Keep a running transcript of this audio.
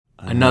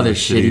Another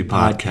shitty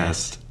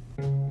podcast.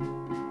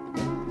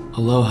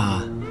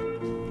 Aloha.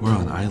 We're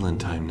on island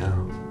time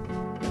now.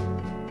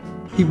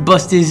 He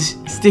bust his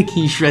stick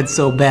he shred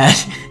so bad.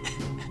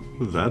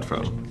 Who's that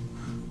from?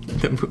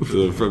 The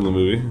movie. From the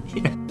movie?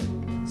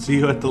 Yeah. See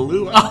you at the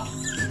luau.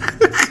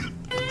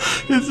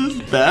 Is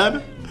this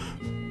bad?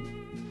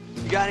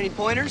 You got any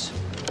pointers?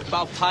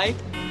 About pipe?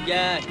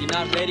 Yeah, you're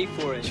not ready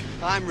for it.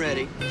 I'm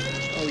ready.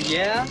 Oh,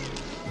 yeah?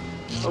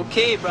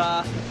 Okay,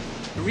 brah.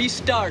 The reef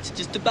starts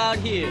just about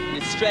here, and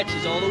it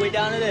stretches all the way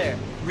down to there.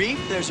 Reef?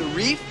 There's a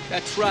reef?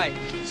 That's right.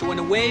 So when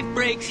the wave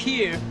breaks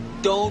here,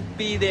 don't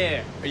be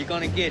there, or you're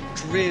gonna get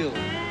drilled.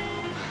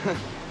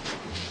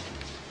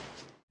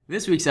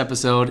 This week's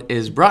episode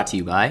is brought to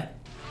you by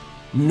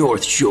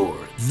North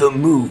Shore, the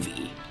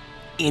movie.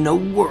 In a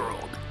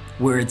world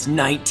where it's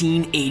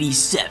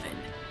 1987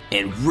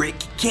 and Rick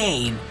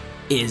Kane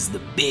is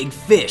the big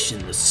fish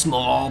in the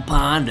small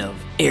pond of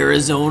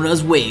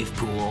Arizona's wave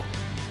pool,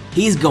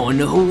 he's going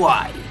to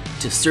Hawaii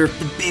to surf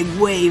the big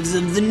waves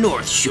of the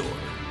North Shore.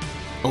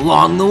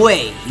 Along the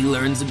way, he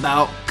learns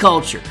about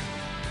culture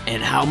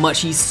and how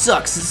much he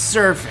sucks at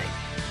surfing,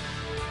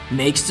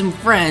 makes some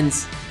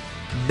friends,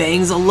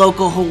 bangs a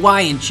local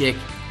Hawaiian chick,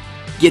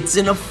 gets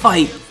in a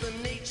fight,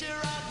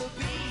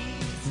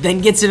 then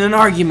gets in an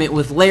argument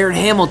with Laird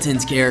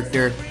Hamilton's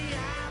character,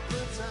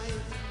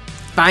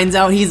 finds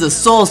out he's a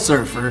soul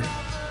surfer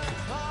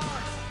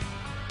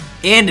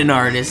and an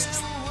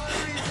artist,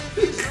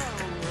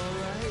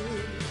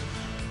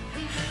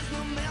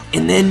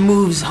 and then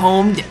moves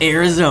home to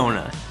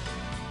Arizona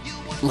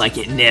like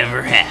it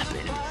never happened.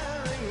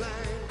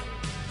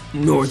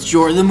 North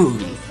Shore the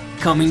movie,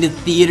 coming to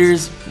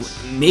theaters,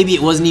 maybe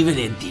it wasn't even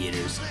in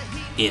theaters,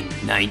 in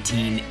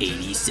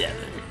 1987.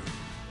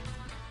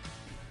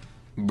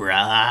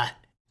 Bruh.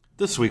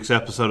 This week's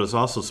episode is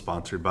also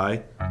sponsored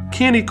by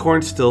Candy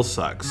Corn Still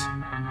Sucks.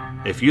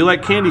 If you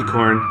like candy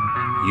corn,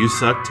 you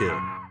suck too.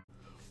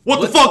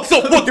 What the fuck's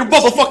up with your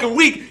motherfucking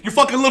week, you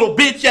fucking little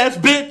bitch ass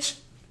bitch?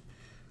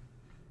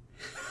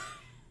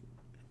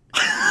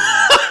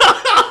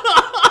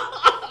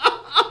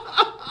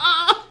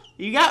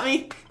 You got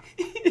me.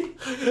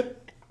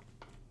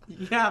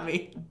 You got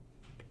me.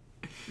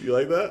 You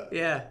like that?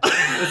 Yeah.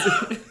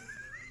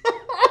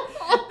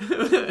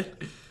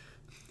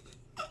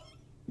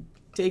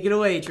 Take it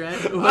away,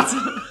 Trent. What's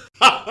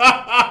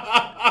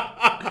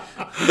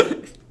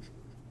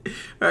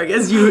I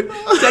guess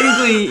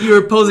technically you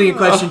were posing a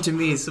question to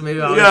me, so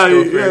maybe I'll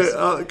go first.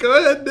 Go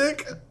ahead,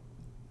 Nick.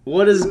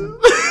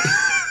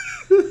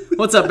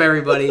 What's up,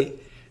 everybody?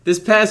 This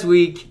past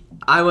week,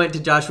 I went to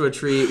Joshua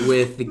Tree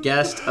with the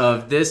guest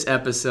of this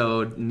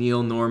episode,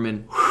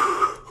 NeilNorman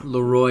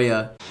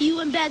Laroya.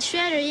 One Bad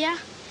Shreddah, yeah?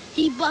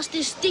 He busted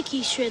his stick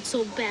he shred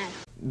so bad.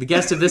 The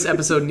guest of this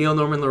episode,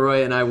 NeilNorman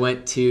Laroya, and I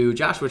went to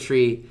Joshua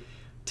Tree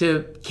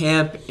to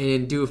camp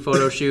and do a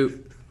photo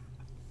shoot.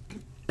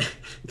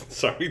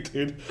 Sorry,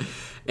 dude.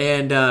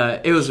 And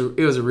it was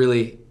a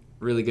really,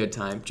 really good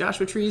time.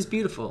 Joshua Tree is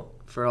beautiful,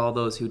 for all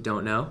those who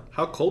don't know.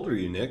 How cold were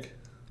you, Nick?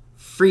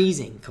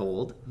 Freezing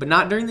cold, but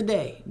not during the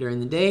day. During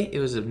the day, it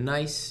was a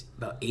nice,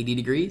 about 80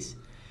 degrees.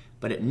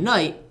 But at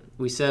night,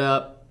 we set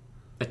up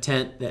a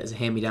tent that is a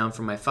hand-me-down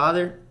from my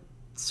father,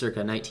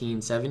 circa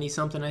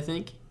 1970-something, I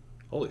think.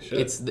 Holy shit.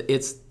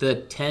 It's the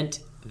tent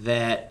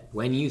that,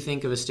 when you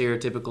think of a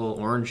stereotypical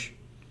orange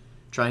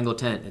triangle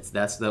tent,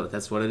 that's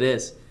what it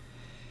is.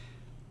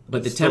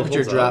 But the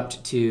temperature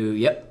dropped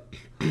to,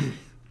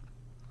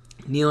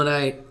 Neil and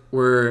I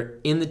were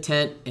in the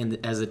tent,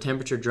 and as the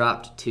temperature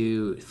dropped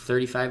to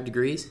 35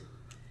 degrees,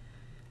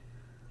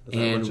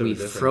 and we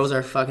froze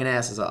our fucking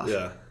asses off.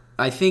 Yeah.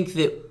 I think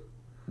that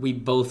we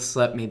both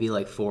slept maybe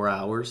like 4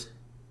 hours.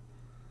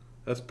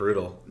 That's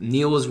brutal.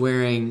 Neil was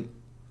wearing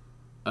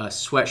a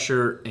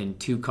sweatshirt and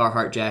 2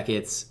 Carhartt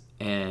jackets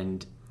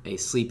and a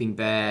sleeping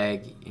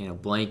bag and a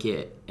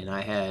blanket, and I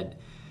had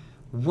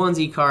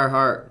onesie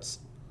Carhartts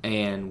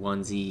and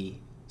onesie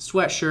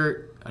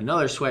sweatshirt,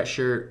 another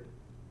sweatshirt,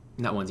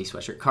 not onesie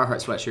sweatshirt,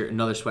 Carhartt sweatshirt,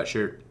 another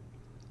sweatshirt,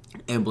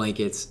 and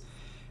blankets.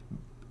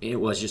 It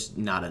was just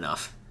not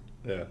enough.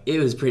 Yeah. It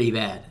was pretty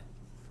bad.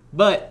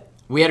 But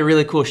we had a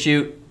really cool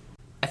shoot.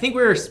 I think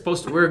we were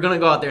going to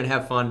go out there and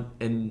have fun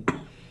and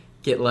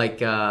get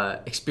like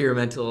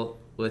experimental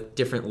with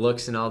different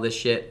looks and all this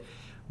shit.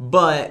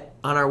 But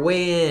on our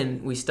way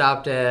in, we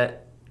stopped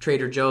at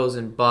Trader Joe's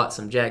and bought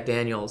some Jack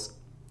Daniels.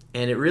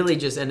 And it really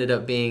just ended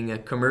up being a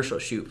commercial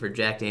shoot for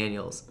Jack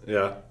Daniels.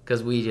 Yeah.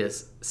 Because we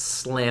just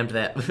slammed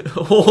that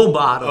whole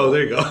bottle. Oh,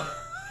 there you go.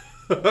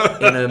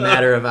 in a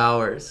matter of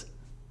hours.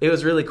 It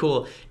was really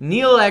cool.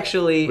 Neil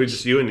actually... Wait,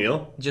 just you and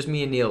Neil? Just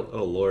me and Neil.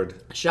 Oh, Lord.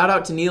 Shout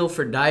out to Neil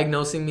for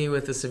diagnosing me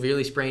with a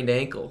severely sprained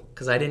ankle.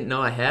 Because I didn't know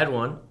I had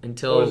one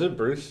until... Oh, is it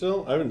bruised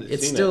still? I haven't seen it.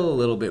 It's still a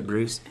little bit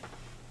bruised.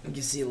 You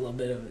can see a little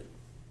bit of it.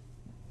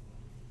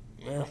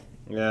 Well,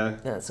 yeah.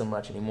 Not so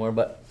much anymore,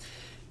 but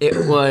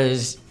it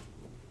was...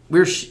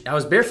 I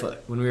was barefoot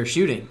when we were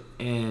shooting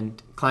and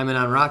climbing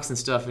on rocks and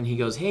stuff, and he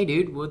goes, "Hey,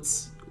 dude,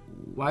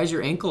 why is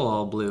your ankle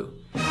all blue?"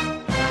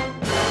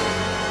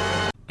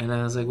 And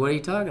I was like, "What are you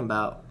talking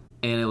about?"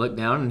 And I looked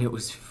down, and it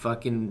was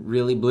fucking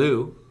really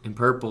blue and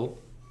purple.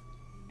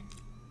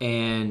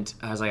 And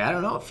I was like, I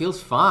don't know, it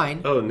feels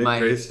fine. Oh, Nick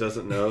Grace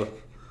doesn't know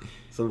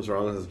something's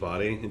wrong with his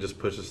body. He just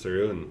pushes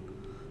through, and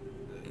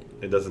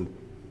it doesn't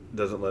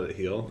let it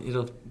heal.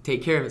 It'll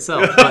take care of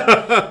itself.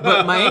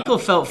 But my ankle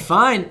felt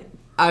fine.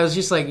 I was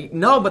just like,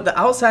 no, but the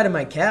outside of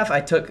my calf, I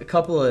took a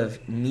couple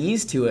of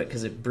knees to it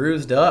because it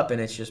bruised up,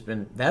 and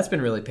that's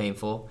been really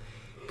painful.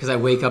 Because I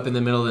wake up in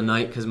the middle of the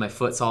night because my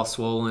foot's all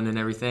swollen and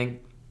everything.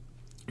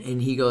 And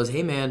he goes,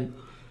 hey, man,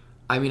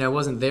 I mean, I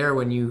wasn't there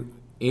when you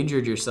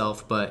injured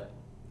yourself, but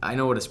I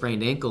know what a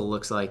sprained ankle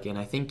looks like, and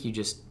I think you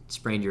just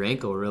sprained your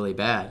ankle really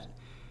bad.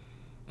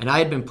 And I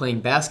had been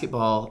playing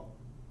basketball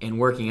and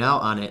working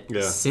out on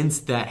it since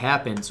that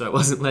happened, so I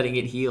wasn't letting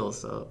it heal.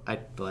 So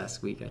the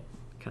last week I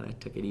kind of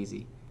took it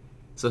easy.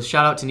 So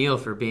shout out to Neil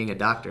for being a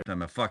doctor.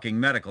 I'm a fucking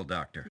medical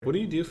doctor. What do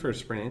you do for a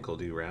sprained ankle?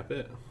 Do you wrap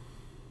it?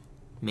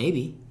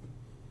 Maybe.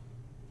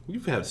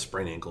 You've had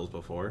sprained ankles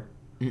before.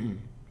 Mm-mm.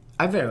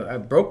 I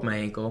broke my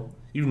ankle.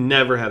 You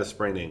never had a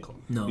sprained ankle?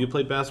 No. You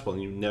played basketball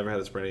and you never had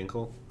a sprained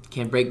ankle?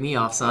 Can't break me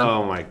off, son.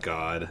 Oh, my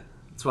God.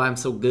 That's why I'm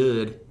so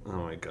good.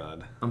 Oh, my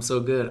God. I'm so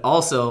good.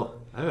 Also,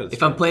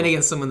 if I'm playing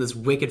against someone that's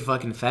wicked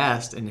fucking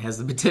fast and has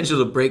the potential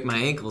to break my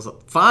ankles,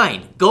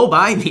 fine. Go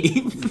by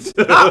me.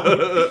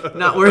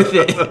 Not worth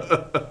it.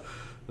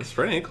 A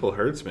sprained ankle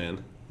hurts,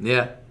 man.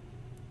 Yeah.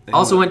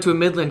 Also went to a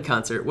Midland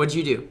concert. What'd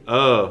you do?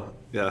 Oh,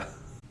 yeah.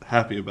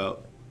 Happy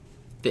about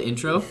the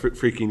intro?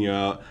 Freaking you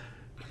out.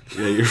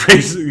 Yeah, your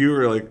face, you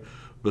were like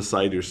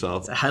beside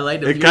yourself. It's a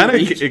highlight of it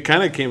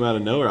kind of came out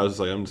of nowhere. I was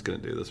just like, I'm just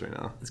going to do this right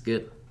now. That's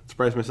good.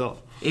 Surprise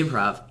myself.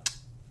 Improv.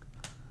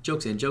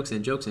 Jokes in, jokes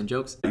in, jokes in,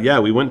 jokes. Yeah,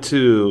 we went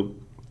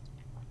to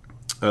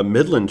a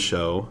Midland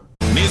show.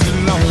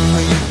 Mr.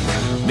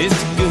 Lonely,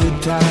 Mr.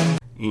 Good Time.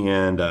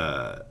 And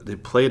they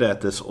played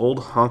at this old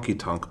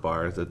honky-tonk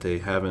bar that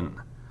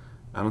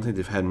I don't think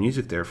they've had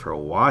music there for a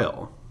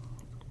while.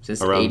 Since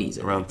the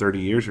 80s. Around 30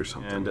 years or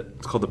something. And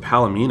it's called the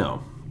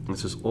Palomino.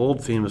 It's this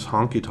old famous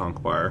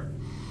honky-tonk bar.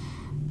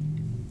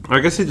 I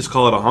guess they just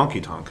call it a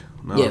honky-tonk.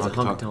 Yeah, it's a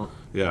honky-tonk.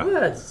 Yeah.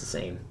 Well, it's the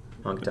same.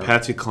 Honky-tonk.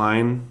 Patsy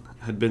Cline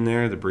had been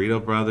there, the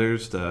Burrito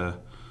Brothers, the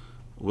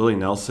Willie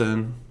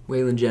Nelson.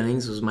 Waylon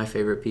Jennings was my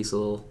favorite piece of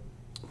little...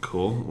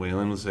 Cool.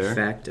 Waylon was there.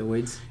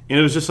 Factoids. And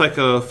it was just like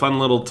a fun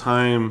little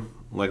time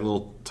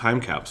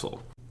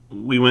capsule.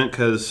 We went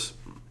because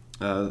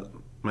my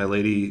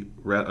lady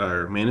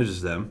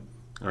manages them,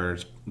 or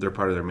they're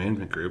part of their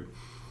management group.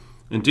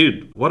 And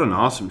dude, what an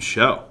awesome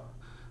show.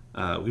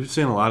 We've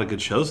seen a lot of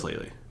good shows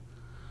lately.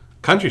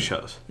 Country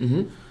shows.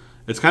 Mm-hmm.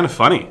 It's kind of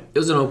funny. It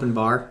was an open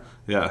bar.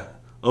 Yeah.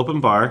 Open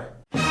bar.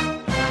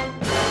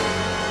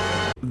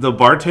 The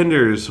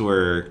bartenders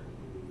were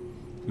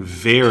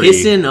very...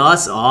 pissing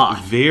us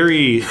off.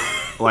 Very,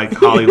 like,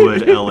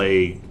 Hollywood,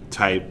 LA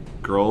type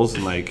girls.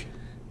 And, like,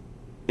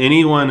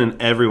 anyone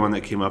and everyone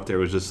that came up there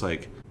was just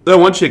like... That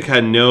one chick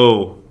had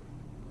no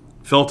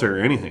filter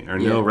or anything, or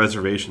no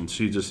reservations.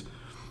 She just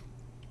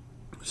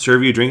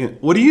serve you a drink.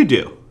 What do you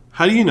do?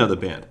 How do you know the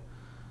band?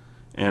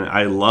 And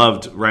I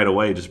loved right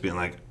away just being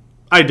like,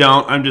 I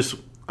don't. I'm just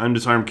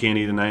arm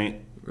candy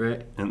tonight.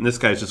 Right. And this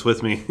guy's just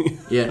with me.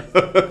 Yeah.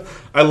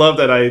 I love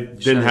that I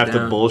didn't have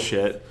to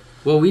bullshit.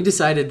 Well, we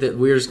decided that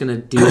we were just going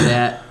to do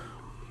that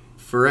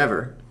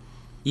forever.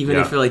 Even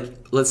if,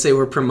 like, let's say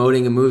we're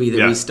promoting a movie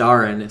that we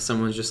star in, if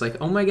someone's just like,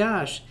 oh my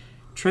gosh,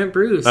 Trent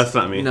Bruce. That's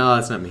not me. No,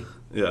 that's not me.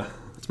 Yeah.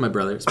 It's my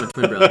brother. It's my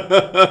twin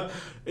brother.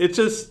 It's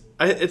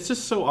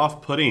just so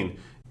off-putting.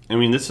 I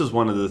mean, this is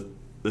one of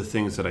the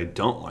things that I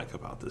don't like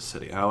about this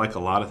city. I like a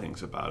lot of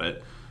things about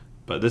it,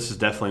 but this is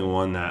definitely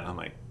one that I'm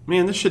like,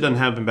 man, this shit doesn't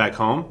happen back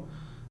home.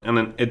 And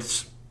then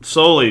it's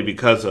solely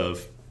because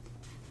of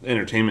the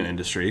entertainment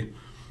industry.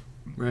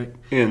 Right.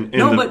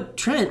 No, but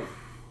Trent,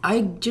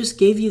 I just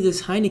gave you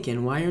this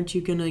Heineken. Why aren't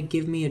you going to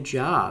give me a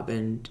job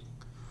and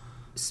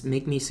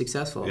make me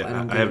successful?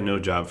 Yeah, I have no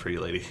job for you,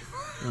 lady.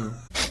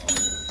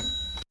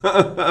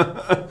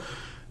 Oh.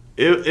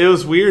 It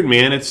was weird,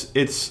 man.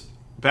 It's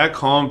back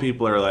home.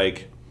 People are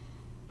like,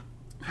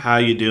 "How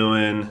you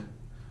doing?"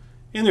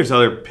 And there's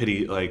other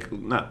pity, like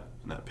not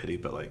pity,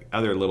 but like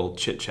other little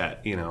chit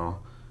chat. You know,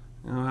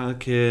 how the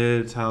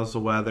kids? How's the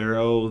weather?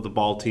 Oh, the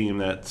ball team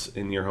that's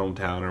in your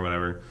hometown or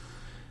whatever.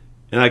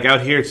 And like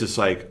out here, it's just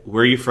like,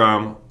 where are you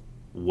from?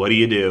 What do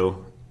you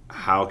do?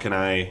 How can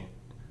I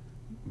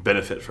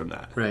benefit from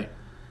that? Right.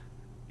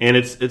 And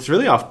it's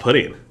really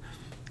off-putting.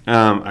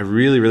 I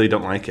really, really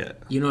don't like it.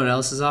 You know what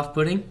else is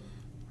off-putting?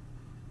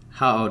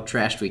 How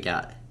trashed we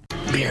got.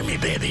 Beer me,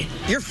 baby.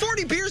 You're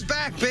 40 beers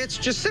back,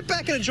 bitch. Just sit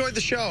back and enjoy the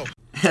show.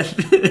 At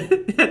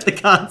the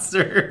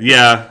concert.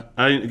 Yeah,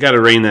 I got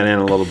to rein that in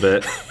a little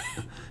bit.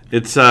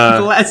 It's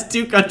the last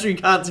two country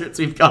concerts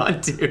we've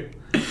gone to,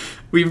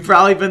 we've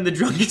probably been the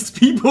drunkest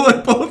people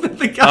at both of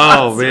the concerts.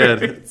 Oh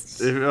man,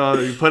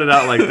 if you put it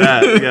out like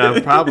that, yeah,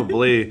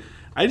 probably.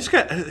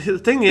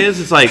 The thing is,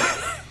 it's like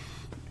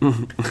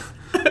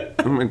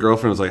my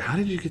girlfriend was like, "How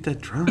did you get that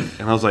drunk?"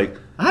 And I was like,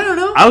 I don't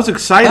know. I was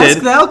excited.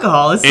 Ask the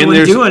alcoholists and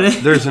when doing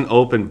it. There's an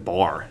open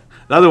bar.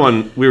 The other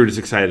one, we were just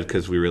excited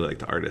because we really like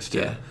the artist.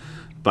 Yeah.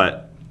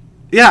 But,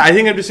 yeah, I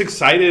think I'm just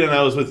excited, and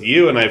I was with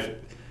you, and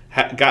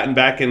I've gotten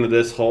back into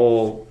this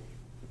whole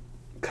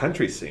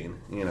country scene,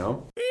 you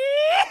know?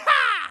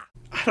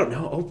 I don't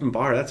know, open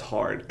bar, that's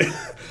hard.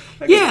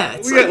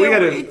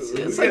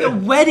 It's like a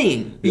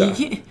wedding. Yeah.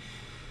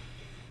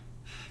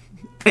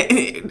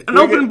 An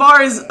open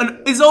bar is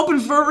open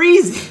for a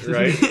reason.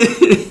 Right?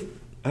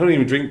 I don't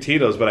even drink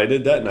Tito's, but I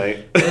did that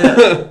night.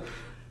 Yeah.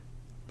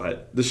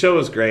 But the show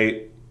was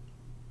great.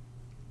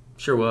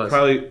 Sure was.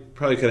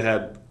 Probably could have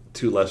had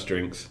 2 less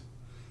drinks.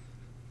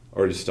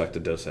 Or just stuck to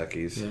Dos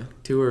Equis. Yeah,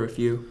 2 or a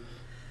few.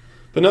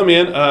 But no,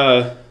 man,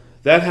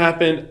 that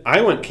happened.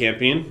 I went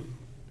camping.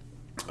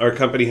 Our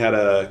company had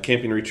a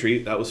camping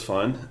retreat. That was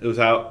fun. It was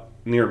out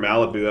near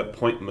Malibu at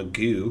Point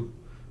Magoo.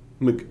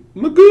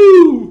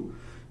 Magoo!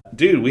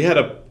 Dude, we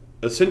had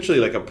essentially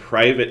like a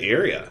private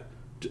area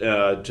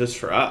just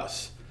for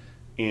us.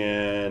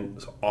 And it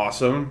was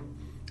awesome.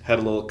 Had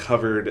a little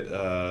covered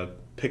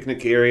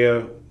picnic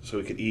area so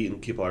we could eat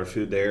and keep all our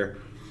food there.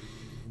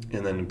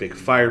 And then a big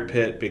fire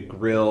pit, big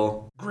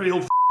grill.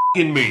 Grilled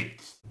f***ing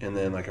meat. And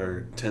then like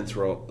our tents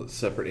were all a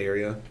separate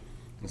area.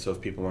 And so if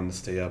people wanted to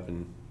stay up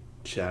and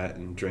chat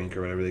and drink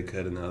or whatever they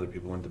could, and then other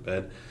people went to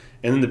bed.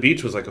 And then the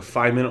beach was like a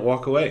 5-minute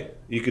walk away.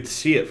 You could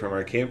see it from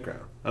our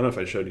campground. I don't know if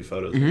I showed you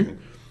photos. Mm-hmm.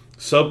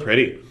 So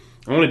pretty.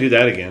 I want to do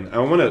that again. I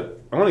want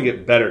to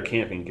get better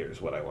camping gear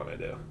is what I want to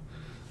do.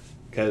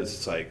 Because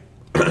it's like,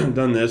 I've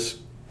done this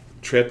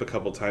trip a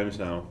couple times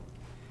now.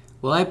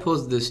 Well, I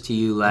posed this to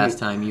you last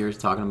time you were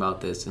talking about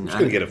this. And I'm just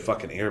going to get a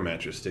fucking air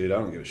mattress, dude. I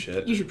don't give a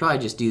shit. You should probably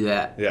just do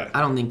that. Yeah. I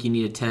don't think you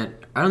need a tent.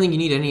 I don't think you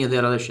need any of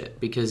that other shit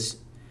because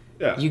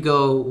you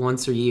go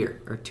once a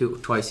year or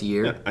twice a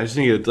year. Yeah, I just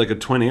need like a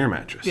twin air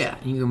mattress. Yeah,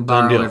 you can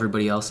borrow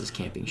everybody else's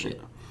camping shit.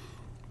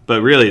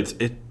 But really,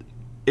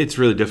 it's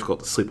really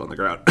difficult to sleep on the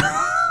ground.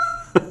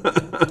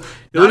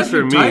 Not if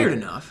you're tired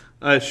enough.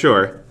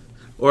 Sure.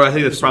 Or I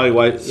think that's probably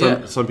why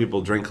some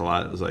people drink a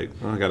lot. It was like,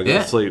 I gotta go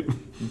to sleep.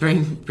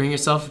 Bring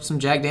yourself some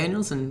Jack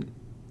Daniels and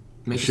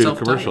make Shoot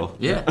yourself a commercial.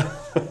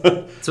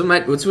 Tired.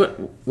 Yeah.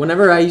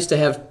 Whenever I used to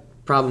have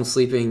problems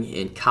sleeping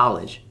in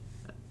college,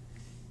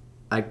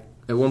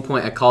 at one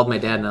point I called my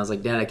dad and I was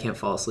like, Dad, I can't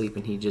fall asleep,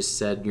 and he just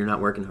said, you're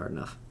not working hard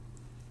enough.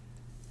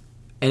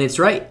 And it's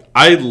right.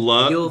 I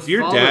love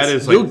your dad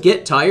is like, you'll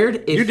get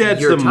tired if your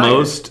dad's you're the tired.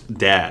 most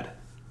dad.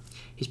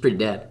 He's pretty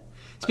dad.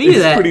 Speaking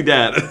of that, pretty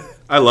dad.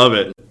 I love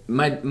it.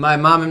 My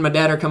mom and my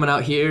dad are coming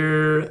out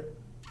here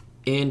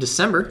in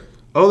December.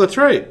 Oh, that's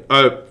right.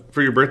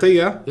 For your birthday,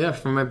 yeah? Yeah,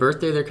 for my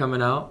birthday they're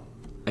coming out.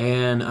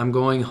 And I'm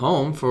going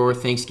home for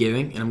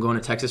Thanksgiving, and I'm going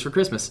to Texas for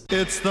Christmas.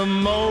 It's the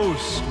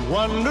most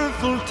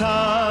wonderful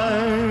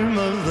time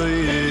of the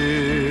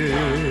year.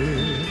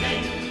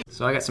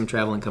 So I got some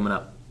traveling coming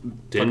up.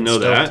 Didn't know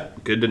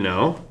that. Good to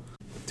know.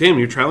 Damn,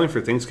 you're traveling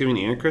for Thanksgiving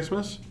and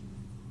Christmas?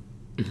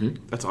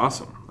 Mm-hmm. That's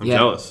awesome. I'm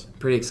jealous.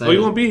 Pretty excited. Oh,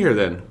 you won't be here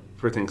then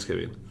for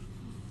Thanksgiving?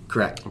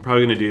 Correct. I'm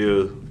probably going to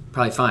do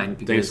fine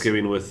because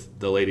Thanksgiving with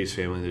the ladies'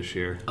 family this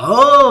year.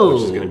 Oh!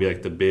 Which is going to be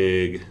like the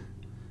big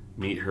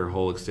meet her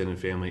whole extended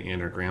family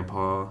and her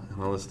grandpa and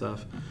all this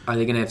stuff. Are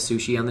they going to have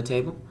sushi on the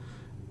table?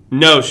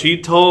 No,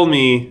 she told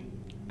me.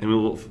 I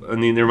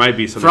mean, there might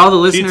be some. For all the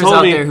listeners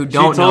out there who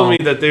don't know. She told me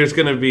that there's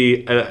going to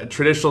be a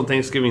traditional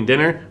Thanksgiving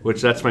dinner,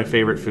 which that's my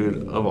favorite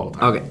food of all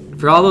time. Okay.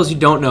 For all those who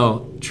don't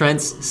know,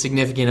 Trent's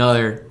significant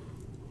other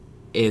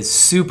is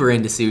super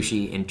into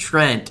sushi, and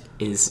Trent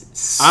is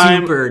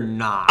super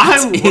not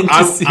into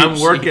sushi. I'm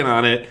working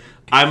on it.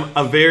 I'm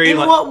a very... In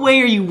what way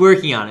are you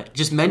working on it?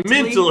 Just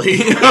mentally? Mentally.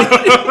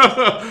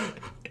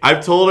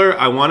 I've told her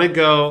I want to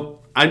go...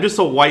 I'm just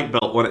a white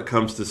belt when it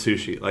comes to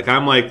sushi. Like,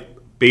 I'm like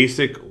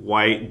basic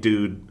white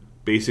dude,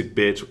 basic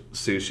bitch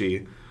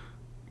sushi.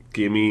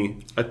 Give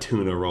me a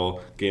tuna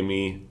roll. Give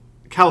me...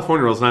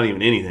 California roll's not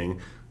even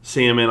anything.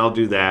 Salmon, I'll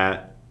do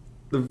that.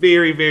 The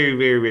very, very,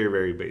 very, very,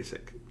 very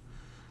basic.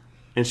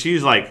 And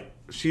she's like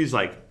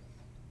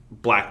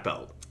black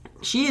belt.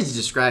 She has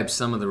described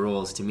some of the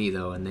rolls to me,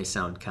 though, and they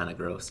sound kind of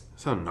gross.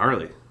 Sound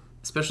gnarly.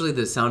 Especially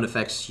the sound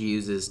effects she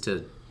uses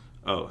to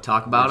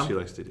talk about them. She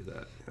likes to do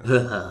that.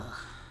 Yeah.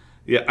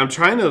 Yeah, I'm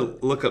trying to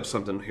look up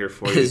something here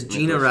for you. As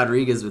Gina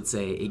Rodriguez would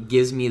say, it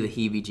gives me the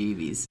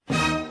heebie-jeebies.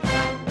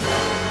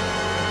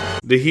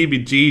 The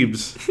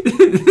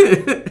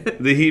heebie-jeebs.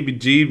 The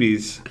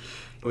heebie-jeebies.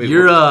 Wait,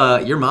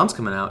 your mom's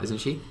coming out, isn't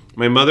she?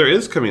 My mother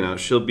is coming out.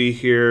 She'll be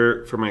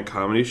here for my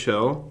comedy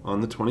show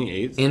on the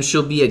 28th. And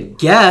she'll be a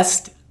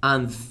guest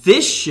on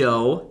this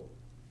show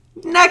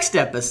next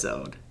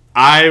episode.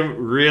 I'm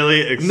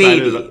really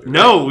excited. Maybe.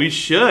 No, we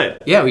should.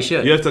 Yeah, we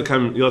should. You'll have to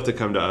come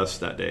to us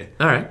that day.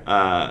 All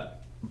right.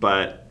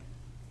 But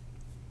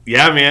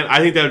yeah, man, I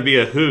think that would be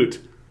a hoot.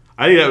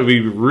 I think that would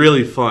be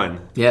really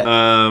fun.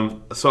 Yeah.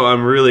 So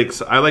I'm really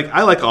excited.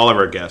 I like all of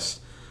our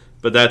guests,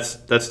 but that's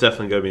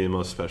definitely going to be the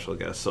most special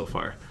guest so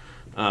far.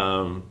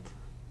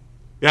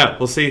 Yeah,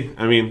 we'll see.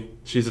 I mean,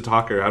 she's a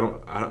talker.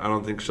 I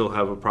don't think she'll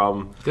have a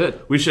problem.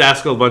 Good. We should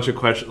ask her a bunch of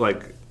questions,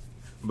 like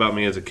about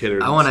me as a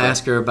kid. I want to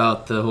ask her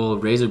about the whole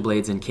razor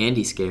blades and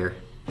candy scare.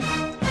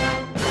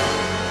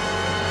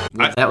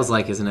 What that was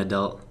like as an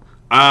adult.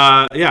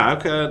 Yeah,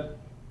 okay.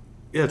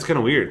 Yeah, it's kind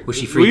of weird. Was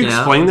she freaking out? Will you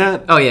explain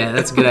that? Oh, yeah,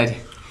 that's a good idea.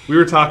 We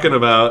were talking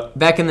about...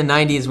 Back in the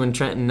 90s when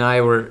Trent and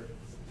I were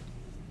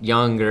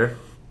younger,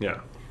 Yeah.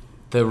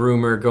 the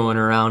rumor going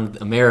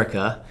around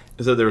America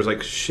is that there was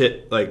like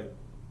shit, like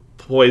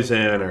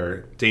poison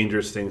or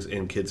dangerous things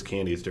in kids'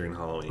 candies during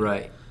Halloween.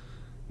 Right.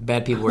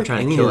 Bad people were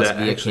trying to kill us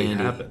via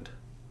candy. Happened.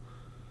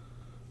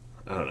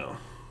 I don't know.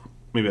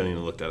 Maybe I need to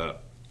look that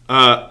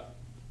up.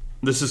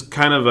 This is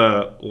kind of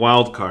a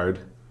wild card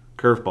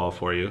curveball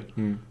for you.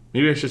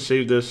 Maybe I should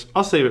save this.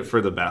 I'll save it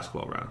for the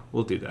basketball round.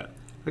 We'll do that.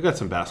 I got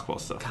some basketball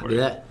stuff for you. Do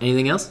that.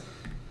 Anything else?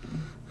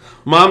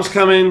 Mom's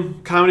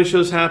coming. Comedy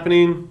show's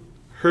happening.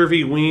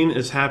 Hervey Ween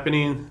is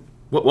happening.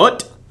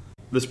 What?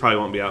 This probably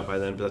won't be out by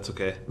then, but that's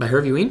okay. By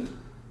Hervey Ween?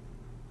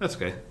 That's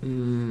okay.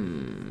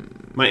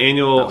 My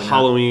annual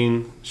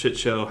Halloween shit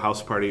show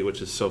house party,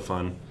 which is so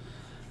fun.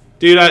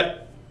 Dude,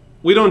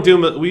 we don't do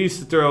them. We used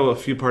to throw a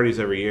few parties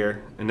every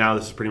year, and now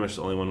this is pretty much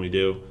the only one we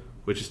do,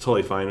 which is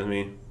totally fine with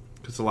me.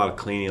 Because it's a lot of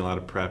cleaning, a lot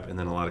of prep, and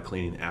then a lot of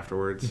cleaning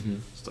afterwards.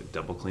 It's like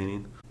double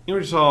cleaning. You know,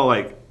 we're just all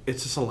like,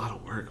 it's just a lot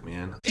of work,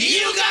 man.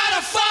 You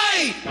gotta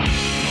fight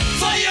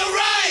for your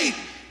right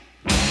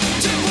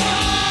to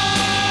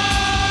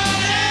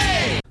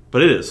party.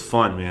 But it is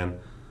fun, man.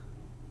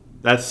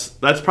 That's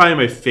probably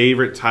my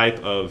favorite type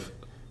of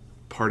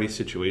party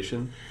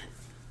situation.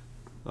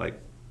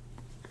 Like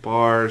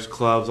bars,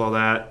 clubs, all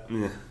that.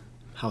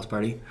 House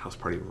party. House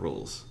party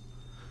rules.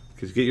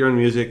 Because you get your own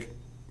music,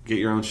 get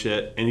your own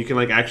shit, and you can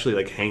like actually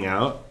like hang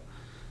out.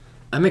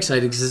 I'm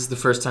excited because this is the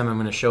first time I'm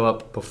going to show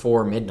up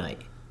before midnight.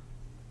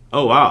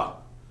 Oh, wow.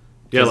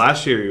 Yeah,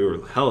 last year you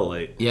were hella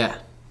late. Yeah.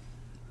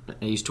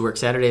 I used to work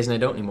Saturdays and I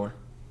don't anymore.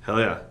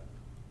 Hell yeah.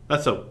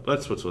 That's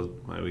what's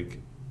with my week.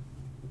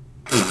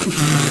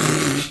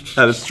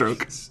 Had a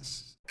stroke.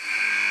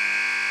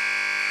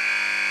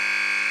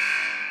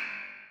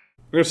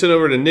 We're going to send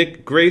over to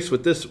Nick Grace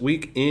with This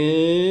Week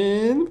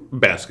in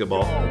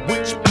Basketball.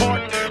 Which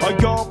part are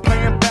y'all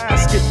playing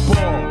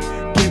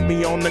basketball? Get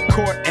me on the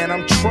court and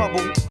I'm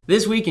troubled.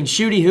 This week in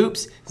Shooty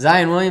Hoops,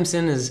 Zion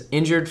Williamson is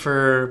injured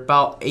for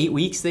about 8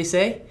 weeks, they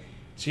say.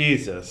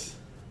 Jesus.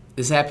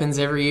 This happens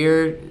every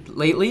year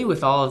lately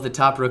with all of the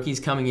top rookies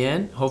coming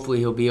in. Hopefully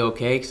he'll be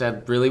okay because I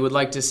really would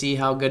like to see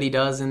how good he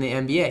does in the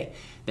NBA.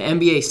 The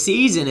NBA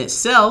season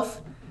itself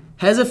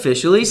has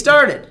officially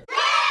started.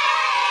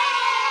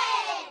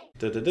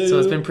 So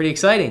it's been pretty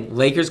exciting.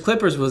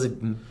 Lakers-Clippers was a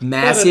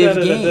massive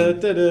game.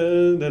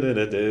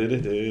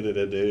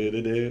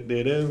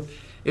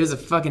 It was a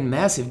fucking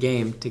massive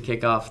game to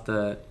kick off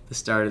the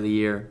start of the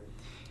year.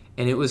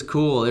 And it was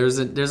cool. There's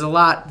a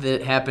lot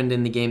that happened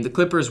in the game. The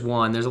Clippers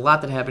won. There's a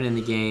lot that happened in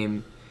the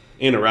game.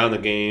 In around the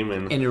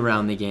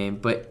game.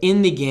 But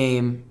in the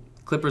game,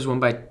 Clippers won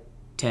by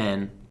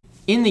 10.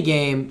 In the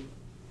game,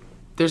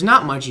 there's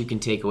not much you can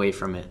take away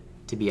from it,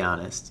 to be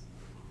honest.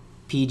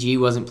 PG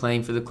wasn't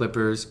playing for the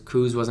Clippers.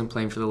 Kuz wasn't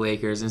playing for the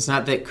Lakers. And it's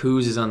not that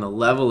Kuz is on the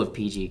level of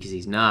PG, because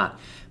he's not.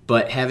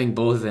 But having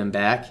both of them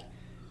back,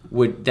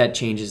 that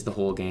changes the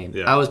whole game.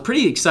 Yeah. I was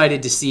pretty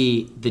excited to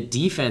see the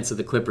defense of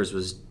the Clippers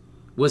was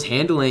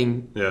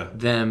handling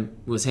them,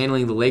 was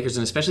handling the Lakers,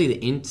 and especially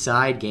the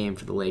inside game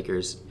for the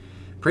Lakers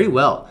pretty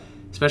well,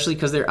 especially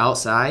because they're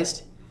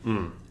outsized.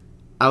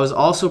 I was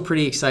also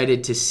pretty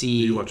excited to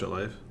see... Did you watch it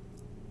live?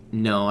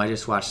 No, I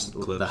just watched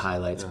the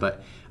highlights. Yeah.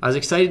 But I was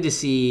excited to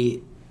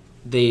see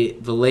the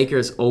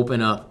Lakers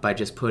open up by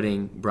just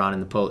putting Bron in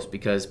the post,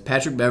 because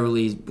Patrick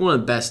Beverley is one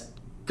of the best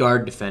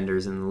guard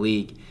defenders in the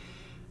league.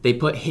 They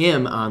put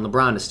him on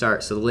LeBron to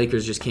start, so the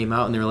Lakers just came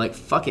out and they were like,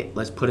 fuck it,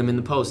 let's put him in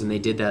the post, and they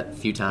did that a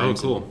few times.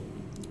 Oh, cool.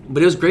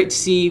 But it was great to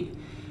see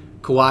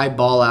Kawhi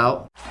ball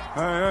out.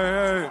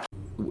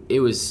 It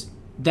was...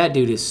 That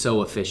dude is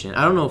so efficient.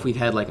 I don't know if we've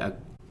had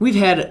We've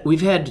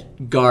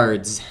had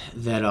guards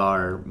that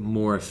are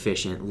more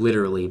efficient,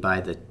 literally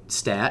by the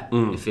stat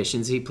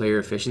efficiency, player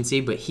efficiency,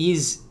 but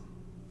he's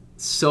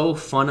so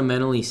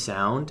fundamentally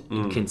sound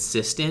and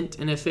consistent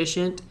and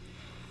efficient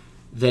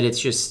that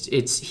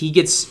he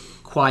gets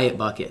quiet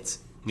buckets.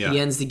 Yeah. He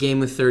ends the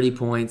game with 30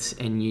 points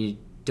and you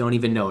don't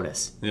even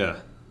notice. Yeah.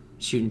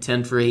 Shooting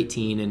 10 for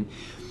 18 and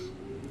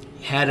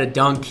had a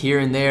dunk here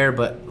and there,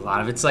 but a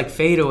lot of it's like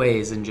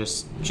fadeaways and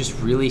just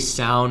really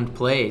sound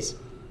plays.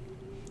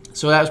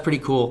 So that was pretty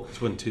cool.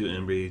 He's won 2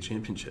 NBA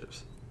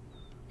championships.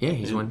 Yeah,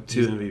 he's won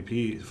 2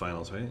 MVP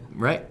finals, right?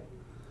 Right.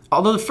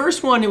 Although the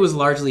first one, it was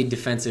largely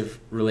defensive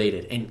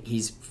related, and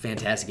he's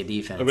fantastic at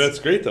defense. I mean, that's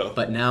great, though.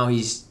 But now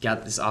he's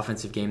got this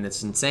offensive game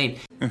that's insane.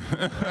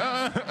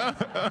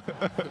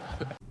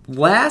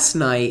 Last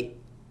night,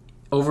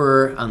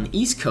 over on the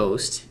East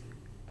Coast,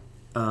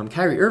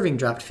 Kyrie Irving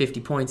dropped 50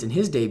 points in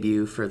his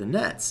debut for the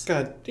Nets.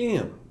 God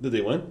damn. Did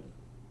they win?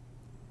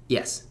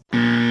 Yes.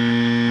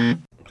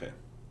 Okay.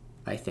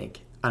 I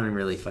think. I don't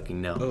really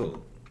fucking know.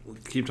 Oh,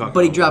 keep talking.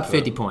 But he dropped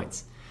 50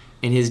 points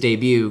in his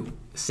debut,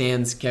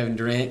 sans Kevin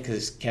Durant,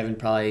 because Kevin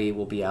probably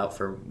will be out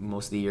for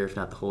most of the year, if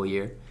not the whole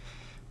year.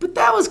 But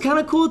that was kind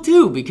of cool,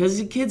 too, because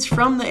the kid's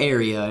from the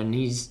area, and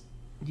it's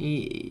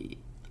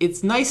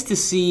nice to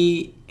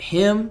see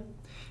him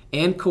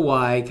and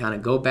Kawhi kind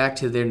of go back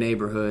to their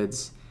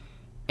neighborhoods,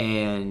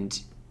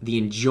 and the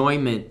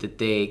enjoyment that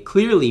they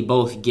clearly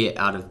both get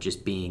out of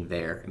just being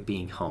there and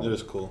being home. It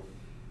is cool.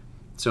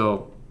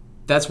 So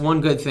that's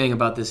one good thing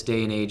about this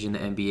day and age in the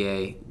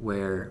NBA,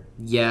 where,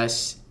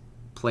 yes,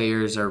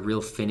 players are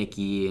real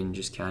finicky and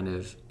just kind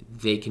of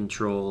they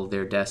control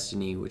their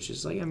destiny, which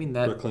is like, I mean,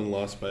 that Brooklyn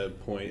lost by a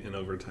point in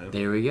overtime.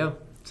 there we go.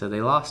 So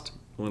they lost.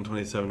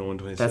 127 to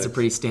 126. That's a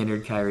pretty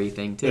standard Kyrie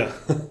thing, too. Yeah.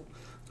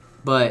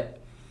 But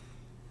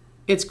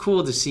it's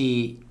cool to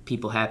see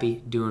people happy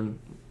doing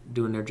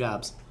their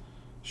jobs.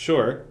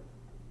 Sure.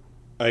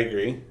 I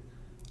agree.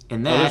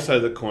 And Other that... side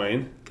of the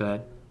coin. Go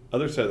ahead.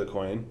 Other side of the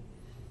coin.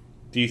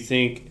 Do you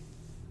think,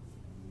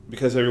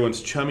 because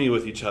everyone's chummy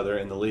with each other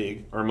in the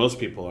league, or most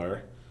people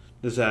are,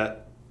 is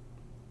that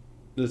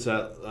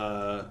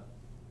bad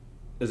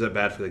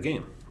for the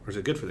game, or is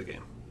it good for the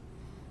game?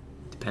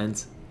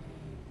 Depends.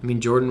 I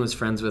mean, Jordan was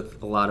friends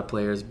with a lot of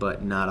players,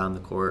 but not on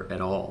the court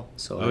at all.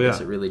 So I guess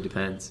it really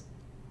depends.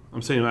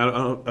 I'm saying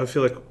I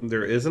feel like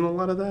there isn't a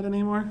lot of that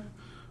anymore,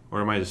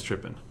 or am I just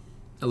tripping?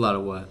 A lot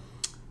of what?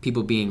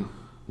 People being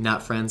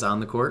not friends on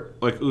the court?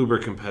 Like uber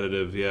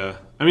competitive, yeah.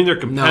 I mean, they're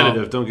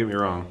competitive, don't get me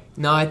wrong.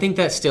 No, I think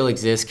that still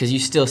exists because you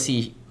still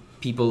see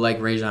people like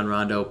Rajon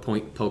Rondo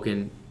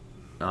poking,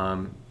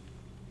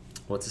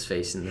 what's his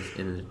face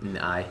in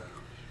the eye?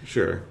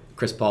 Sure.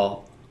 Chris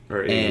Paul.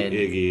 Or and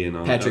Iggy and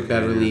all Patrick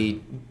that.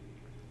 Beverly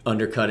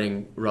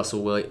undercutting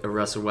Russell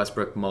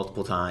Westbrook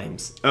multiple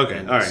times. Okay,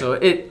 all right. So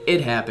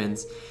it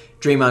happens.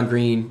 Draymond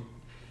Green.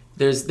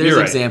 There's You're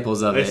right.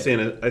 examples of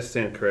it. I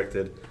stand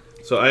corrected.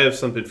 So I have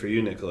something for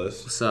you,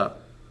 Nicholas. What's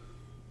up?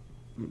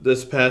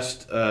 This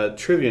past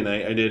trivia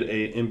night, I did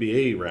a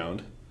NBA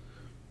round,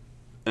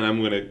 and I'm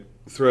going to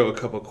throw a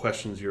couple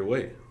questions your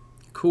way.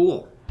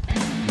 Cool.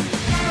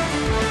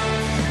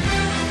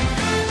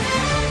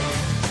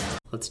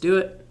 Let's do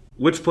it.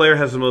 Which player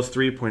has the most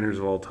three-pointers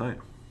of all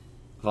time?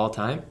 Of all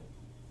time?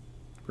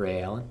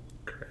 Ray Allen.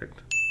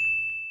 Correct.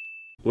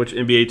 Which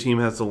NBA team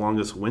has the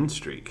longest win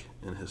streak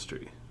in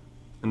history?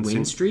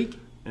 Win streak?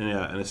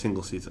 Yeah, in a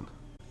single season.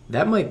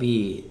 That might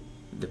be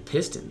the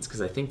Pistons,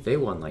 because I think they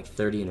won like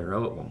 30 in a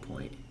row at one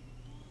point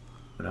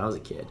when I was a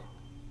kid.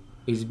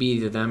 It used to be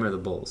either them or the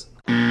Bulls.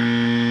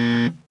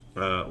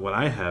 What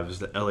I have is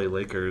the LA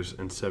Lakers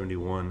in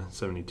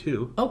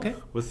 71-72. Okay.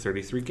 With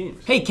 33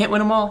 games. Hey, can't win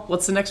them all.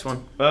 What's the next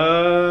one?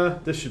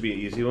 This should be an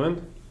easy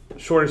one.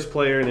 Shortest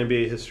player in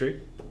NBA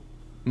history.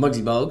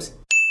 Muggsy Bogues.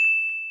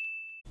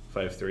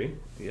 5'3".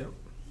 Yep.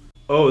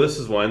 Oh, this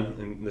is one,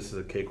 and this is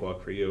a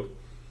cakewalk for you.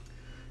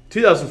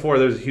 2004,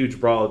 there was a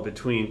huge brawl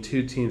between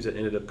two teams that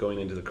ended up going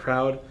into the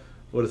crowd.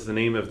 What is the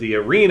name of the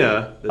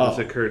arena that this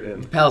occurred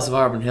in? Palace of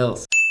Auburn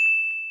Hills.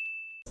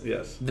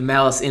 Yes. The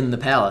Malice in the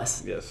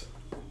Palace. Yes.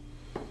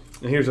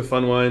 And here's a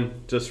fun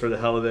one, just for the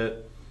hell of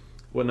it.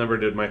 What number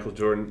did Michael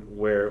Jordan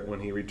wear when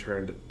he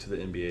returned to the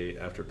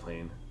NBA after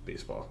playing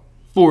baseball?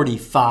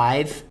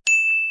 45.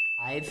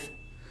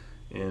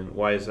 And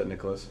why is that,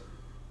 Nicholas?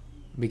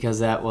 Because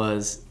that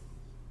was...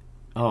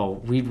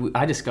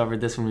 I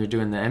discovered this when we were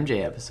doing the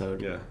MJ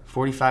episode. Yeah.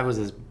 45 was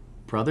his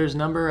brother's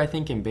number, I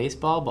think, in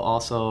baseball, but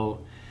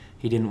also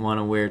he didn't want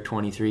to wear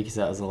 23 because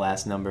that was the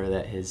last number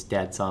that his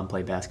dad saw him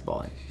play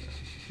basketball in.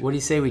 What do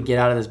you say we get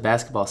out of this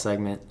basketball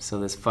segment so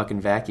this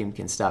fucking vacuum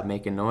can stop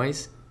making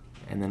noise?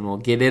 And then we'll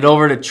get it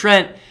over to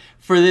Trent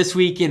for This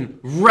Week in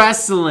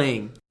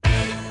Wrestling.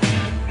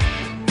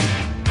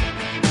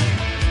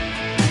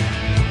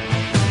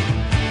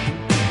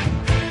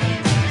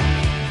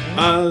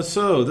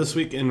 So this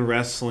week in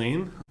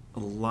wrestling,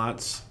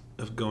 lots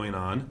of going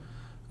on.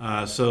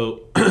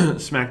 So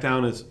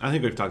SmackDown is, I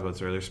think we've talked about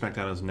this earlier,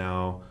 SmackDown is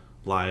now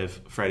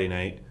live Friday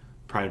night,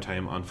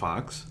 primetime on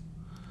Fox.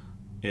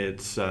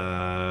 It's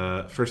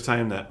first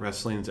time that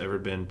wrestling's ever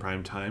been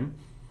primetime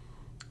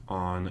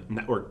on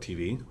network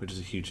TV, which is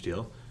a huge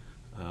deal.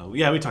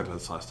 We talked about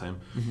this last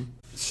time. Mm-hmm.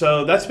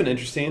 So that's been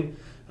interesting.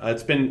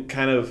 It's been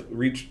kind of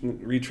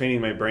retraining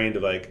my brain to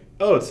like,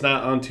 oh, it's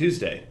not on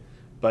Tuesday.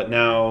 But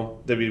now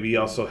WWE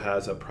also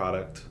has a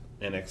product,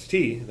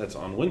 NXT, that's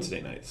on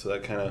Wednesday night. So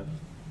that kind of...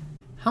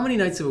 How many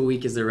nights of a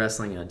week is there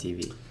wrestling on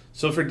TV?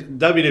 So for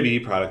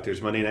WWE product, there's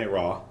Monday Night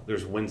Raw.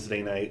 There's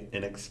Wednesday night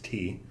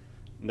NXT.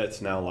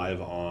 That's now live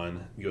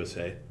on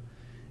USA.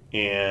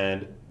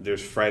 And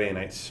there's Friday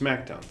night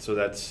SmackDown. So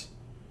that's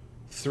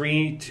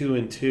 3, 2,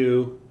 and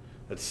 2.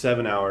 That's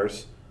 7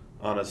 hours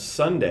on a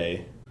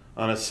Sunday.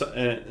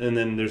 And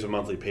then there's a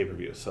monthly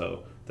pay-per-view.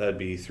 So that'd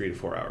be 3 to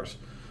 4 hours.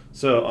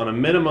 So on a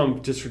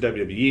minimum, just for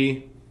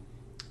WWE,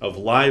 of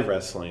live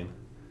wrestling,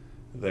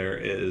 there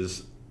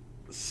is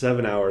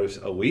 7 hours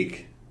a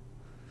week,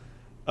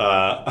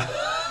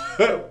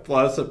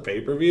 plus a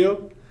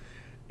pay-per-view.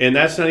 And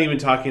that's not even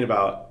talking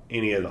about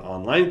any of the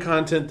online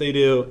content they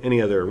do,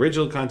 any other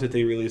original content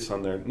they release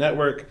on their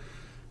network,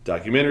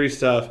 documentary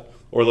stuff,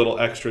 or little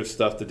extra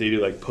stuff that they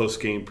do like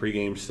post-game,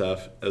 pre-game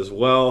stuff as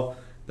well.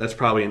 That's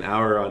probably an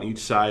hour on each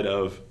side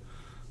of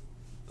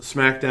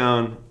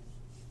SmackDown.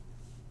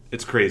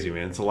 It's crazy,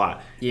 man. It's a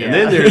lot. Yeah.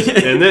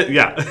 And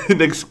then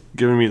Nick's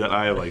giving me that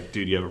eye of like,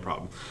 dude, you have a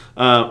problem.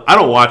 I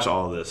don't watch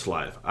all of this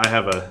live.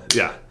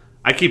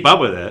 I keep up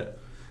with it,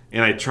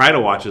 and I try to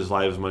watch as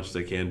live as much as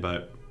I can,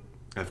 but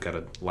I've got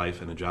a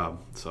life and a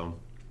job, so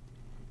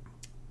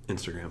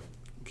Instagram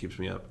keeps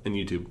me up, and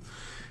YouTube.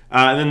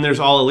 And then there's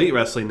All Elite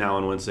Wrestling now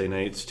on Wednesday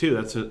nights too.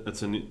 That's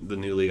the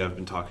new league I've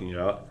been talking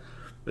about.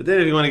 But then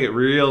if you want to get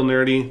real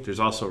nerdy, there's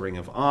also Ring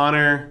of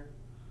Honor,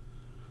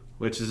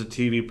 which is a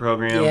TV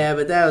program. Yeah,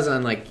 but that was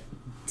on like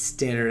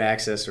standard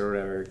access or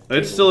whatever.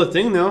 It's still a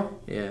thing though.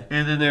 Yeah.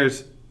 And then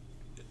is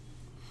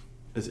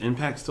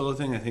Impact still a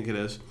thing? I think it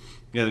is.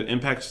 Yeah,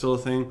 Impact's still a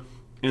thing.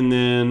 And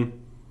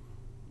then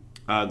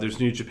there's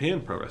New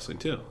Japan Pro Wrestling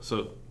too.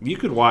 So you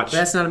could watch.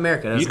 That's not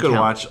America. That you doesn't could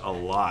count. watch a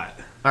lot.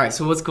 All right.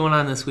 So what's going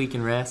on this week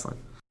in wrestling?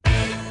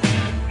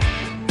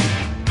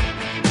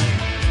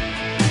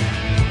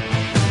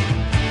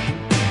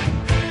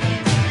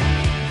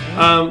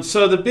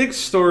 So the big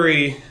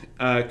story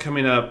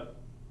coming up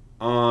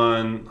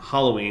on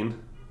Halloween,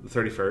 the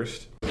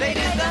 31st, They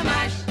did the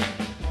mash,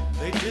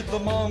 They did the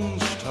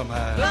monster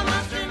mash. the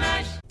monster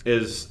mash.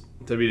 is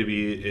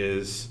WWE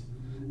is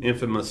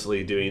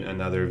infamously doing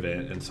another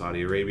event in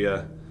Saudi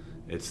Arabia.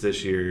 It's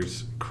this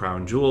year's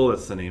Crown Jewel.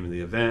 That's the name of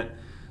the event.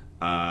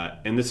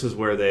 And this is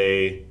where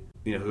they,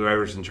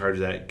 whoever's in charge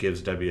of that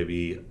gives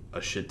WWE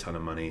a shit ton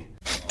of money.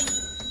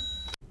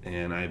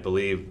 And I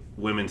believe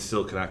women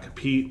still cannot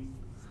compete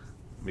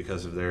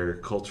because of their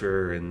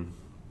culture and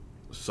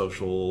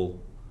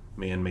social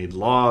man-made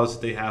laws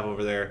they have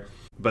over there.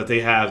 But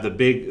they have the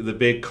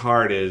big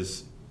card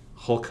is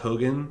Hulk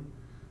Hogan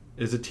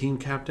is a team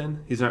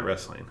captain. He's not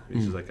wrestling.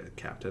 He's just like a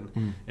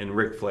captain. And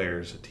Ric Flair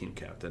is a team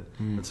captain.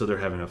 And so they're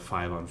having a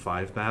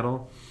 5-on-5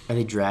 battle. Are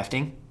they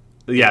drafting?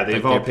 Yeah,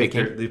 they've all they're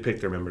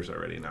picked their members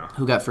already now.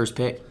 Who got first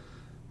pick?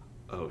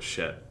 Oh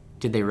shit.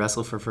 Did they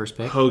wrestle for first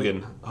pick?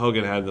 Hogan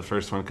had the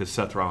first one because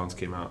Seth Rollins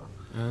came out.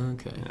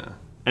 Okay. Yeah.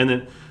 And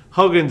then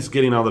Hogan's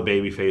getting all the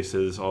baby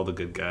faces, all the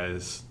good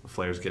guys.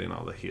 Flair's getting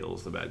all the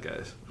heels, the bad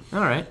guys.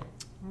 All right.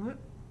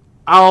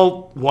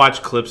 I'll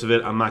watch clips of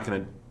it. I'm not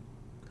going to...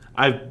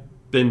 I've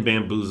been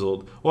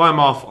bamboozled. Well, I'm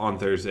off on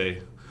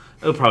Thursday.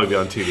 It'll probably be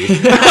on TV.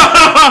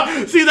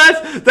 See,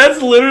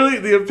 that's literally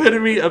the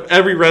epitome of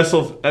every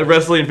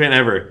wrestling fan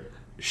ever.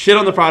 Shit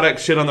on the product,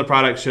 shit on the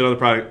product, shit on the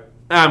product.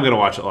 I'm going to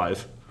watch it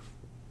live.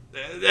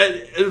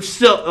 It's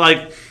still,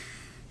 like...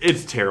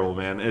 It's terrible,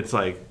 man. It's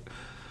like...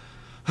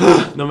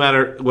 no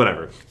matter...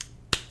 Whatever.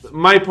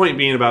 My point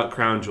being about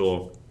Crown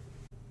Jewel,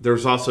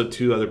 there's also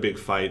two other big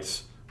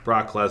fights.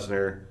 Brock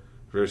Lesnar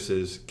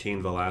versus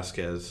Cain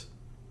Velasquez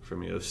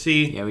from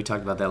UFC. Yeah, we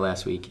talked about that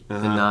last week. The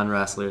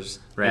non-wrestlers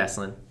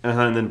wrestling.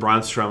 And then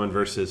Braun Strowman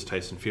versus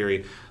Tyson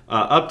Fury.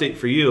 Update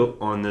for you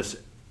on this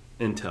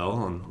intel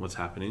on what's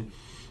happening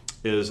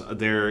is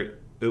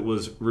it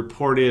was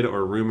reported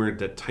or rumored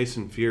that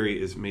Tyson Fury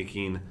is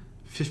making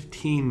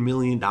 $15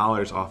 million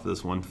off of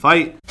this one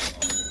fight.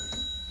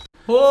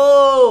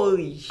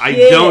 Holy shit. I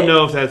don't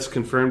know if that's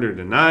confirmed or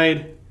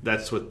denied.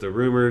 That's what the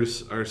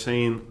rumors are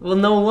saying. Well,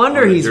 no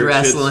wonder he's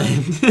wrestling.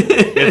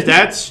 If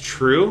that's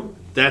true,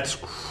 that's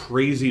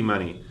crazy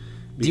money.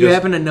 Do you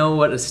happen to know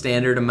what a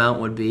standard amount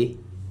would be?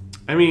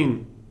 I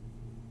mean,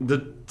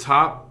 the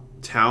top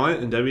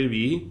talent in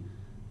WWE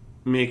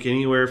make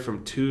anywhere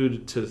from 2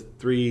 to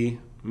 3,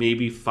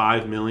 maybe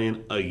 5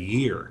 million a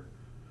year,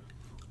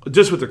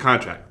 just with their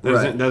contract.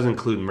 That doesn't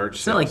include merch sales.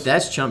 It's not like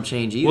that's chump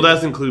change either. Well, that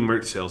doesn't include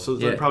merch sales, so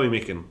they're probably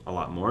making a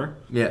lot more.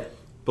 Yeah.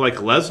 But like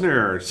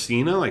Lesnar or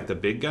Cena, like the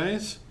big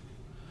guys,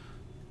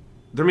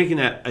 they're making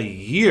that a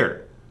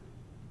year.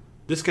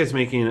 This guy's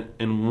making it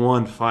in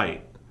one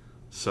fight.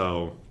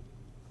 So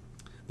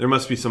there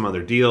must be some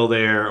other deal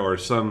there or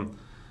some...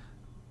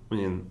 I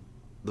mean,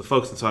 the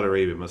folks in Saudi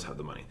Arabia must have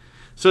the money.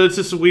 So it's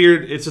this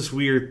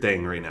weird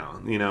thing right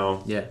now,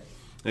 Yeah.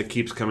 It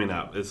keeps coming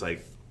up. It's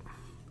like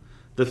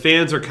the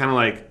fans are kind of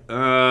like,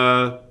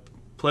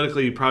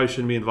 politically you probably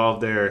shouldn't be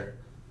involved there.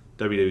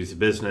 WWE's a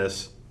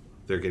business.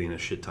 They're getting a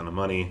shit ton of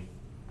money.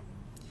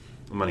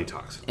 Money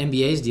talks.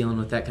 NBA's dealing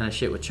with that kind of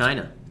shit with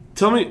China.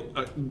 Tell me,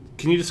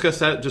 can you discuss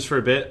that just for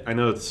a bit? I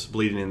know it's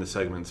bleeding into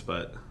segments,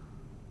 but...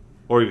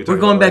 Or you could talk We're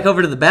going about back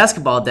over to the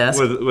basketball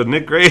desk. with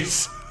Nick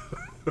Grace.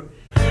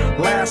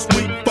 Last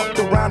week, fucked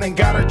around and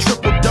got a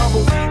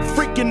triple-double.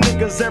 Freaking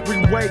niggas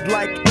every way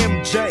like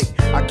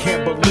MJ. I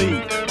can't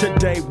believe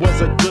today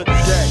was a good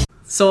day.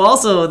 So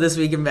also this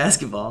week in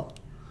basketball,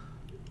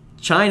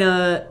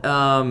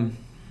 China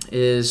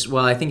is,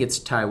 well, I think it's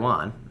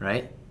Taiwan,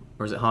 right?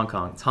 Or is it Hong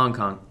Kong? It's Hong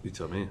Kong. You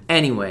tell me.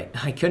 Anyway,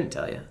 I couldn't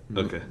tell you.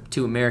 Okay.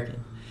 Too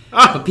American.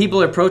 But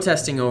people are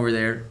protesting over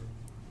there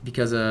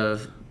because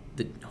of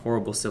the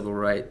horrible civil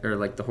rights, or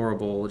like the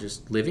horrible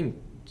just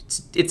living.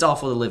 It's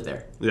awful to live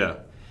there. Yeah.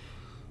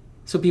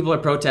 So people are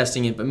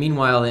protesting it, but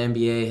meanwhile the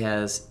NBA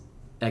has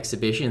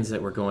exhibitions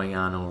that were going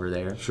on over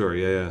there. Sure,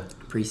 yeah.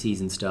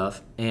 Preseason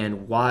stuff.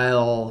 And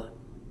while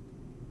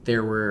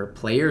there were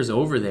players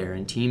over there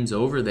and teams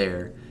over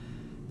there,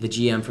 the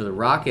GM for the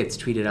Rockets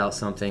tweeted out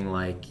something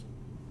like,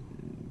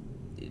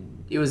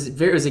 it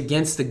was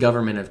against the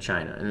government of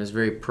China, and it was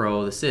very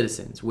pro the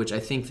citizens, which I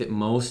think that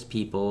most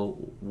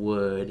people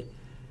would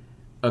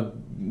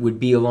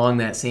be along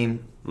that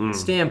same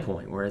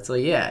standpoint, where it's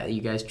like, yeah,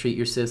 you guys treat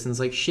your citizens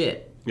like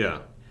shit. Yeah.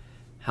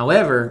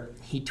 However,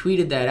 he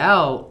tweeted that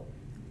out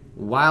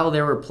while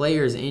there were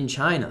players in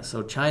China,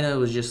 so China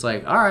was just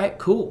like, all right,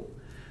 cool,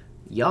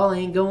 y'all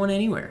ain't going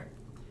anywhere.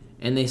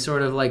 And they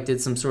sort of like did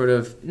some sort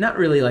of, not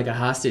really like a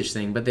hostage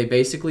thing, but they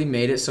basically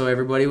made it so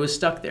everybody was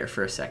stuck there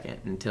for a second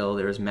until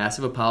there was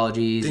massive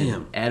apologies.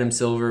 Damn. And Adam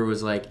Silver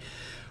was like,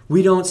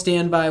 we don't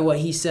stand by what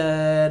he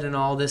said and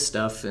all this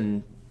stuff.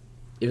 And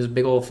it was a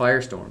big old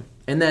firestorm.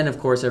 And then, of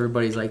course,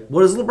 everybody's like,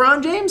 what does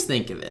LeBron James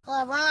think of it?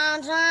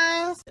 LeBron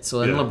James. So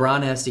then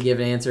LeBron has to give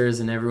answers,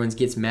 and everyone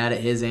gets mad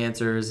at his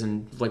answers.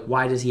 And like,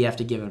 why does he have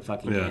to give a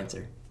fucking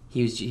answer?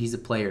 He's a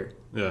player.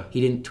 Yeah.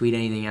 He didn't tweet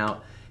anything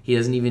out. He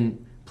doesn't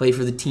even play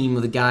for the team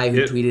of the guy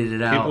who tweeted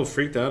it out. People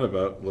freaked out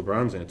about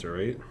LeBron's answer,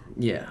 right?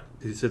 Yeah.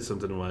 He said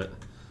something, what?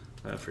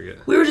 I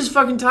forget. We were just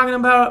fucking talking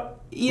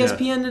about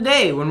ESPN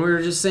today when we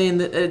were just saying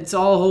that it's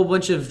all a whole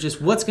bunch of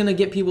just what's going to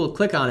get people to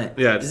click on it.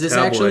 Yeah, it's Is this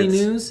tabloids. actually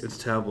news? It's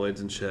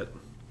tabloids and shit.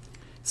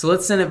 So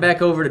let's send it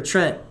back over to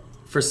Trent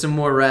for some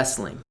more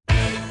wrestling.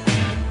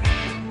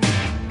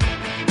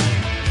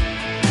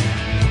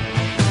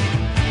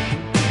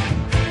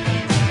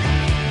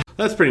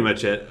 That's pretty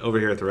much it over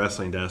here at the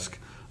wrestling desk.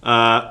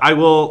 I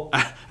will,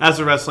 as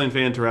a wrestling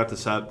fan, to wrap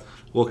this up,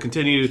 will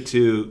continue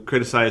to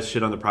criticize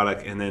shit on the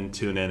product and then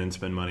tune in and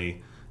spend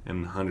money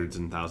and hundreds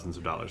and thousands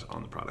of dollars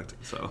on the product.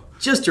 So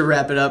just to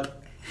wrap it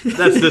up,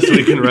 that's this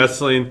week in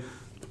wrestling.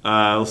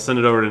 We'll send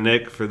it over to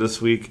Nick for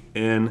this week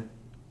in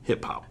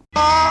hip hop.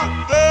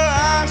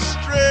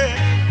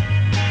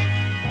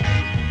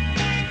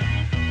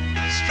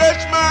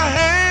 Stretch my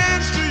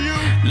hands to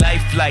you.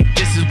 Life like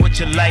this is what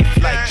your life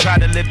like. Try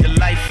to live the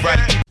life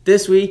right.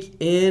 This week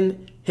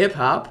in hip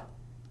hop,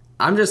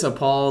 I'm just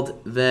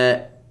appalled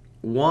that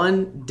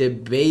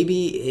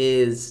DaBaby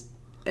is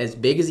as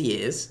big as he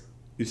is.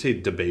 You say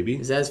DaBaby?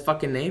 Is that his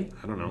fucking name?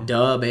 I don't know.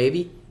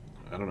 DaBaby?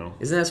 I don't know.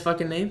 Isn't that his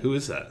fucking name? Who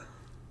is that?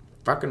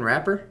 Fucking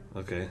rapper?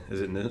 Okay.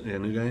 Is it a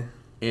new guy?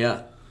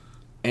 Yeah.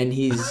 And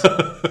he's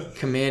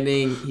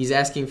commanding, he's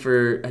asking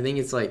for, I think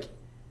it's like,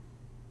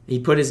 he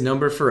put his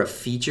number for a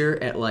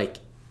feature at like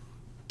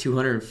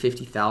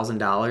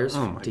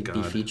 $250,000 to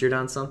be featured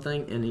on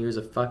something, and he was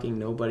a fucking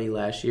nobody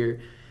last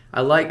year.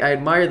 I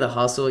admire the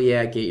hustle,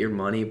 yeah, get your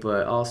money,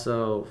 but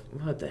also,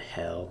 what the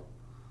hell?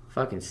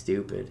 Fucking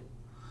stupid.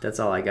 That's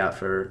all I got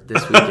for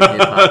this week in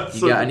hip-hop.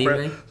 You got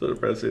anything? So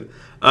depressing.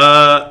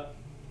 I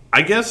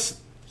guess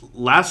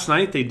last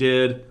night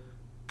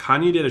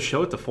Kanye did a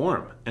show at the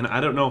Forum, and I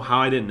don't know how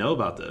I didn't know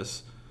about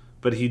this,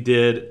 but he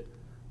did,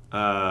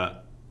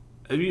 have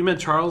you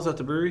met Charles at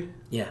the brewery?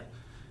 Yeah.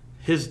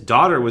 His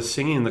daughter was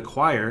singing in the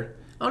choir.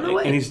 Oh, no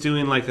way. And he's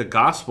doing like a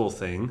gospel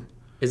thing.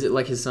 Is it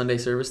like his Sunday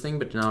service thing,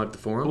 but now at the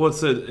Forum? Well,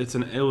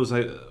 it was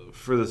like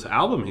for this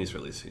album he's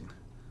releasing.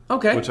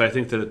 Okay. Which I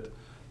think that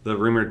the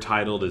rumored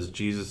titled is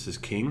Jesus is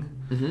King.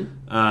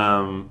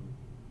 Mm-hmm.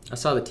 I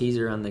saw the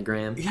teaser on the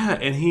gram. Yeah,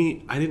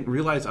 and I didn't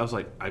realize, I was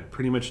like, I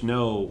pretty much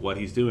know what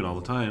he's doing all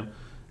the time.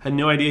 Had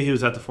no idea he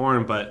was at the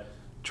Forum, but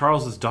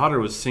Charles's daughter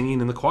was singing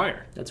in the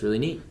choir. That's really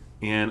neat.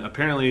 And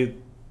apparently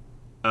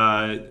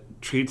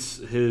treats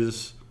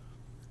his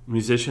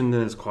musicians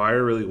in his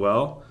choir really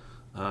well.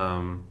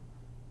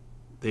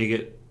 They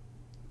get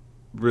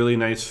really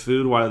nice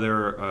food while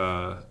they're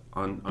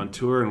on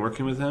tour and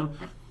working with him.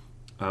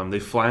 They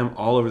fly him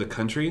all over the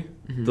country,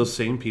 those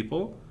same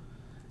people,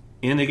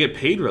 and they get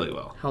paid really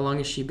well. How long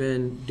has she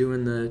been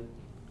doing the?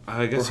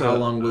 I guess how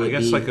long will it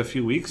be? Like a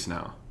few weeks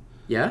now.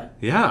 Yeah.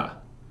 Yeah.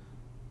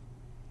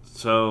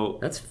 So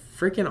that's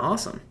freaking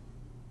awesome.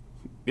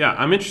 Yeah,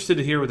 I'm interested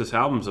to hear what this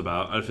album's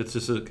about. If it's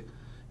just like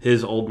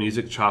his old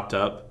music chopped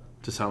up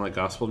to sound like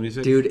gospel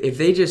music. Dude, if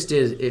they just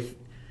did,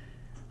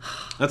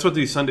 that's what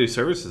these Sunday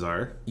services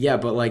are. Yeah,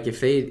 but like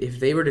if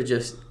he were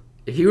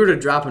to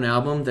drop an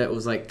album that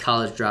was like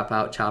College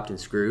Dropout, Chopped and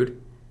Screwed.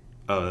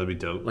 Oh, that'd be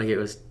dope. Like it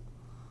was,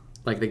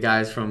 like the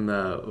guys from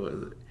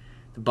the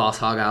Boss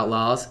Hog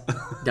Outlaws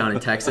down in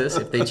Texas.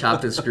 If they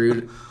chopped and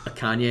screwed a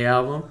Kanye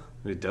album.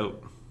 That'd be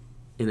dope.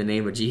 In the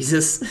name of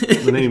Jesus.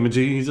 In the name of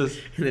Jesus.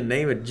 In the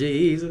name of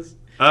Jesus.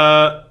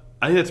 I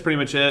think that's pretty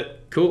much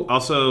it. Cool.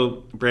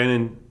 Also,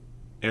 Brandon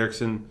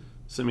Erickson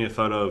sent me a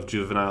photo of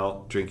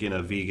Juvenile drinking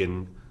a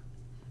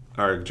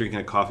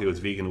coffee with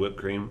vegan whipped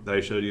cream that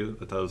I showed you.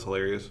 I thought it was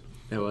hilarious.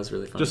 That was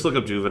really funny. Just look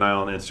up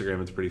Juvenile on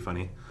Instagram. It's pretty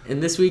funny.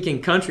 And this week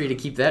in country, to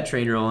keep that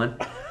train rolling,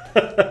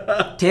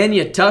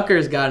 Tanya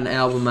Tucker's got an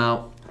album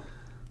out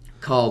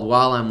called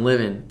While I'm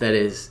Living that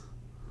is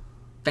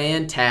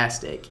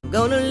fantastic.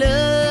 Gonna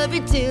love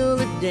you till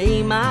the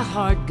day my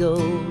heart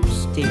goes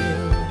still.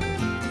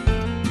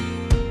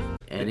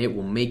 And it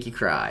will make you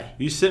cry.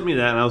 You sent me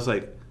that and I was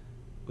like,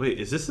 wait,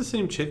 is this the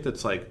same chick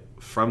that's like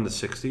from the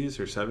 60s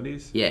or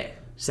 70s? Yeah,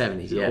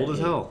 70s. She's old as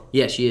hell.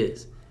 Yeah, she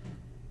is.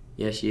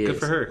 Yeah, she is. Good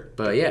for her.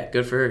 But yeah,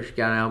 good for her. She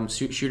got an album.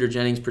 Shooter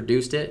Jennings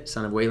produced it,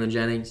 son of Waylon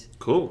Jennings.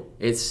 Cool.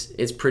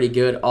 It's pretty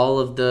good. All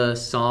of the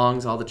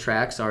songs, all the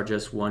tracks are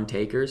just one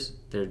takers.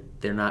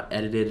 They're not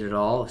edited at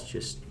all. It's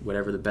just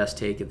whatever the best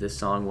take of this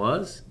song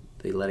was,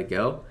 they let it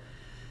go.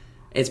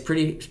 It's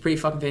pretty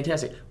fucking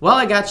fantastic. While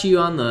I got you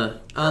on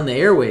the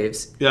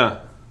airwaves, yeah,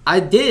 I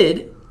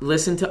did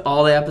listen to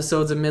all the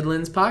episodes of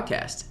Midland's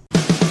podcast.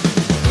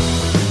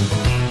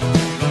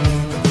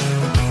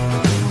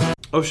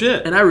 Oh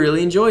shit! And I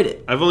really enjoyed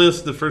it. I've only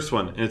listened to the first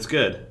one, and it's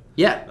good.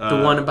 Yeah,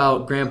 the one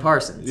about Graham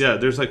Parsons. Yeah,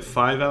 there's like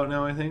 5 out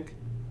now, I think,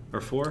 or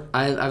 4.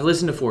 I've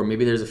listened to 4.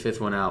 Maybe there's a 5th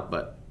one out,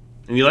 but.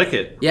 And you like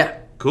it? Yeah.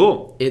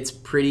 Cool. It's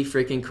pretty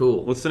freaking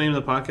cool. What's the name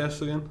of the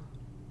podcast again?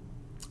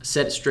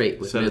 Set It Straight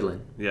with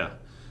Midland. Yeah,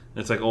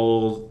 it's like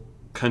old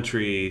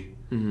country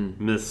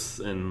myths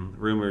and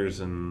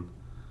rumors and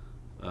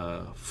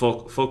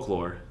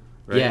folklore,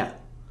 right? Yeah.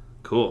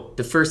 Cool.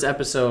 The first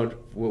episode,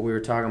 what we were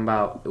talking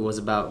about, it was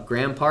about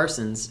Graham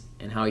Parsons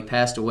and how he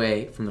passed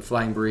away from the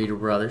Flying Burrito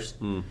Brothers,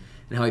 and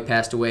how he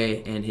passed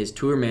away, and his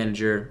tour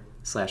manager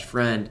 /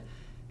 friend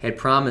had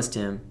promised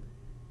him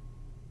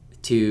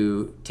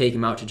to take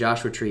him out to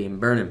Joshua Tree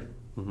and burn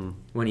him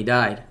when he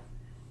died.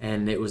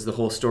 And it was the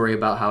whole story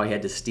about how he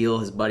had to steal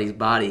his buddy's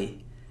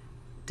body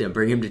to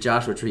bring him to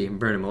Joshua Tree and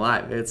burn him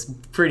alive. It's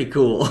pretty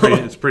cool.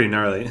 It's pretty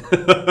gnarly.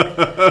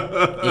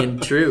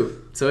 And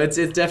true. So it's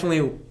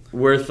definitely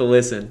worth the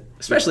listen,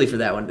 especially for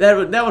that one.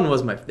 That one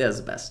was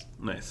the best.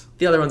 Nice.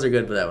 The other ones are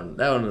good, but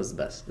that one was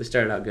the best. They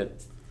started out good.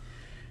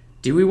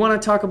 Do we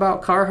want to talk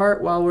about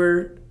Carhartt while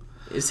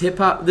is hip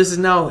hop? This is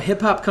now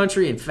hip hop,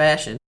 country, and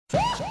fashion.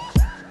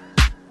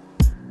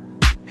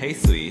 Hey,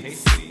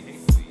 sweets.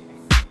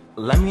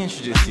 Let me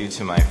introduce you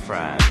to my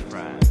friend.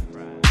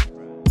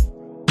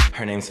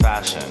 Her name's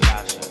Fashion.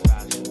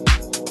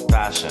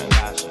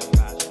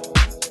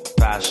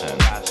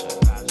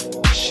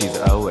 She's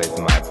always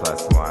my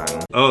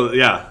 +1. Oh,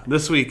 yeah.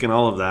 This week and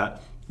all of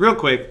that. Real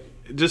quick,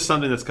 just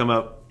something that's come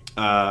up.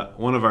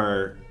 One of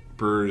our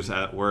brewers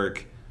at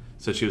work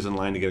said she was in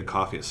line to get a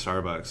coffee at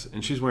Starbucks,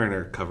 and she's wearing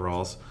her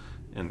coveralls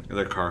and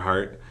their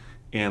Carhartt,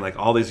 and like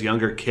all these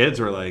younger kids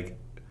were like,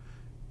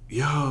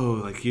 yo,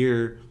 like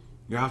your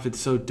outfit's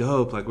so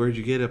dope, like where'd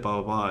you get it,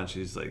 blah blah blah. And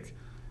she's like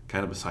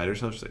kind of beside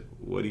herself. She's like,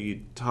 what are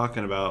you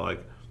talking about?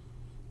 Like,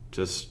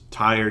 just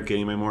tired,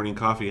 getting my morning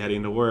coffee,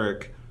 heading to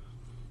work.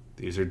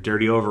 These are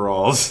dirty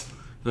overalls.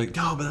 They're like,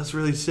 no, but that's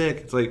really sick.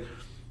 It's like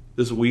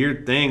this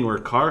weird thing where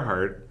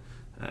Carhartt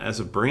as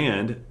a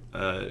brand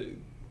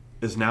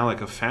is now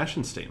like a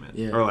fashion statement,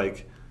 or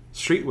like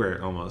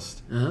streetwear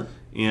almost.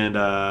 And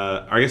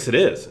I guess it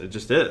is. It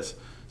just is.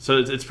 So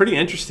it's pretty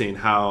interesting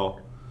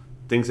how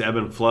things ebb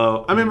and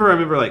flow. I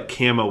remember like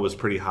camo was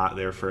pretty hot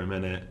there for a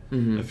minute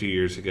a few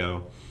years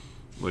ago,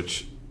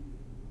 which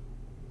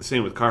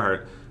same with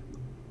Carhartt.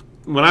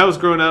 When I was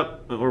growing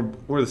up,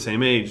 we're the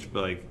same age,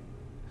 but like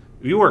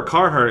if you wore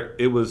Carhartt,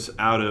 it was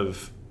out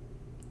of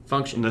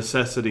function,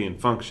 necessity,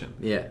 and function.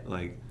 Yeah,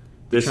 like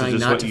this is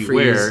just what you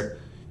wear.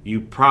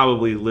 You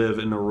probably live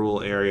in a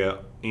rural area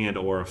and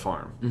or a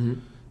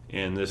farm,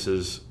 and this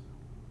is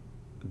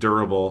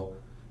durable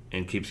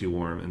and keeps you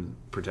warm and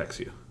protects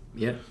you.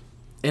 Yeah.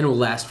 And it will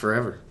last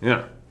forever.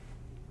 Yeah.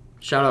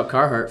 Shout out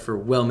Carhartt for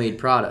well-made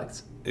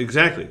products.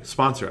 Exactly.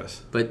 Sponsor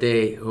us. But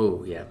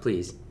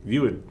please.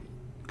 You would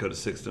go to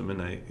 6 to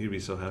midnight. You'd be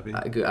so happy.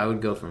 I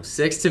would go from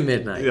 6 to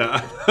midnight.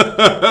 Yeah.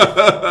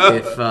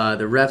 If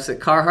the reps at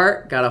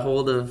Carhartt got a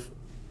hold of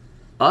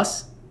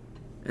us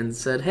and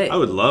said, hey. I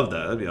would love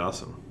that. That'd be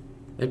awesome.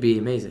 That'd be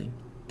amazing.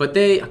 But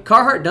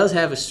Carhartt does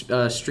have a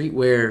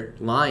streetwear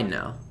line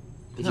now.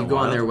 If you go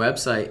on their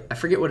website, I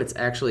forget what it's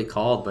actually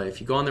called, but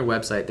if you go on their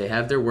website, they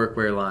have their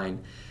workwear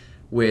line,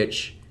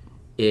 which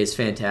is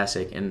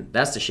fantastic, and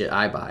that's the shit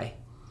I buy.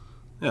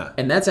 Yeah.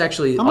 And that's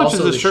actually how much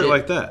also is a shirt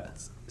like that?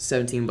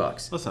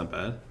 $17. That's not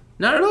bad.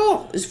 Not at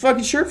all. This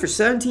fucking shirt for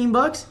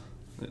 $17.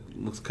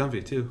 It looks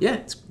comfy too. Yeah,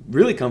 it's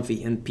really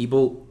comfy, and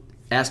people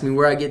ask me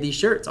where I get these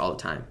shirts all the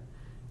time.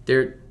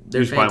 They're you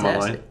just fantastic. Buy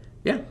them online?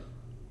 Yeah,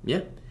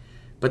 yeah.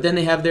 But then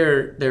they have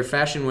their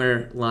fashion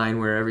wear line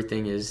where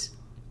everything is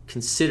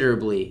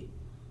considerably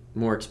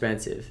more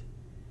expensive.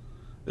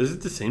 Is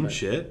it the same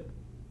shit?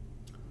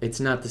 It's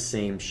not the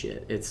same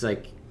shit. It's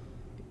like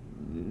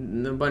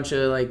a bunch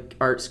of like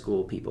art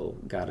school people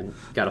got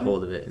a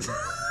hold of it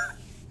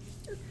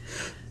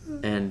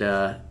and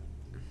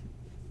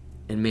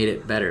made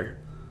it better.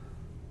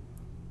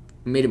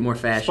 Made it more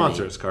fashion.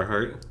 Sponsor us,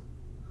 Carhartt.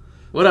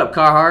 What up,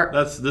 Carhartt?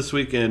 That's this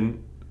week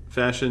in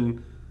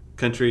fashion,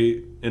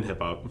 country, and hip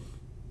hop.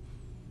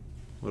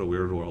 What a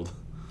weird world.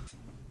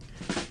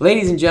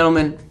 Ladies and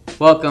gentlemen,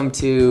 welcome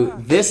to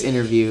this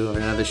interview of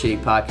Another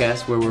Shitty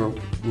Podcast, where we're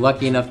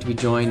lucky enough to be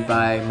joined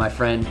by my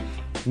friend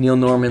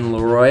NeilNorman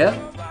Laroya,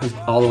 who's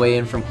all the way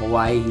in from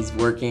Hawaii. He's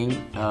working,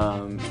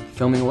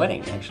 filming a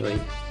wedding, actually.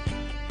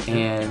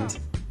 And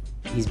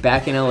he's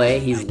back in LA.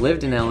 He's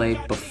lived in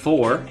LA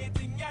before.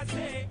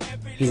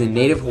 He's a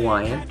native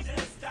Hawaiian.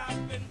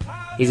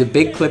 He's a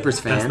big Clippers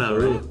fan.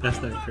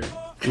 That's not true.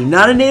 You're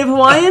not a native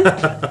Hawaiian?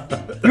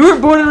 You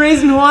weren't born and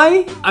raised in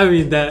Hawaii? I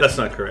mean, that's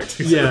not correct.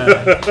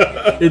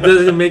 Yeah. It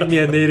doesn't make me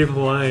a native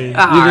Hawaiian,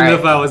 even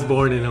if I was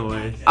born in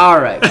Hawaii. All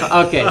right.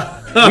 Okay.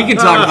 We can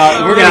talk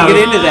about it. We're going to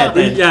get into that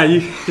then. Yeah,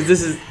 because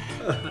this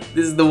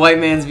is the white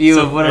man's view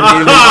of what a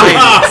native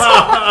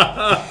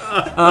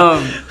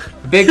Hawaiian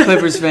is. Big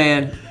Clippers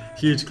fan.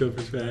 Huge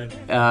Clippers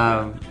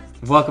fan.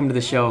 Welcome to the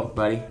show,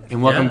 buddy,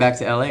 and welcome back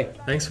to LA.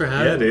 Thanks for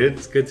having me. Dude.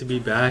 It's good to be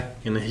back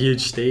in a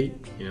huge state,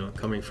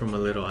 coming from a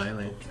little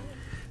island.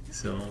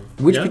 So,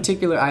 which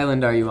particular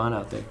island are you on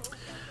out there?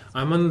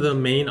 I'm on the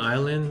main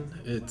island.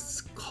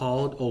 It's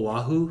called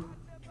Oahu,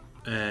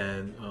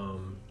 and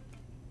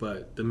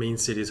but the main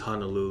city is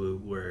Honolulu,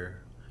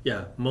 where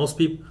most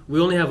people. We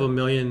only have a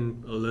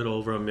little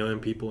over a million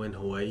people in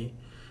Hawaii,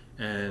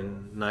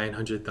 and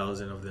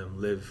 900,000 of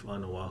them live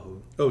on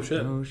Oahu. Oh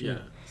shit! Yeah.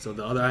 So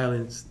the other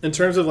islands. In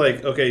terms of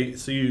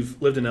so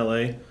you've lived in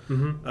LA.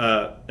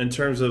 Mm-hmm. In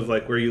terms of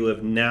where you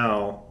live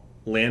now,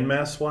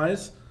 landmass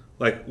wise,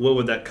 what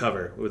would that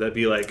cover? Would that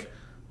be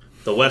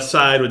the west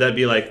side? Would that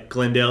be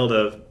Glendale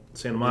to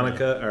Santa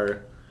Monica,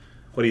 or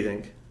what do you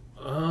think?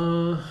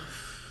 Or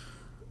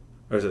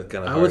is it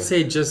kind of? I would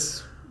say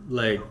just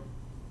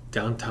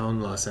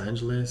downtown Los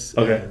Angeles.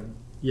 Okay. And,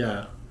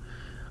 yeah.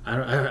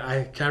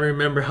 I can't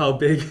remember how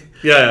big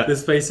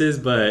this place is,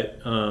 but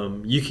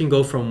you can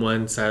go from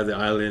one side of the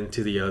island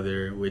to the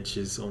other, which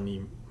is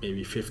only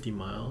maybe 50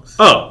 miles.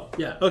 Oh,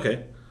 yeah.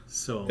 Okay.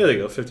 So there you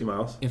go, 50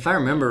 miles. If I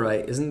remember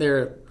right, isn't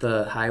there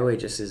the highway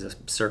just is a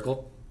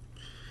circle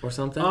or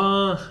something?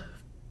 No,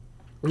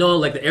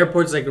 the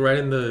airport's right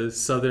in the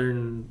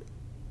southern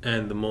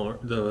and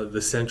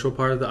the central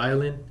part of the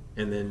island,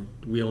 and then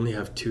we only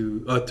have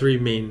three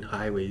main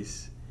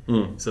highways.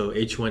 So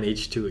H1,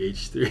 H2,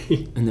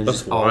 H3. And they're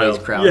just always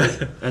crowded.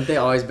 Yeah. Aren't they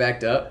always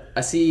backed up?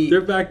 I see.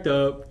 They're backed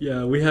up.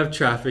 Yeah, we have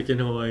traffic in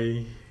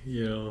Hawaii.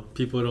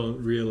 People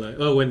don't realize.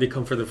 Oh, when they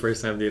come for the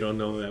first time, they don't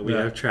know that we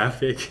have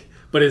traffic.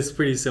 But it's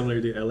pretty similar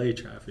to LA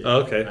traffic.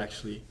 Oh, okay.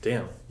 Actually.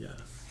 Damn. Yeah.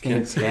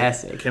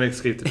 Fantastic. Can't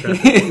escape the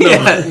traffic. No.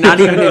 Yeah, not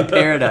even in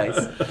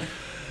paradise.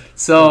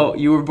 So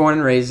you were born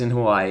and raised in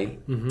Hawaii.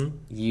 Mm-hmm.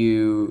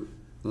 You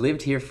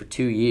lived here for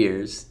 2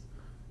 years.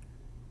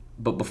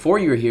 But before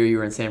you were here, you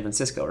were in San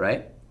Francisco,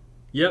 right?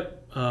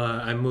 Yep.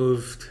 I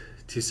moved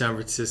to San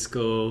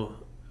Francisco,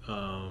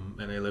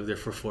 and I lived there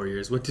for 4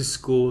 years. Went to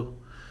school,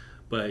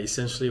 but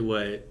essentially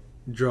what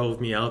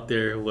drove me out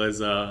there was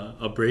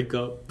a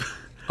breakup.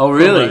 Oh,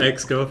 really? From my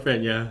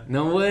ex-girlfriend, yeah.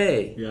 No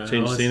way. Yeah.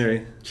 Change of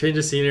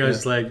scenery. I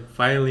was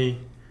finally.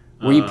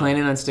 Were you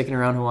planning on sticking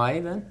around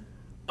Hawaii then?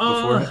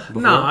 Before?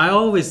 No, I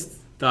always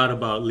thought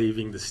about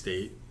leaving the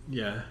state.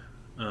 Yeah.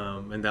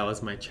 And that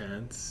was my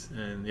chance,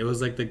 and it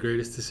was the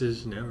greatest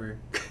decision ever.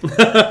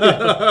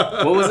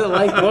 What was it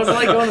like? What was it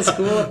like going to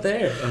school up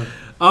there?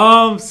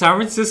 San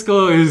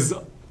Francisco is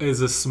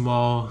a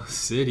small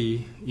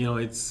city.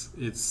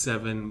 It's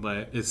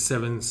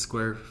 7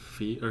 square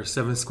feet or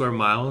 7 square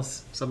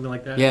miles, something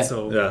like that. Yeah.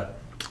 So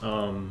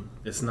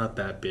it's not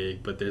that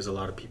big, but there's a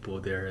lot of people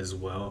there as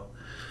well.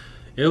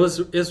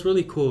 It's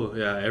really cool.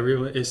 Yeah,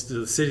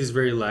 the city's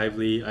very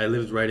lively. I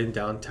lived right in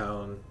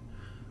downtown.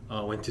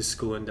 Went to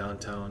school in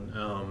downtown.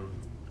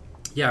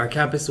 Our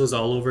campus was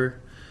all over,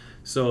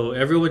 so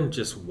everyone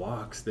just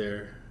walks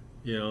there,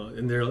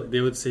 and they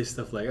would say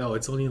stuff like, "Oh,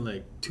 it's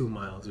only 2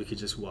 miles. We could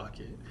just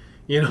walk it."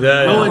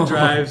 No one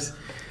drives.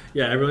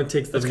 Yeah, everyone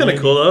takes the. That's kind of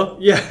cool though.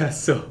 Yeah,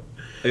 so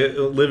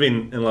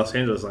living in Los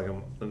Angeles,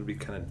 I'm gonna be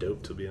kind of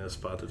dope to be in a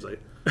spot that's I'm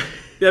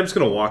just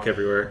gonna walk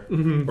everywhere,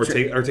 or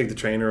take the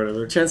train or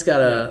whatever. Trent's got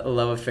a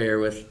love affair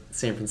with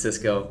San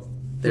Francisco.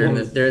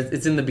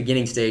 It's in the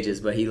beginning stages,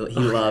 but he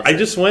loves it. I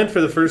just went for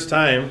the first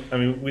time. I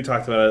mean, we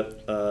talked about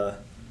it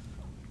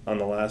on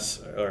the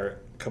last or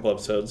couple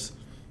episodes.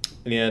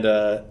 And,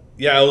 I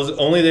was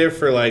only there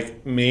for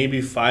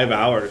maybe 5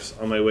 hours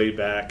on my way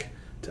back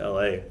to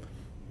LA.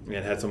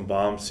 And had some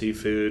bomb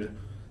seafood.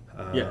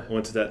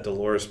 Went to that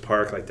Dolores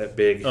Park, that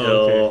big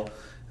hill.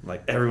 Okay.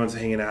 Everyone's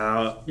hanging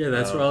out. Yeah,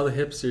 that's where all the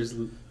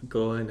hipsters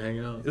go and hang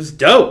out. It was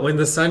dope. When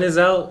the sun is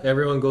out,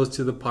 everyone goes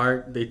to the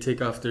park. They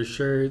take off their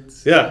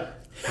shirts. Yeah.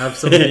 Have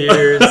some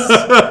beers.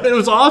 It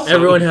was awesome.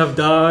 Everyone have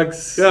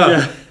dogs.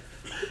 Yeah.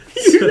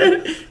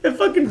 The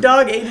fucking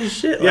dog ate his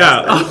shit. We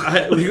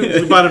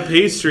bought a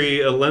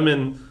pastry, a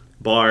lemon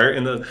bar,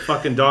 and the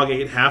fucking dog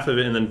ate half of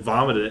it and then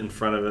vomited it in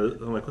front of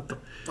it. I'm like, what the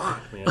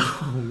fuck, man?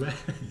 Oh, man.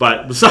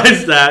 But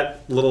besides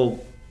that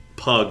little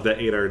pug that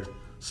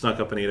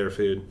snuck up and ate our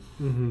food,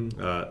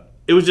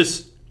 it was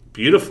just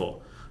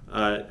beautiful.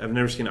 I've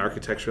never seen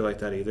architecture like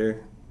that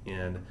either,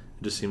 and it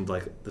just seemed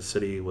like the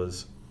city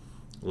was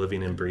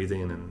living and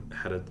breathing and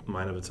had a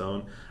mind of its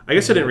own. I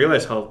guess I didn't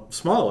realize how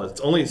small it was.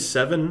 It's only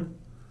 7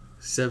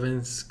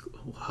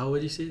 how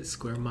would you say it?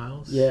 Square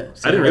miles? Yeah.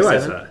 I didn't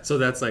realize that. So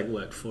that's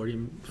 49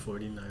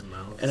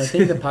 miles. And I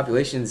think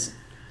the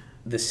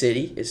the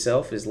city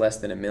itself is less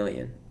than 1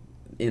 million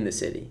in the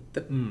city.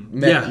 The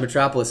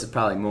metropolis is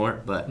probably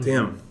more, but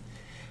damn.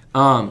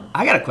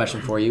 I got a question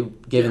for you,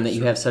 given that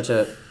you have such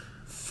a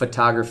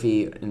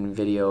photography and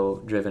video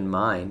driven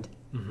mind.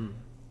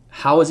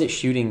 how is it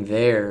shooting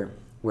there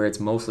where it's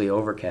mostly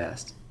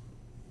overcast?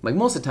 Like,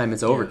 most of the time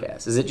it's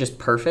overcast. Is it just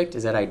perfect?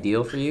 Is that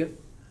ideal for you?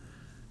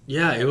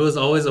 Yeah, it was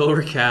always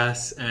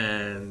overcast,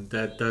 and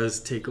that does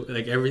take,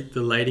 like,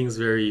 the lighting's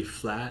very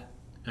flat,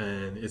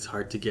 and it's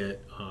hard to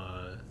get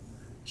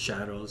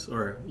shadows,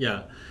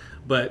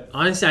 but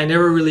honestly, I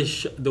never really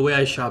the way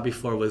I shot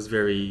before was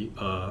very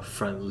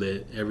front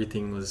lit.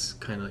 Everything was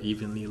kind of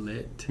evenly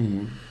lit,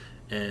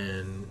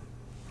 and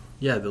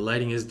the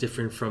lighting is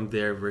different from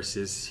there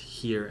versus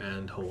here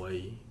and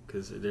Hawaii,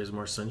 because there's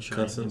more sunshine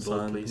in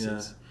both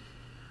places.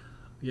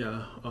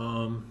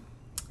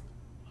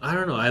 I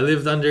don't know.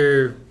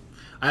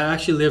 I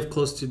actually live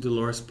close to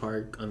Dolores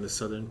Park on the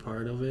southern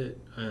part of it.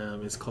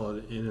 It's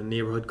called, in a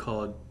neighborhood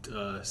called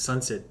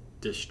Sunset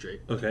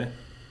District. Okay.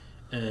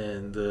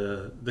 And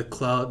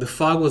the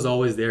fog was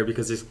always there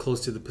because it's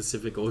close to the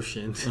Pacific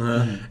Ocean.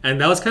 And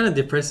that was kind of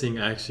depressing,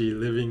 actually,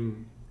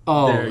 living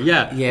there.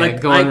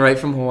 Going right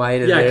from Hawaii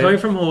to there. Coming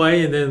from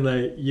Hawaii, and then,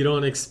 like, you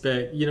don't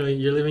expect,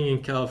 you're living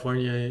in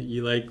California,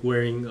 you like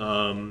wearing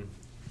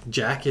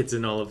jackets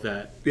and all of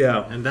that.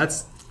 Yeah. And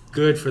that's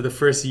good for the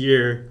first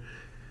year,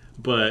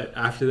 but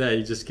after that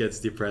it just gets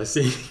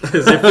depressing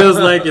because it feels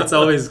like it's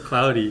always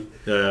cloudy.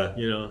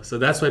 So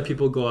that's why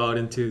people go out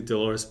into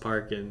Dolores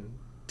Park and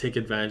take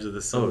advantage of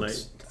the sunlight.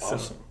 It's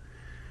awesome.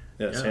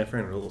 San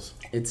Fran rules.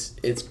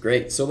 It's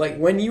great. So, like,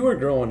 when you were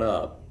growing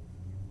up,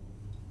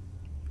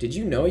 did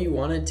you know you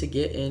wanted to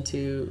get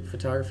into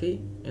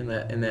photography in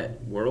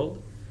that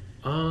world?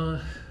 No,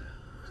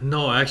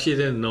 I actually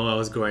didn't know I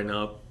was growing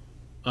up.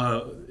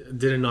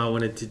 Didn't know I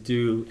wanted to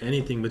do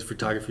anything with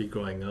photography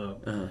growing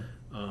up.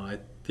 I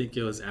think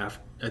it was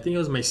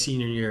my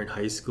senior year in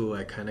high school.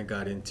 I kind of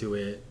got into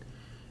it,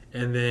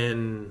 and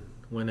then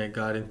when I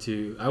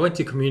went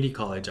to community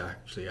college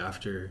actually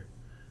after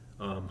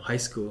high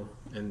school,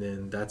 and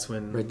then that's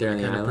when right there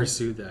I kind of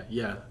pursued that.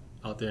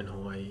 Out there in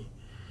Hawaii.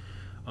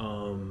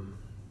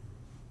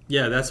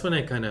 That's when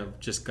I kind of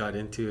just got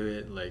into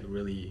it, like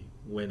really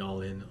went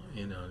all in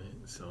on it.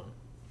 So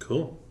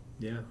cool.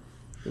 Yeah.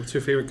 What's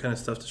your favorite kind of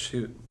stuff to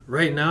shoot?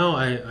 Right now,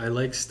 I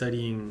like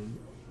studying,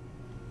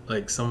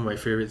 like, some of my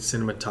favorite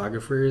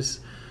cinematographers.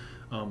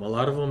 A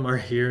lot of them are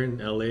here in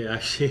LA,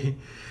 actually.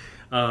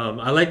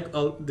 I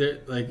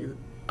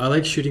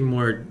like shooting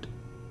more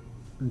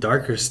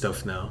darker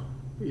stuff now.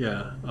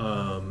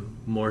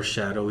 More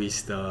shadowy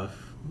stuff,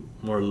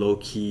 more low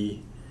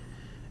key,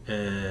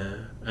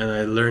 and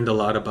I learned a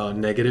lot about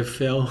negative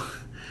fill.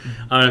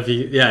 I don't know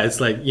if it's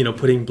like,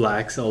 putting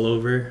blacks all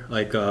over,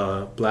 like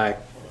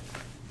black.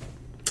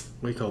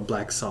 We call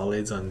black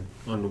solids on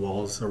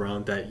walls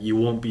around that you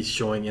won't be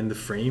showing in the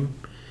frame,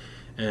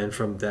 and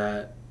from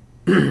that,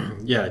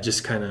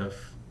 just kind of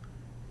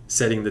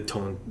setting the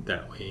tone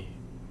that way.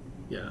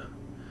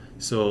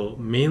 So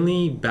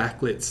mainly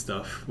backlit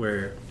stuff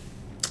where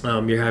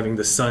you're having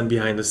the sun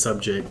behind the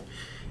subject,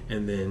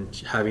 and then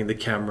having the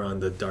camera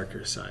on the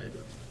darker side.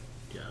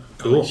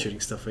 Cool. I like shooting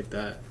stuff like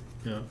that.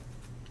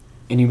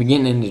 And you've been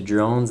getting into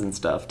drones and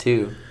stuff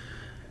too.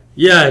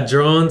 Yeah,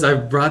 drones. I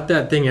brought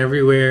that thing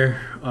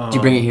everywhere. Did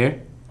you bring it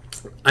here?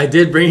 I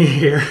did bring it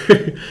here.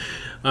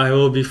 I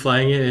will be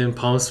flying it in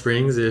Palm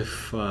Springs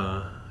if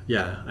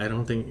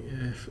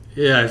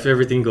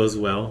everything goes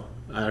well.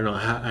 I don't know.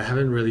 I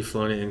haven't really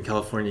flown it in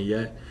California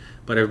yet,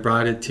 but I've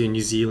brought it to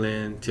New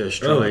Zealand, to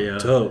Australia.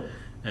 Dope.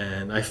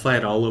 And I fly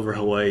it all over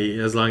Hawaii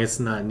as long as it's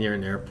not near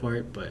an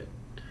airport. But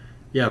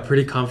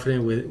pretty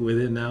confident with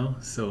it now.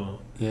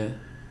 So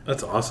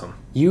that's awesome.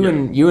 You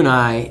and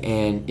I,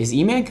 and is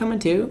E-Man coming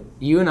too?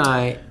 You and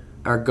I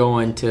are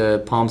going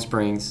to Palm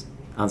Springs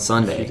on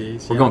Sunday.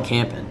 We're going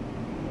camping.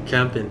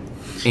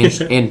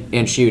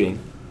 And shooting.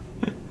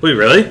 Wait,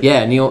 really?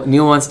 Yeah,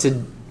 Neil wants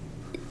to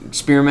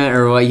experiment,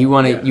 or what, you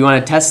want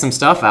to test some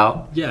stuff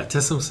out. Yeah,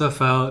 test some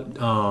stuff out,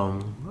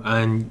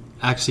 and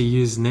actually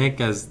use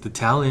Nick as the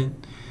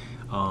talent.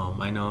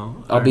 I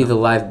know. I'll be the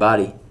live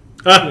body.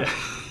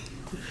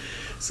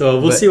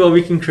 So we'll see what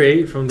we can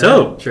create from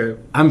that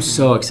trip. I'm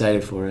so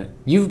excited for it.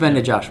 You've been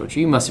to Joshua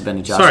Tree. You must have been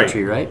to Joshua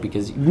Tree, right?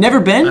 Because you've never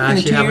been in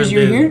the 2 years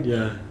you were here?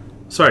 Yeah.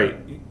 Sorry,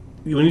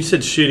 when you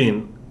said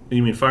shooting,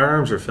 you mean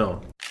firearms or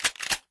film?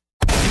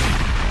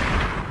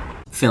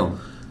 Film.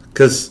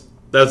 Because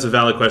that's a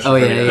valid question. Oh,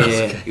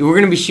 yeah. We're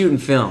going to be shooting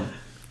film.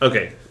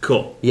 Okay,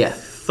 cool. Yeah.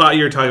 Thought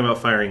you were talking about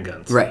firing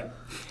guns. Right.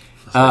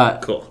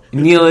 Cool.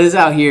 Neil is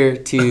out here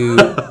to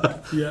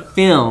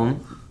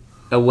film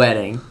a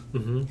wedding.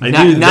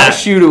 Mm-hmm. Not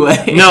shoot a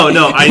wedding. No,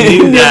 I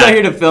knew that. Neil's out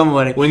here to film a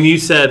wedding. When you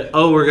said,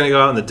 we're going to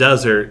go out in the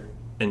desert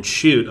and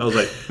shoot, I was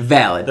like...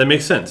 Valid. That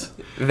makes sense.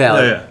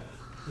 Valid. Yeah.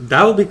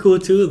 That would be cool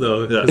too,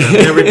 though. I've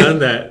never done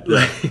that.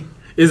 Like,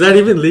 is that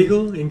even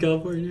legal in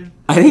California?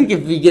 I think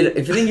if you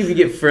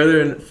get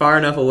far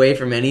enough away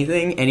from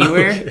anything,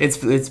 anywhere,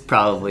 it's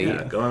probably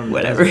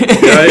whatever.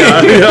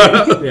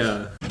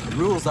 Yeah. The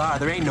rules are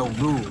there ain't no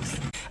rules.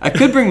 I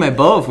could bring my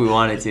bow if we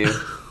wanted to.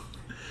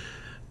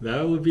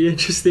 That would be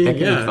interesting. That could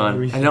be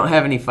fun. I don't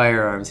have any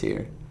firearms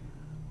here.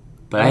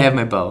 but I have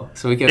my bow,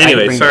 so we can.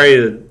 Anyway, sorry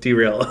to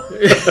derail.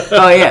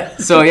 Oh yeah,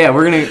 so yeah,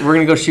 we're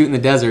gonna go shoot in the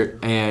desert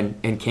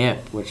and camp,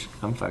 which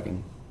I'm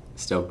fucking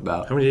stoked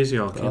about. How many days are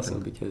y'all camping? Also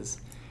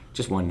because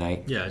just one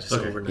night. Yeah, just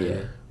overnight.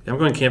 Yeah. I'm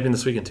going camping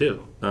this weekend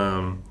too.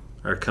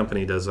 Our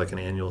company does like an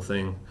annual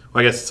thing.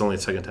 Well, I guess it's only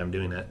the second time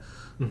doing it,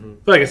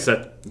 but I guess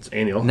it's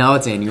annual. Now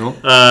it's annual.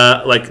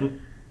 Like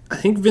I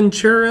think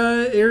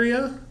Ventura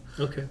area.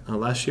 Okay.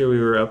 Last year we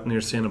were up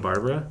near Santa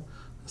Barbara,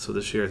 so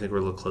this year I think we're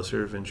a little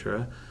closer to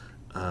Ventura.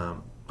 I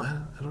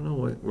don't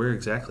know where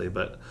exactly,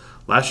 but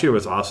last year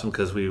was awesome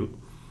because we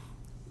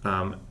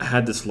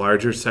had this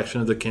larger section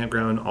of the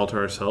campground all to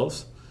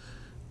ourselves.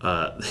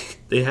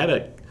 They had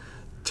a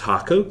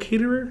taco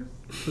caterer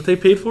that they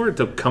paid for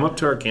to come up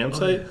to our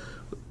campsite.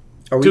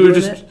 Are we doing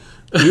that?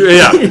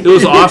 Yeah, it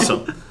was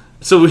awesome.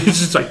 So we were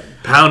just like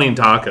pounding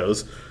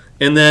tacos,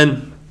 and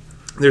then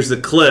there's the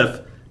cliff,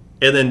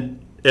 and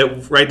then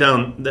right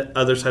down the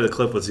other side of the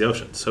cliff was the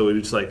ocean. So we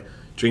would just like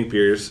drink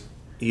beers,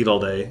 eat all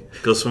day,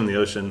 go swim in the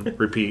ocean,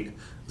 repeat. It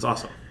was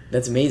awesome.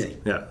 That's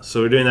amazing. Yeah,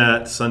 so we're doing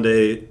that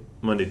Sunday,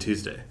 Monday,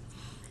 Tuesday.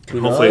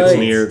 Hopefully it's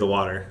near the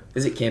water.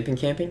 Is it camping?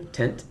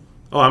 Tent?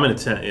 Oh, I'm in a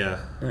tent,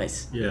 yeah.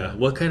 Nice. Yeah.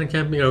 What kind of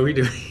camping are we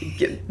doing?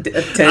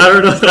 A tent. I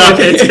don't know.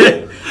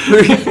 Okay.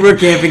 we're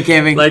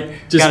camping.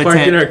 Like just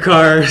parking our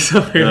car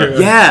somewhere.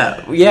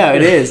 Yeah,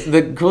 it is.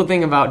 The cool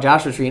thing about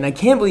Joshua Tree, and I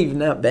can't believe you've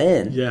not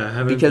been. Yeah, I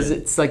haven't because been.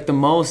 It's like the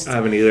most. I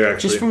haven't either,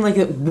 actually. Just from like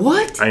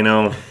what? I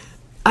know.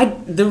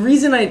 The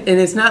reson and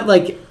it's not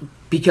like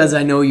because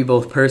I know you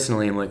both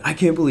personally. I'm like, I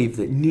can't believe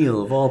that Neil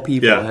of all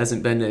people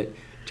hasn't been to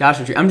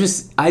Joshua Tree. I'm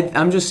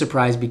just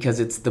surprised because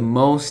it's the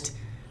most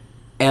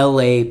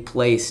LA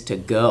place to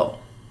go.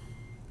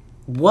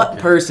 What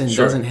person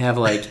doesn't have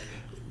like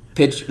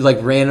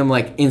random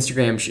like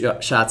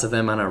Instagram shots of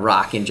them on a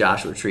rock in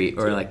Joshua Tree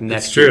or like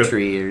next to a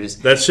tree or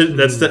just that's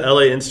the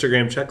LA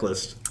Instagram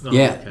checklist.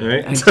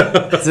 Right?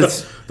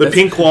 The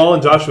pink wall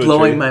in Joshua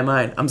blowing Tree. my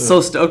mind. I'm so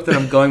stoked that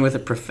I'm going with a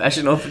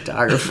professional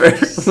photographer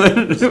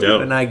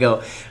when I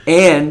go.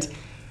 And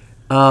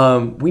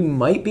we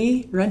might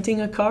be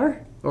renting a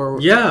car or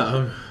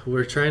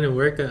we're trying to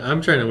work on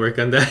I'm trying to work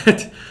on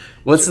that.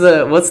 What's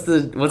the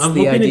I'm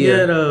hoping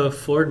idea? To get a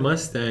Ford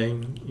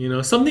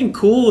Mustang, something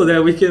cool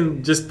that we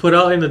can just put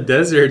out in the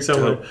desert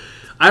somewhere. Dope.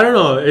 I don't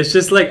know. It's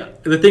just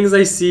like the things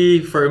I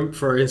see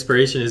for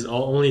inspiration is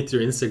all only through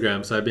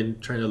Instagram. So I've been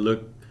trying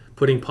to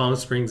putting Palm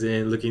Springs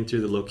in, looking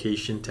through the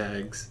location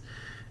tags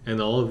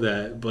and all of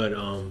that. But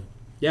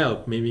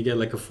maybe get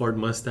like a Ford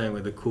Mustang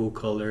with a cool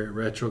color,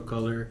 retro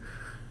color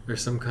or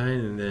some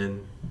kind, and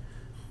then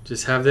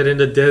just have that in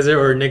the desert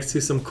or next to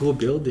some cool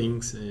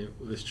buildings. And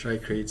let's try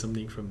to create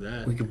something from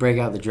that. We could break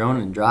out the drone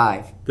and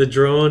drive.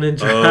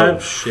 Oh,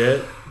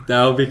 shit.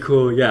 That would be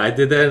cool. Yeah, I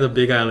did that in the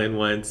Big Island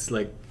once.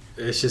 Like,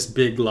 it's just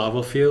big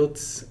lava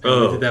fields.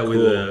 And we did that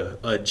with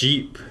a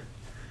Jeep.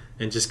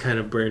 And just kind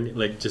of burn,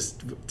 like,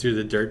 just through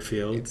the dirt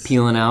fields.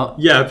 Peeling out?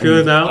 Yeah,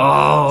 peeling out.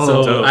 Oh.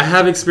 So dope. I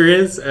have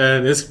experience,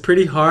 and it's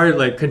pretty hard,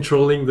 like,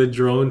 controlling the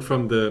drone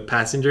from the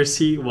passenger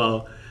seat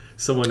while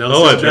someone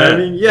else is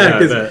driving. Yeah,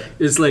 because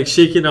it's like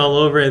shaking all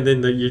over, and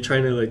then you're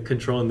trying to like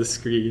control on the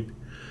screen.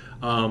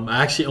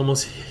 I actually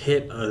almost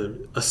hit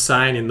a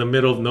sign in the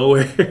middle of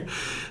nowhere,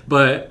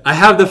 but I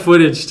have the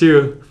footage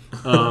too.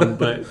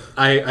 But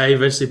I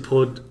eventually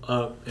pulled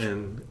up,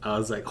 and I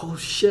was like, "Oh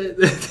shit!"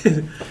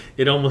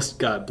 It almost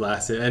got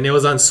blasted, and it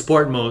was on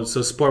sport mode.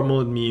 So sport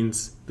mode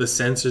means the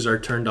sensors are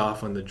turned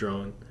off on the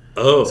drone.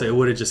 Oh, so it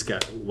would have just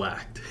got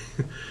whacked.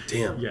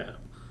 Damn. Yeah.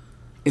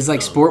 Is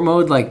like sport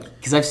mode like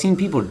because I've seen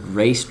people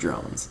race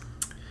drones.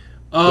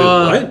 Wait,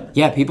 what?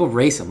 Yeah, people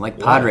race them like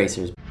pod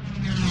racers.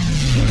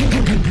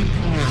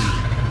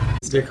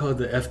 They're called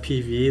the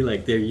FPV.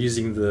 Like they're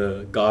using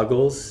the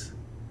goggles,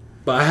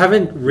 but I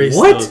haven't raced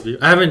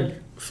those. I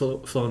haven't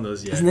flown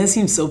those yet. Doesn't that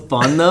seem so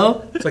fun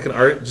though? It's like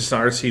just an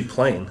RC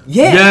plane.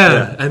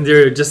 Yeah, and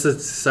they're just the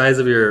size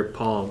of your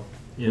palm.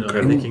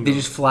 And they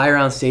just fly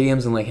around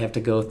stadiums and like have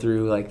to go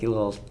through like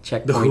little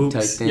checkpoint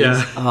type things.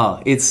 Yeah.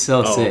 Oh, it's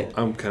so sick.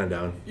 I'm kind of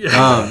down.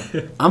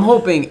 I'm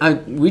hoping.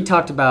 We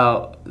talked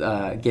about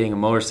getting a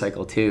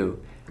motorcycle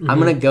too. Mm-hmm.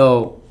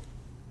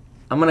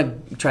 I'm gonna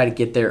try to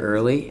get there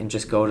early and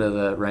just go to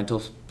the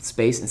rental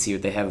space and see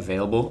what they have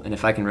available. And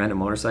if I can rent a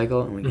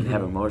motorcycle and we can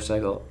have a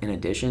motorcycle in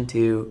addition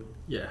to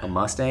a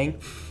Mustang,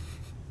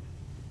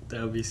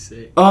 that would be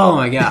sick. Oh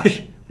my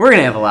gosh. We're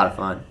gonna have a lot of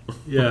fun.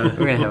 Yeah,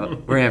 we're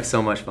gonna have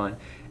so much fun.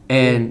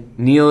 And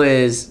Neil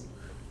is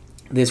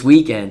this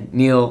weekend.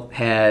 Neil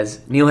has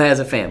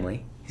a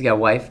family. He's got a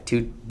wife,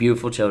 2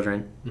 beautiful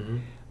children.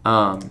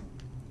 Mm-hmm.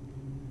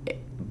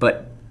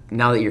 But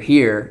now that you're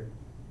here,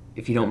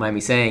 if you don't mind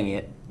me saying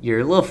it, you're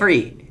a little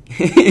free.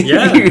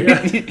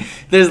 Yeah.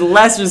 There's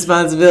less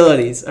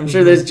responsibilities. I'm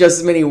sure there's just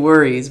as many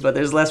worries, but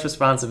there's less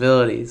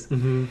responsibilities.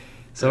 Mm-hmm.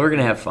 So we're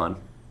gonna have fun.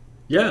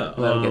 Yeah,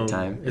 we'll have a good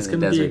time. It's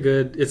gonna be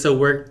it's a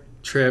work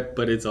trip,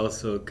 but it's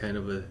also kind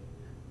of a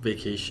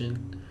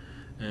vacation,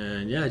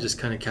 and just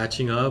kind of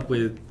catching up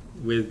with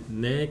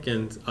Nick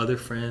and other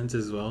friends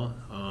as well.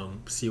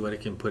 See what I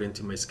can put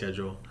into my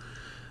schedule.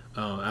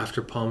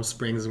 After Palm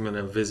Springs, I'm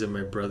gonna visit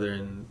my brother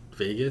in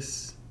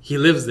Vegas. He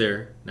lives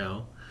there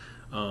now.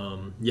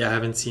 I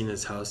haven't seen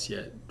his house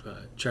yet.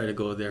 Try to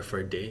go there for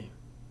a day.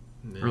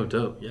 Then,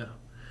 dope. Yeah.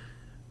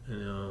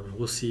 And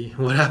we'll see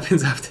what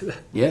happens after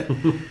that. Yeah.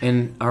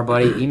 And our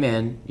buddy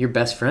E-Man, your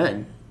best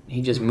friend,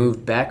 he just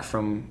moved back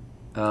from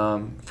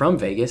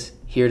Vegas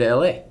here to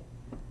LA.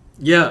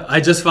 Yeah, I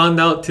just found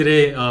out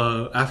today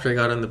after I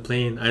got on the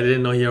plane. I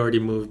didn't know he already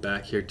moved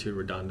back here to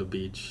Redondo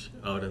Beach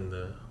out on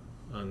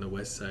the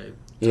west side.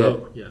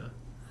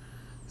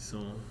 So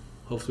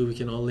hopefully we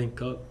can all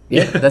link up.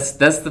 Yeah, that's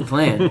the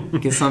plan.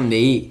 Get something to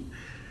eat.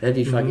 That'd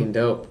be fucking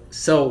dope.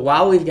 So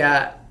while we've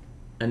got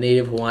a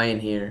native Hawaiian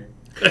here,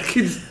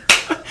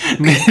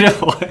 native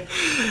Hawaiian.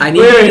 I need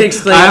you to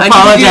explain. I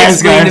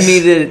apologize, guys. To me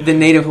the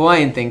native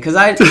Hawaiian thing, because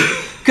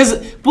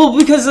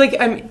like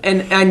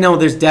I know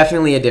there's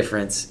definitely a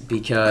difference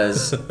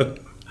because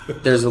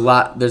there's a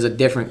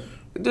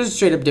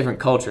straight up different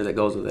culture that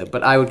goes with it.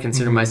 But I would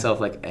consider myself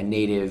like a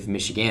native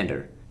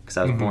Michigander because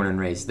I was born and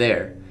raised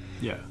there.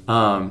 Yeah.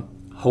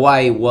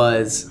 Hawaii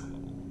was,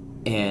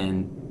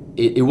 and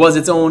it was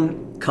its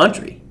own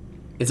country,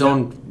 its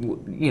own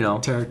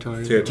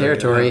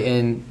territory,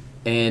 and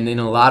in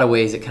a lot of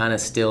ways it kind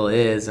of still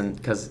is, and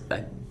because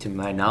to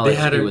my knowledge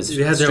it was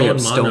straight up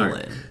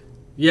stolen.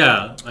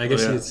 Yeah, I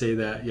guess you could say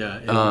that.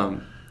 Yeah.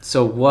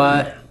 So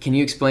what? Can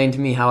you explain to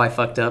me how I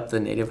fucked up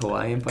the native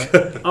Hawaiian part?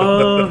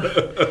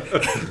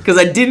 Because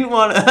I didn't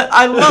want to.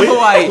 I love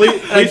Hawaii. Please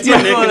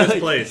put Nick in his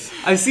place.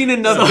 I've seen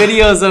enough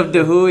videos of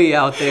Dahui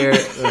out there.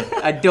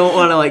 I don't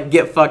want to like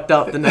get fucked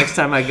up the next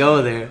time I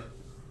go there.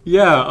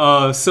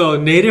 Yeah. So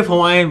native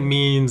Hawaiian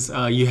means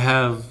you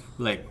have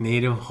like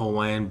native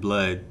Hawaiian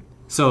blood.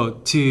 So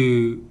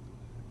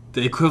the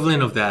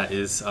equivalent of that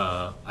is,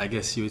 I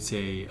guess you would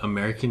say,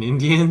 American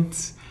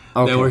Indians.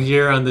 Okay. That were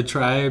here on the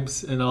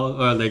tribes and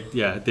all, or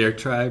their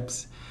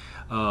tribes.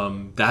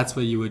 That's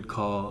what you would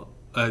call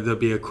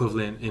the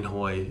equivalent in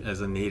Hawaii as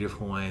a native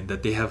Hawaiian.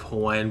 That they have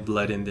Hawaiian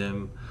blood in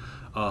them.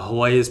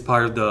 Hawaii is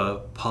part of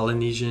the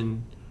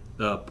Polynesian.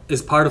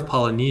 Is part of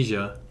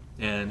Polynesia,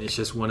 and it's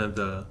just one of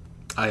the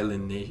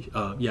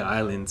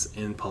islands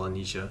in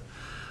Polynesia.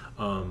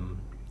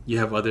 You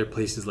have other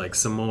places like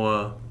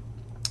Samoa.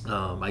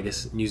 I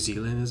guess New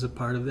Zealand is a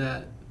part of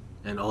that,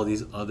 and all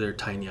these other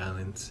tiny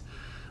islands.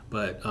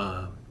 But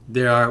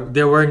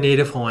there were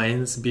native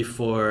Hawaiians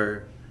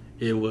before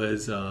it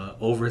was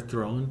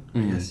overthrown, I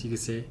guess you could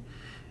say,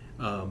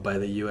 by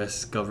the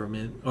U.S.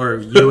 government or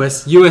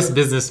U.S.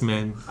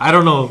 businessmen. I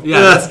don't know. Yeah,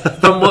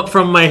 that's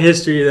from my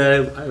history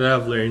that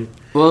I've learned.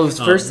 Well, it was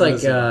first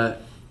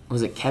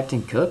was it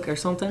Captain Cook or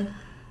something?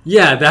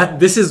 Yeah,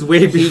 this is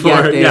way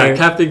before. Yeah,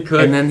 Captain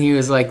Cook. And then he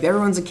was like,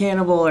 "Everyone's a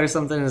cannibal" or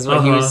something. Is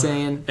what he was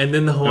saying. And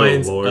then the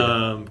Hawaiians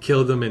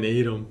killed them and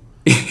ate them.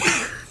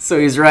 So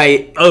he's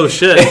right. Oh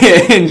shit!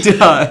 And,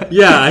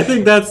 yeah, I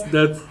think that's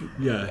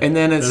yeah. And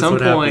then at some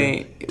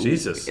point,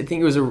 Jesus, I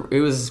think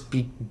it was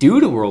due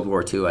to World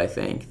War II. I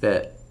think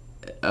that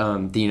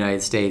the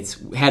United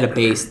States had a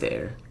base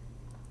there,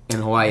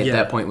 and Hawaii at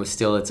that point was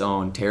still its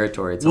own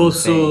territory. Its own thing.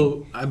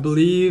 So I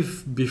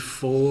believe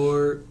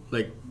before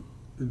like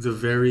the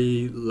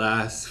very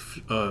last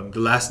the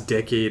last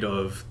decade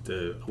of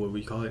the what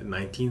we call it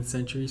 19th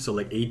century, so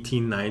like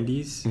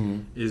 1890s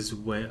is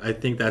when I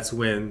think that's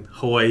when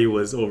Hawaii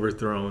was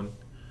overthrown,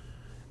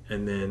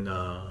 and then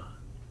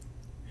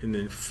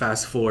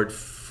fast forward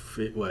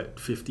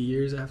 50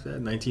 years after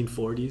that,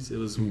 1940s, it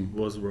was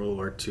World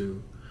War II.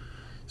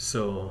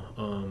 So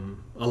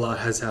a lot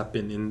has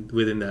happened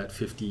within that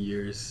 50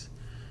 years.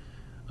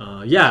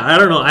 I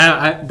don't know.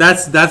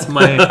 That's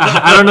my.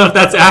 I don't know if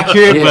that's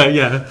accurate, but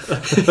yeah.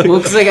 Well,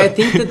 because I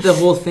think that the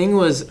whole thing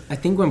was. I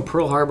think when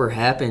Pearl Harbor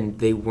happened,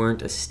 they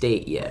weren't a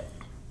state yet.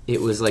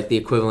 It was like the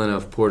equivalent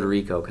of Puerto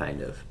Rico,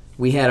 kind of.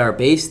 We had our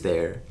base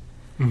there,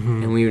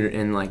 and we were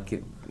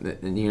the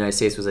United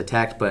States was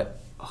attacked, but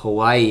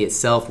Hawaii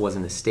itself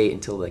wasn't a state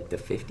until like the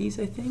 50s,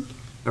 I think.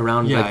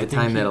 Around the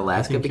time that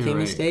Alaska became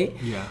a state.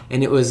 Yeah.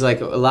 And it was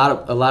like a lot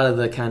of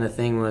the kind of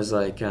thing was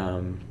like.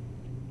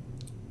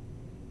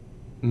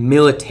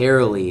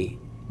 Militarily,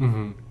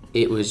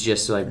 it was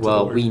just like,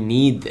 well, we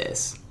need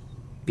this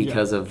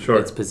because of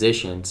its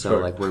position, so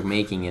like we're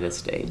making it a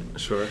state.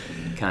 Sure.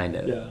 Kind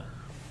of. Yeah.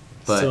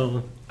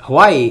 But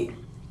Hawaii,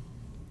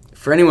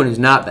 for anyone who's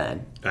not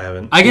been, I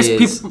haven't. I guess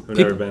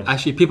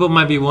people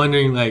might be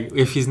wondering, like,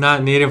 if he's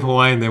not native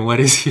Hawaiian, then what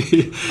is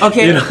he?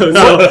 Okay.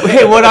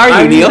 Hey, what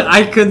are you, Neil?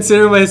 I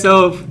consider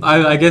myself.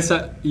 I guess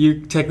I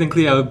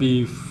would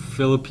be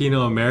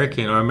Filipino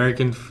American or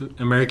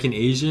American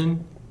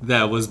Asian.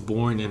 That was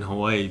born in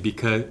Hawaii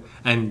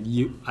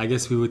I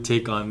guess we would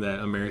take on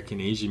that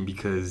American Asian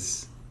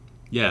because,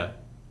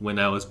 when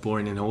I was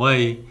born in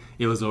Hawaii,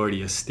 it was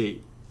already a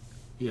state.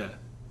 Yeah.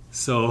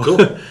 So,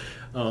 cool.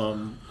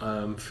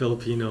 I'm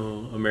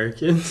Filipino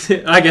American.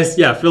 I guess,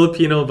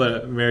 Filipino,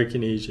 but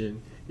American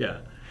Asian.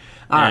 Yeah.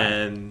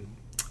 And,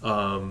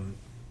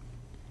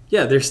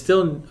 there's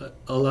still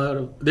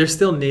there's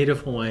still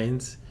native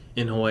Hawaiians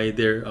in Hawaii.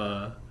 They're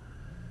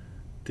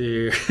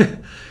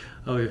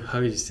how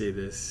would you say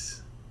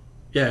this?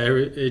 Yeah,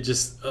 it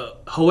just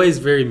Hawaii is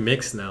very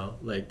mixed now.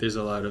 Like there's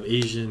a lot of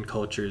Asian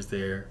cultures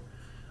there.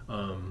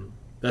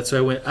 That's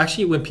why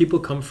when people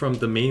come from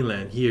the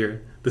mainland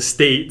here, the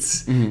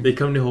States, they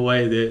come to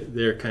Hawaii,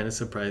 they're kind of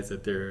surprised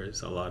that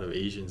there's a lot of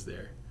Asians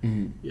there.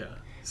 Yeah.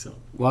 So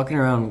walking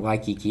around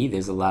Waikiki,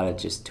 there's a lot of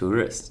just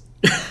tourists.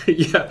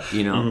 Yeah.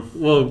 You know?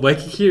 Well,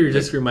 Waikiki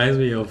just reminds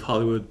me of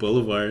Hollywood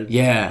Boulevard.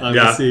 Yeah.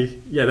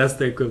 Obviously. Yeah, that's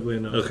the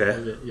equivalent of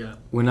it. Yeah.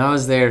 When I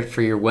was there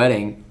for your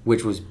wedding,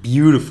 which was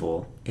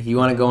beautiful, if you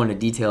want to go into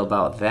detail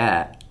about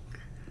that,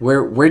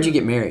 where'd you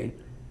get married?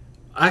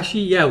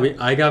 Actually, yeah,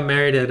 I got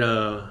married at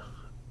a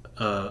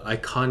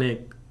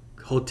iconic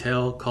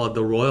hotel called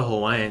the Royal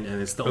Hawaiian,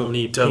 and it's the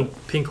only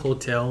pink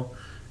hotel.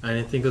 And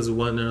I think it was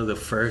one of the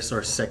first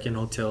or second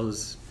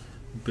hotels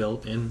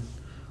built in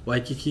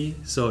Waikiki.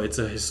 So it's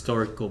a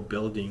historical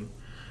building.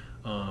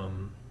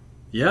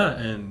 Yeah,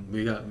 and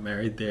we got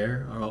married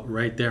there,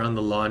 right there on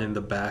the lawn in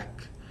the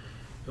back,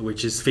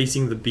 which is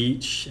facing the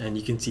beach, and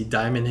you can see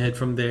Diamond Head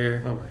from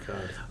there. Oh my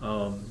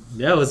god!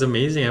 Yeah, it was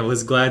amazing. I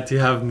was glad to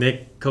have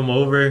Nick come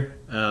over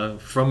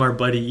from our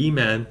buddy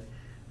E-Man,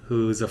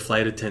 who's a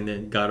flight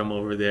attendant. Got him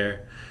over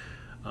there.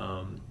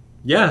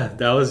 Yeah,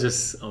 that was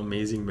just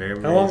amazing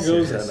memories. How long ago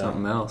was that?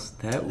 Something else.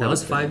 That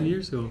was 5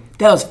 years ago.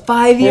 That was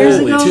 5 years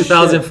ago.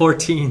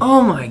 2014.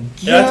 Oh my god!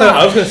 Yeah,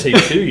 I was gonna say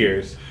 2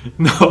 years.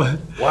 No.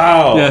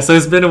 Wow. Yeah, so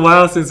it's been a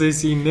while since I've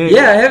seen Nick.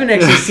 Yeah, I haven't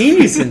actually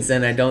seen you since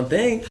then. I don't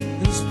think.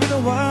 It's been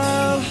a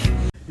while.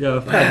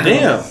 Yeah. God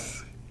damn.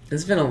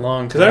 It's been a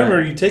long time. Because I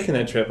remember you taking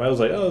that trip. I was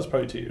like, oh, it was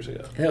probably 2 years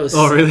ago. That was.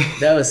 Oh really?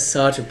 That was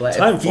such a blast.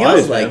 Time It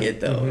feels flies, like man. it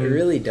though. It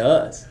really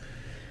does.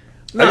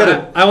 No,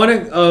 I want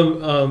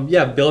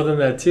to build on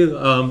that too.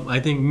 I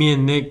think me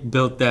and Nick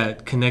built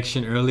that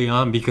connection early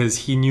on because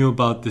he knew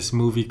about this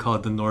movie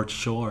called The North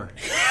Shore.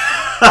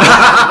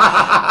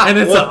 And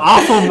it's an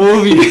awful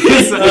movie.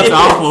 It's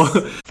awful.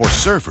 For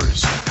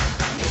surfers,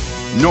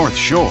 North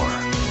Shore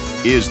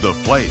is the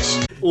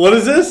place. What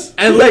is this?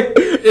 And like,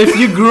 if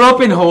you grew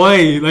up in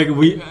Hawaii, like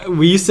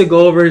we used to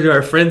go over to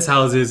our friends'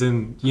 houses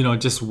and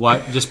just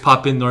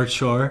pop in North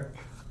Shore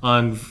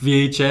on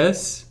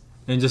VHS.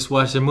 And just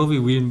watch the movie.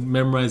 We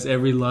memorize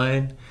every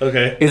line.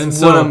 Okay.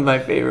 It's one of my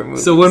favorite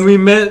movies. So when I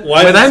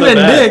met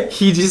Nick,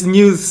 he just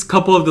knew a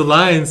couple of the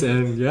lines,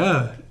 and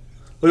yeah.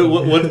 Wait,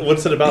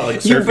 what's it about? Like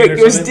surfing you break or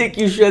your something? stick,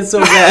 you shred so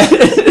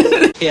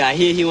bad. Yeah, I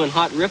hear he went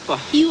hot ripper.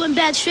 He One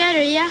Bad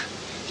Shreddah, yeah?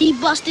 He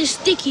bust his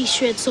stick, he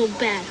shred so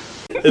bad.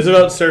 Is it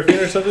about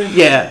surfing or something?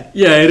 Yeah.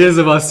 Yeah, it is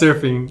about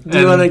surfing. Do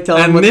you want to tell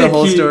him what the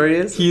whole story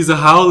is? He's a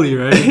haole,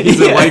 right?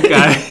 He's a white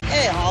guy.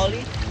 Hey,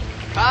 Holly.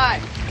 Hi.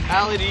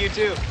 Holly to you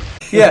too.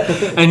 Yeah.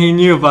 And he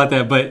knew about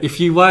that. But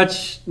if you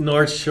watch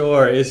North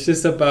Shore, it's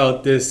just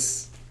about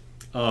this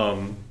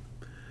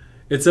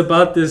it's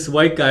about this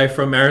white guy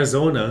from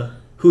Arizona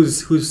who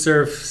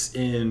surfs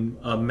in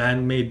a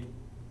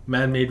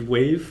man-made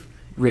wave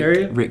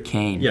area. Rick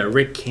Kane. Yeah,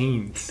 Rick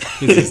Kane is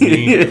his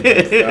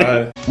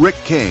name. Rick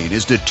Kane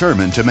is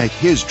determined to make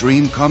his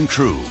dream come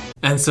true.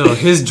 And so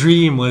his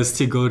dream was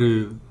to go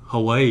to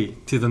Hawaii,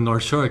 to the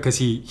North Shore, because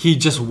he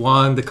just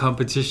won the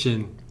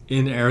competition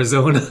in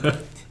Arizona.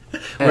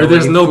 Where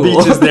there's no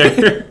beaches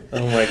there.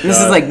 Oh my god. This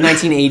is like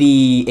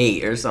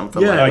 1988 or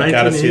something. Yeah, I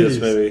gotta see this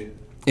movie.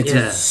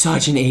 It's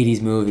such an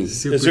 80s movie.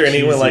 Is there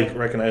anyone like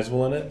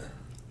recognizable in it?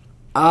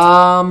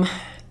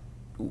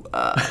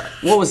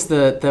 What was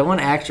the one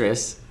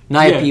actress?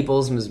 Nia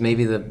Peoples was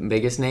maybe the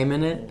biggest name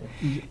in it.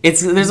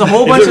 There's a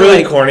whole bunch Is it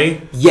really of like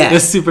corny? Yes.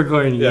 It's super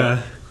corny,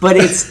 yeah. But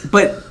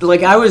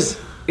like I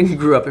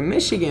grew up in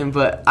Michigan,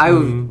 but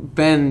I've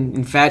been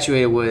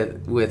infatuated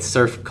with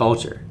surf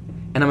culture.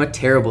 And I'm a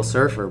terrible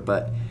surfer,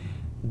 but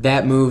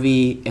that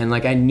movie, and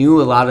like I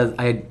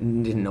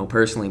didn't know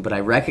personally, but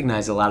I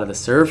recognized a lot of the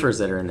surfers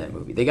that are in that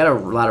movie. They got a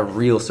lot of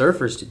real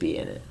surfers to be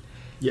in it.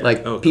 Yeah.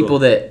 Like people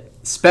that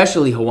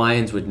especially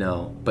Hawaiians would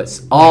know,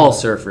 but all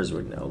surfers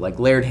would know. Like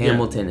Laird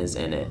Hamilton is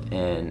in it,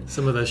 and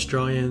some of the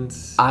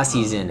Australians.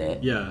 Aussie's in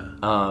it. Yeah.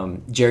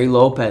 Jerry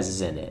Lopez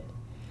is in it.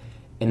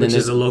 And which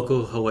is a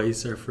local Hawaii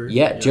surfer.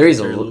 Yeah, Jerry's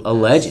a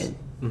legend.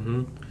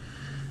 Mm-hmm.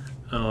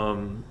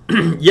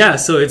 Yeah,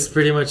 so it's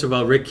pretty much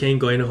about Rick Kane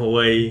going to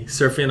Hawaii,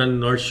 surfing on the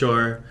North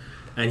Shore,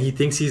 and he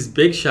thinks he's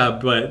big shot,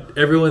 but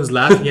everyone's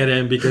laughing at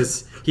him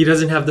because he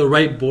doesn't have the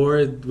right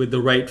board with the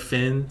right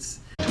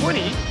fins.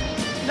 20?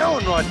 No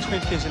one rides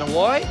twin fins in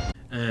Hawaii.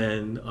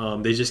 And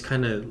they just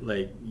kind of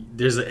like,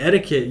 there's an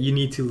etiquette you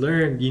need to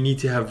learn. You need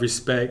to have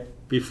respect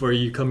before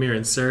you come here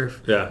and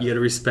surf. Yeah. You got to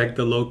respect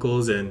the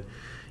locals, and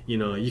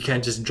you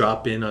can't just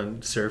drop in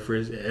on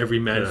surfers, every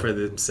man for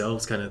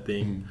themselves kind of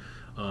thing.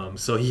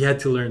 So he had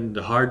to learn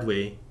the hard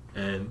way,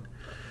 and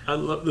I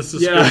love this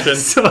description.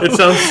 So it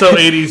sounds so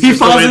 80s. He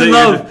falls in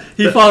love.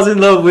 He falls in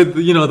love with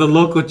the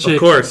local chick, of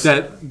course,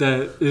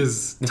 that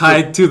is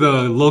tied to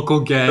the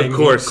local gang, of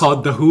course,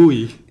 called the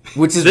Hui,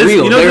 which is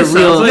real. They're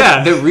real.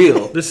 Like, they're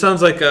real. This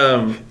sounds like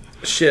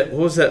shit.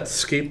 What was that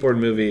skateboard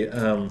movie?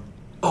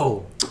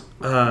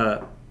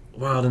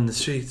 Wild in the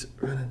Streets.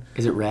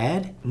 Is it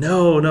Rad?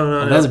 No.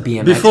 That was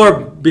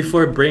BMX.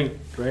 Before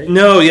right?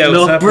 No,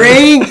 it's not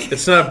Brink.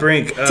 It's not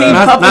Brink.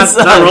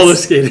 Not roller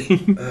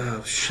skating.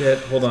 Oh shit!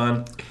 Hold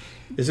on.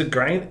 Is it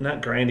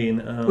not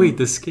grinding? Wait,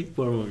 the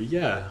skateboard movie.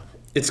 Yeah,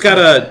 it's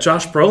got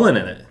Josh Brolin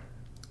in it.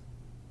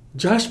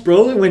 Josh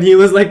Brolin when he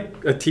was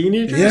like a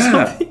teenager or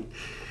something?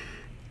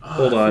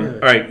 Hold on.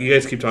 All right, you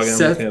guys keep talking.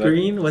 Seth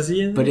Green, was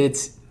he in But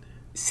it's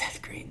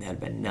Seth Green. That'd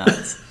been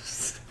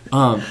nuts.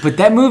 But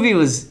that movie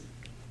was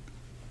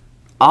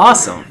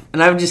awesome,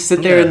 and I would just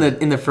sit there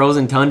in the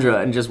frozen tundra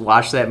and just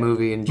watch that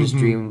movie and just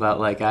dream about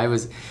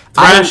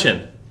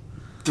Thrashing.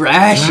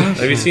 Thrashing.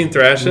 Have you seen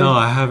Thrashing? No,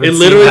 I haven't. It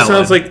literally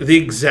sounds like the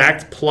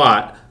exact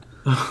plot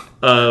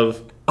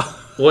of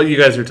what you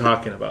guys are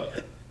talking about.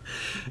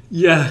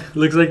 Yeah,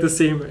 looks like the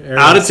same era.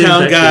 Out of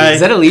town guy.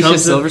 Is that Alicia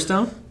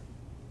Silverstone?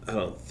 I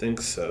don't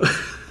think so.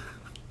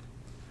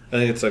 I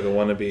think it's like a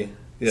wannabe.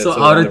 Yeah, so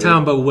out of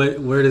town, but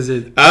where does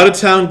it? Out of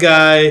town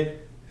guy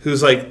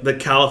who's like the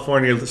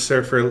California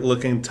surfer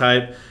looking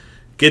type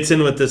gets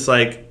in with this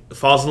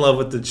falls in love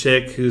with the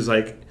chick who's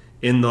like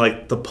in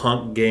the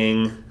punk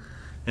gang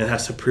and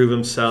has to prove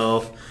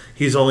himself.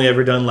 He's only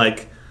ever done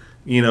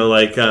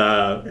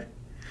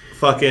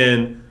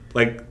fucking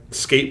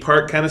skate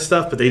park kind of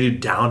stuff, but they do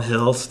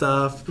downhill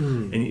stuff,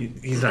 and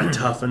he's not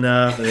tough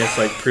enough, and he has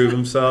to prove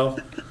himself.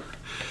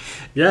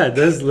 Yeah, it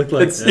does look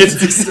like it's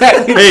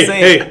exactly the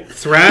same. Hey,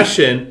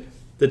 Thrashing,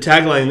 the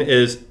tagline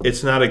is,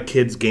 it's not a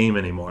kid's game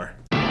anymore.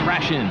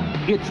 Thrashing,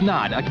 it's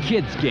not a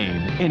kid's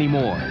game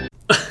anymore.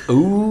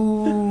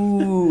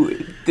 Ooh,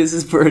 this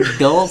is for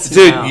adults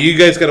Dude, now. you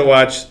guys gotta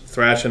watch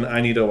Thrashing.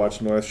 I need to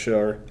watch North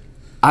Shore.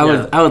 I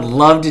would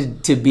love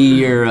to be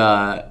your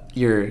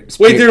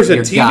Wait, there's a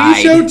TV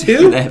show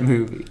too? That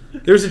movie.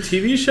 There's a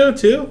TV show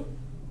too?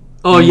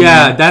 Oh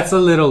yeah, that's a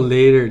little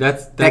later.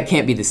 That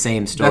can't be the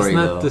same story. That's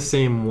not the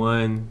same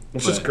one.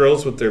 It's just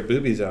girls with their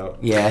boobies out.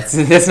 Yeah,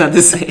 that's not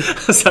the same.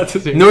 That's not the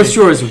same. North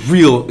Shore is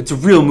real. It's a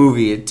real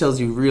movie. It tells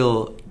you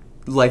real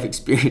life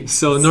experience.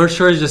 So North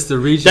Shore is just the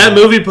region. That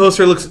movie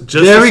poster looks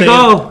just the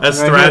same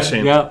as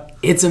Thrashing. Yep.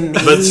 It's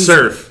amazing. But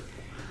surf.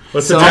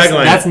 What's the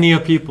tagline? That's Neo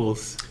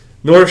Peoples.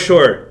 North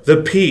Shore, the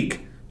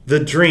peak, the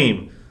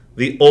dream,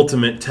 the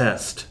ultimate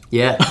test.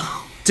 Yeah.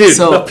 Dude,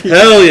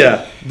 hell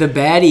yeah. The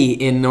baddie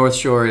in North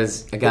Shore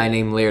is a guy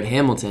named Laird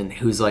Hamilton,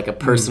 who's like a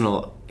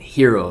personal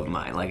hero of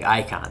mine,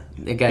 icon.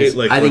 The guy's,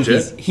 I think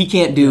he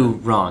can't do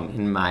wrong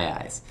in my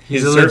eyes.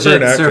 He's a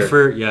legit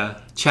surfer,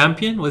 yeah.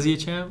 Champion? Was he a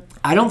champ?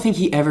 I don't think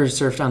he ever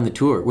surfed on the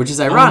tour, which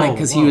is ironic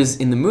because he was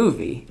in the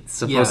movie. It's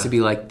supposed to be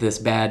like this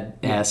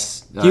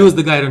badass. He was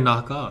the guy to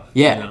knock off.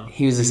 Yeah,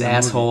 he was this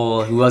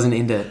asshole who wasn't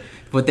into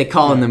what they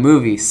call in the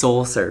movie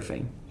soul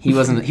surfing. He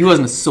wasn't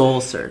a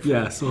soul surfer.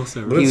 Yeah, soul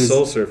surfer. What does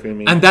soul surfing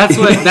mean? And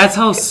that's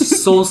how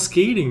soul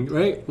skating,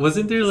 right?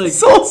 Wasn't there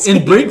soul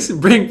skating? In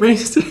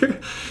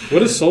Brinkster? What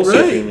does soul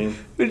surfing mean?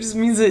 It just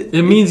means it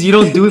means you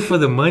don't do it for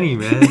the money,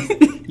 man.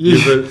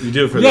 You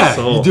do it for the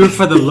soul. You do it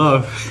for the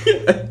love.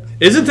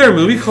 Isn't there a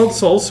movie called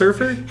Soul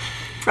Surfer?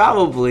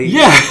 Probably.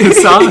 Yeah.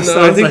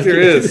 I think there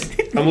is.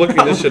 I'm looking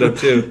this shit up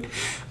too.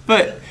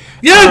 But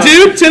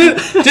dude,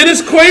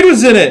 Dennis Quaid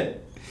was in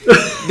it.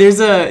 There's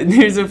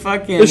a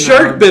fucking the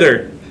shark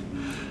bidder.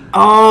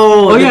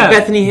 Oh yeah,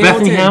 Bethany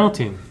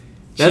Hamilton.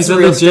 That's a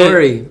real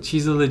story.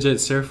 She's a legit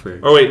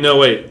surfer. Oh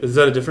wait, is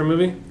that a different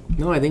movie?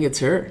 No, I think it's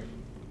her.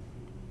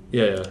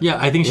 Yeah. Yeah,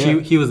 I think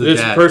he was the this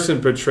dad.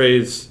 person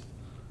portrays.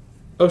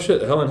 Oh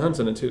shit, Helen Hunt's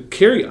in it too.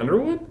 Carrie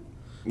Underwood.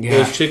 Yeah.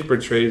 This chick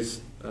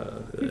portrays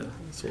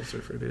Soul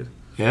Surfer, dude.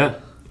 Yeah.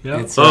 Yeah.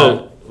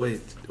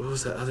 Wait, what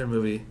was that other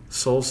movie?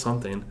 Soul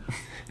something.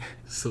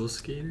 Soul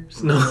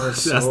Skaters? No,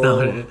 that's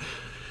not it.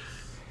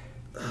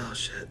 Oh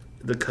shit,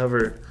 the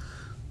cover.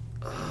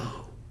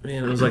 Oh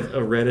man, it was like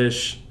a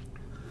reddish.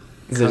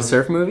 Is it a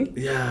surf movie?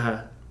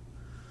 Yeah.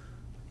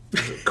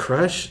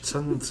 Crush?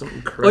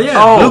 Something Crush. Oh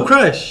yeah, Blue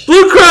Crush.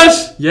 Blue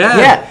Crush! Yeah.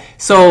 Yeah.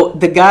 So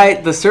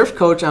the surf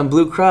coach on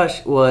Blue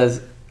Crush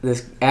was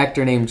this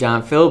actor named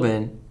John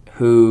Philbin,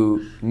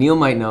 who Neil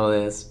might know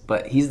this,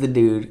 but he's the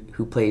dude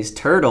who plays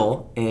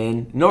Turtle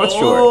in North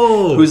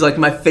Shore, who's like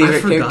my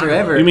favorite character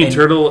ever. You mean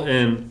Turtle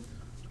in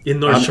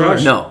North Shore?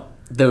 No,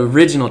 the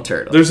original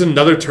Turtle. There's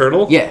another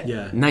Turtle? Yeah.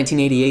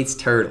 1988's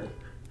Turtle.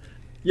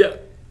 Yeah.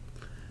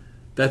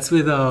 That's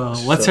with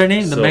what's her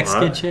name? The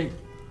Mexican chick.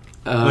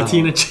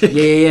 Latina chick.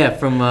 Yeah.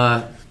 From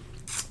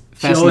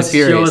Fast and Furious.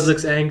 She always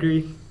looks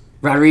angry.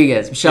 Michelle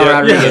Rodriguez. Michelle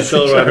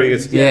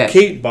Rodriguez. Yeah.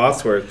 Kate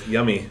Bosworth.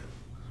 Yummy.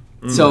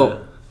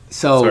 So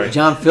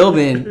John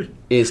Philbin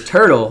is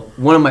Turtle,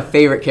 one of my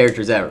favorite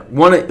characters ever.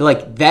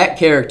 That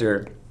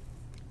character,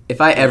 if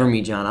I ever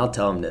meet John, I'll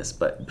tell him this,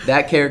 but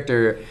that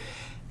character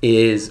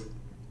is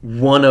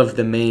one of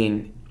the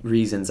main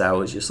reasons I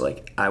was just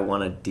like, I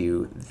want to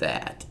do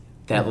that.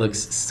 That looks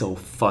so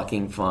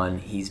fucking fun.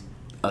 He's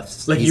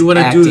you want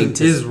to do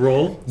his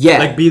role? Yeah.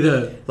 Like be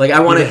the I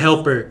want to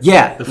helper.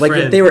 Yeah. The like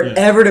friend. if they were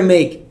ever to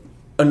make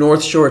a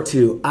North Shore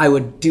 2, I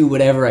would do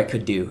whatever I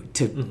could do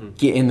to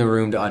get in the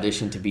room to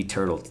audition to be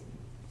Turtle.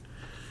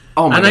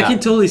 Oh my God. I can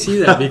totally see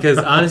that because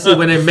honestly,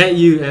 when I met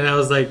you and I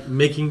was like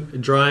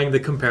drawing the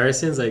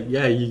comparisons, like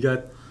you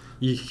got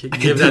you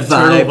give that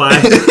turtle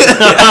vibe.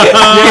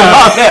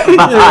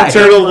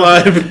 Turtle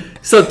vibe.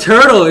 So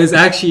Turtle is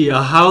actually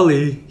a Haole.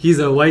 He's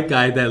a white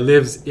guy that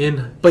lives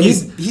in. But he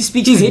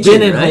speaks He's Pidgin,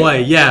 been in right?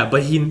 Hawaii, yeah.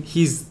 But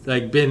he's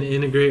like been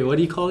integrated. What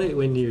do you call it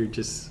when you're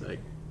just like,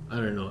 I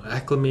don't know,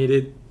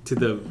 acclimated to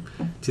the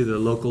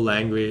local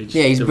language?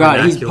 Yeah, he's the part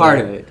vernacular.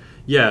 of it.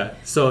 Yeah,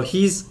 so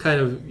he's kind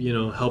of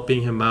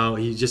helping him out.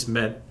 He just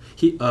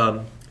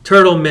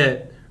Turtle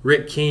met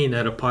Rick Kane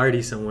at a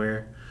party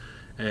somewhere,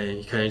 and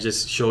he kind of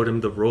just showed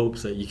him the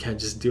ropes that you can't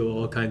just do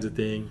all kinds of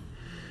things.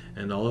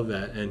 And all of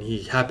that, and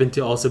he happened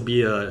to also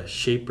be a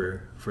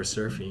shaper for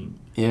surfing.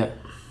 Yeah,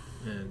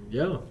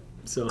 and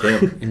so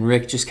and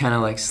Rick just kind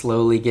of like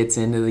slowly gets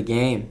into the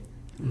game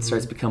and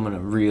starts becoming a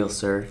real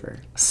surfer,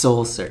 a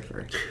soul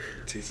surfer.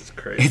 Jesus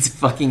Christ, it's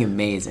fucking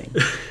amazing.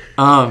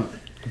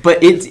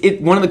 But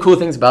it one of the cool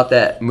things about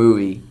that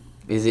movie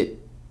is it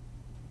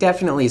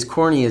definitely, as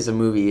corny as a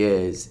movie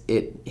is,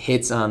 it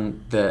hits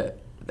on the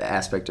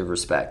aspect of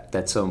respect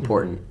that's so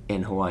important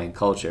in Hawaiian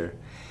culture,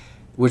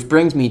 which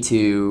brings me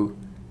to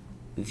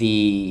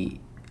the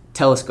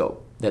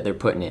telescope that they're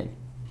putting in.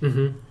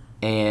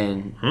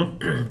 And I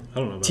don't know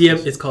about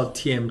this. It's called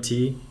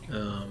TMT.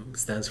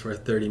 Stands for a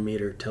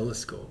 30-meter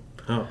telescope.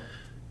 Oh.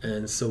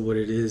 And so what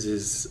it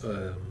is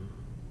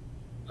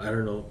I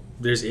don't know,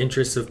 there's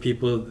interests of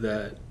people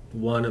that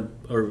want to,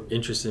 or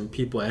interest in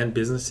people and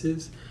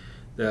businesses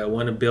that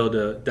want to build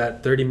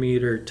that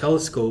 30-meter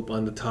telescope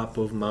on the top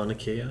of Mauna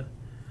Kea,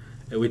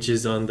 which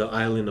is on the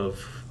island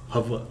of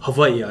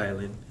Hawaii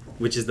Island,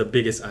 which is the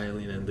biggest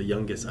island and the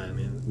youngest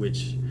island,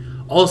 which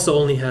also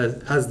only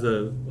has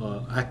the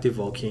active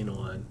volcano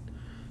on,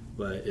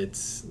 but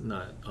it's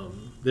not.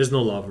 There's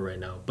no lava right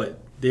now, but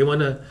they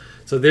want to.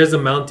 So there's a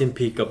mountain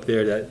peak up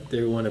there that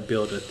they want to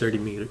build a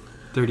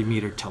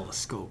 30-meter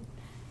telescope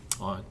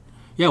on.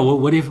 Yeah.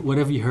 What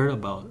have you heard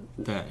about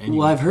that? Anyway?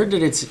 Well, I've heard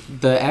that it's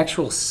the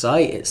actual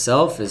site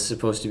itself is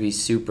supposed to be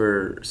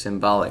super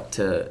symbolic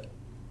to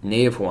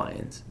Native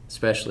Hawaiians,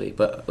 especially,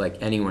 but like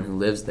anyone who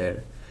lives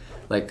there,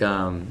 like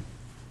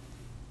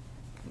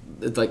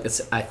it's like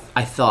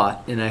I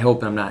thought, and I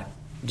hope I'm not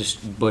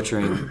just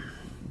butchering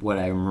what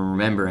I'm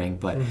remembering,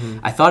 but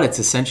I thought it's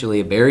essentially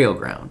a burial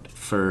ground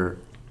for.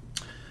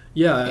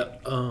 Yeah,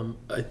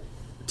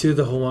 to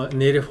the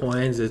Native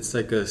Hawaiians, it's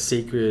like a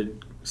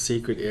sacred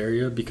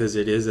area because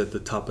it is at the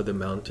top of the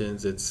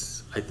mountains.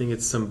 I think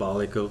it's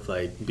symbolic of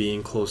like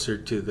being closer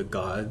to the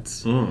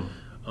gods,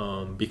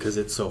 because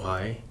it's so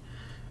high,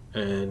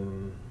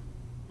 and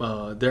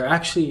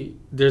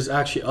there's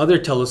actually other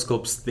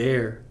telescopes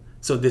there.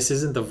 So this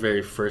isn't the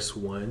very first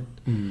one,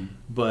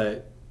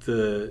 but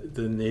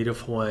the Native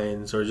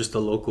Hawaiians or just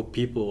the local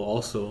people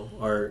also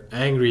are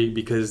angry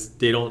because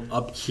they don't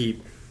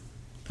upkeep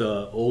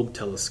the old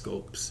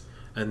telescopes,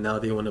 and now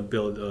they want to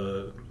build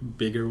a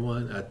bigger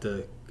one at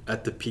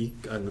the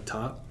peak on the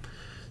top.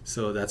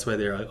 So that's why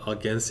they're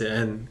against it.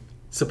 And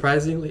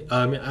surprisingly,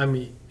 I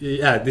mean,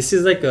 this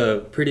is like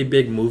a pretty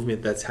big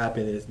movement that's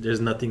happened. There's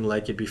nothing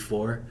like it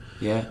before.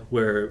 Yeah,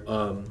 where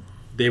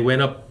they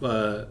went up.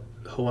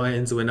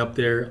 Hawaiians went up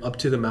there, up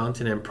to the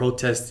mountain, and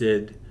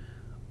protested.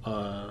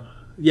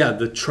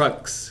 The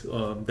trucks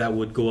that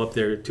would go up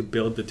there to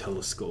build the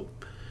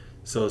telescope.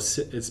 So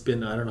it's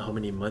been, I don't know how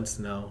many months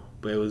now,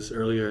 but it was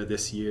earlier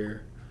this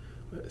year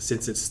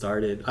since it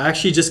started. I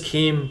actually just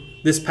came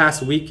this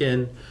past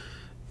weekend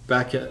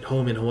back at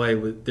home in Hawaii.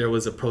 There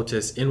was a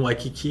protest in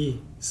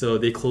Waikiki, so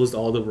they closed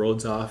all the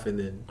roads off, and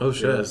then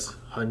there was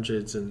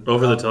hundreds and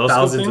over the telescope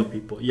thousands thing? of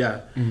people.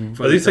 Yeah,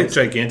 Are these like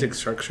gigantic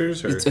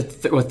structures? Or? It's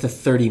with the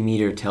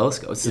 30-meter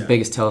telescope. It's the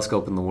biggest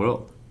telescope in the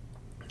world.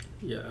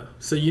 Yeah.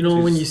 So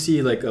when you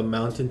see like a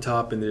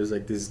mountaintop and there's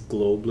like these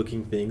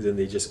globe-looking things and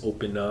they just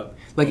open up,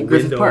 like at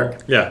Griffith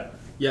Park. Yeah,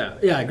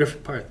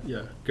 Griffith Park.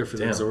 Yeah, Griffith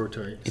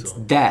Observatory. It's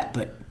that,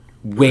 but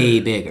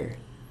way bigger.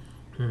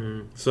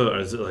 So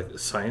is it like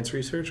science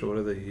research, or what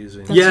are they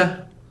using?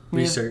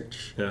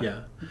 Research.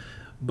 Yeah,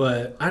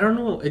 but I don't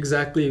know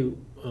exactly.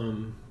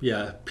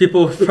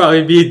 People will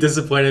probably be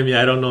disappointed in me.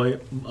 I don't know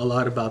a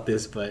lot about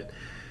this, but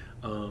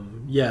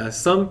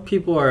some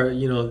people are,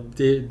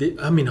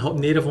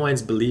 Native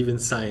Hawaiians believe in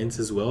science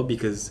as well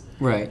because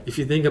if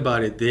you think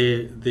about it,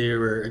 they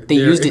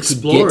used it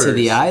explorers. To get to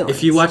the island.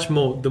 If you watch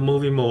the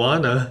movie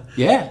Moana,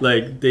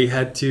 like they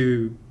had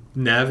to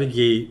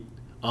navigate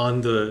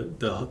on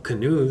the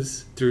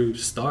canoes through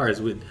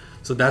stars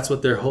so that's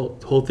what their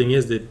whole thing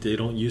is, that they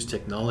don't use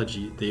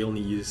technology. They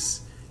only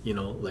use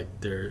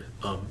their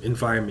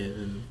environment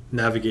and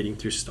navigating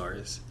through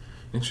stars.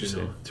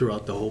 Interesting.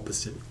 Throughout the whole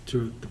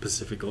through the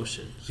Pacific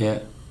Ocean.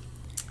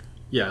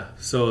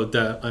 So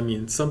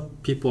that, some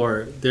people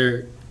are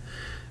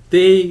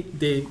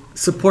they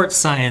support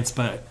science,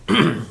 but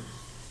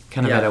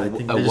kind of at a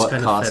what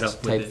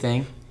cost type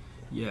thing.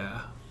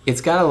 Yeah, it's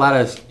got a lot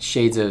of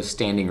shades of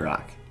Standing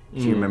Rock.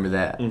 If you remember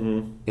that,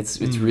 it's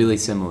really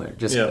similar.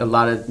 Just a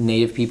lot of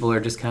Native people are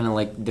just kind of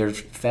like they're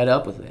fed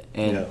up with it,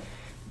 and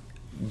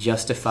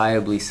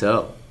justifiably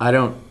so.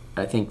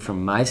 I think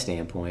from my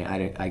standpoint,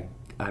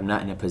 I I'm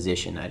not in a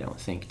position, I don't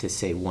think, to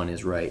say one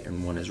is right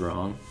and one is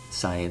wrong,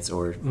 science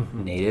or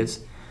natives.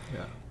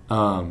 Yeah.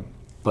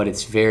 But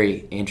it's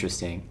very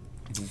interesting.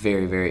 It's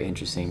very, very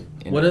interesting.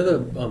 One of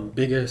the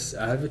biggest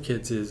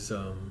advocates is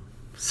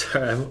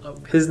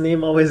his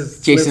name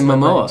always Jason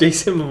Momoa.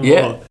 Jason Momoa.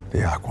 Yeah. The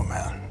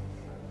Aquaman.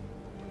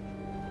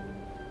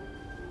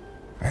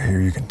 I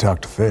hear you can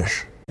talk to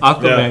fish.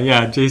 Aquaman,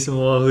 yeah, Jason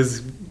Momoa,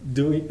 who's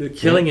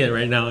killing it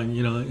right now,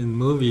 in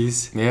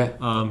movies. Yeah.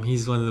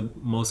 He's one of the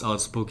most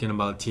outspoken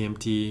about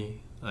TMT.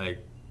 Like,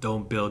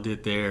 don't build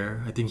it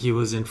there. I think he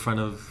was in front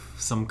of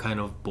some kind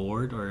of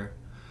board or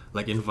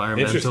like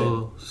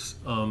environmental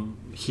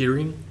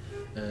hearing,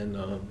 and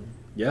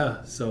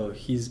so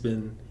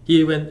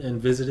he went and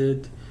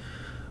visited.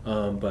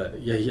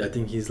 But yeah, I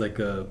think he's like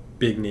a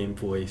big name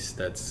voice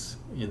that's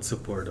in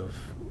support of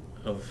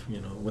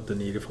what the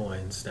Native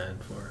Hawaiians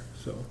stand for.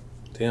 So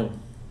damn,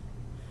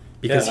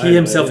 because he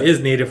himself is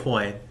Native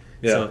Hawaiian.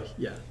 Yeah. So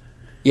yeah.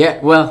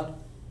 Yeah. Well,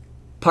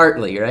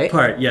 partly, right?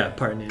 Part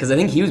Native. Because I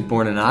think he was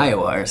born in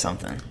Iowa or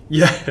something.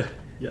 Yeah.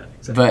 Yeah.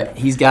 Exactly. But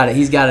he's got it.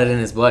 He's got it in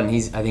his blood, and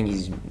I think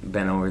he's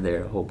been over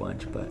there a whole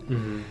bunch. But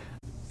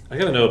I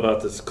gotta know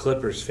about this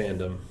Clippers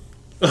fandom.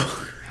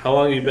 How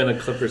long have you been a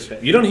Clippers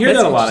fan? You don't hear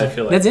that a lot, I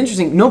feel like. That's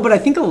interesting. No, but I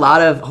think a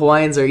lot of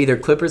Hawaiians are either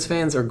Clippers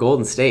fans or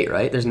Golden State,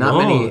 right? There's not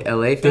many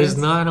LA fans. There's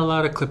not a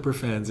lot of Clipper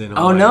fans in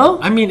Hawaii. Oh,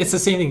 no? I mean, it's the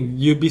same thing.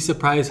 You'd be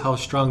surprised how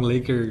strong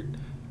Laker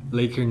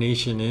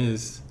Nation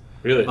is.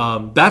 Really?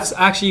 That's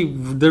actually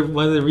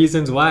one of the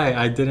reasons why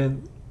I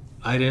didn't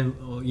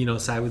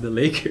side with the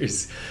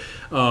Lakers.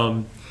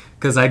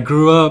 Because I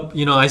grew up,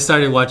 I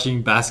started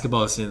watching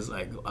basketball since,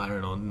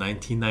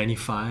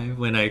 1995,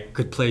 when I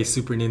could play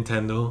Super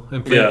Nintendo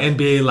and play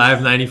NBA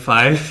Live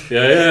 95.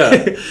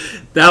 Yeah.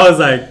 That was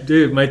like,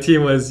 dude, my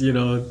team was,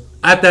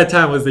 at that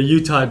time was the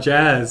Utah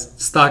Jazz,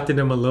 Stockton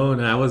and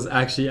Malone. And I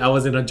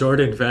wasn't a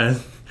Jordan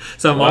fan.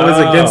 So I'm always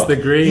against the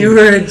grain. You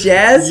were a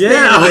Jazz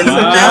fan in the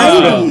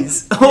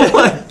 90s. Oh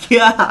my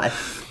God.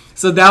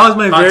 So that was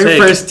my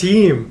first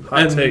team.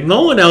 Take.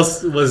 No one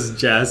else was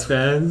Jazz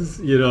fans,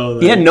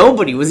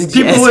 nobody was a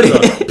Jazz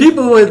fan.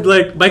 People would,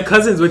 my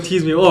cousins would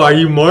tease me, oh, are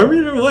you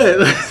Mormon or what?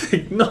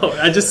 No,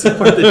 I just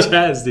support the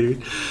Jazz,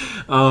 dude.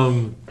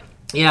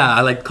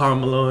 I like Karl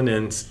Malone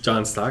and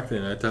John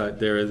Stockton. I thought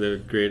they were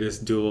the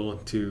greatest duo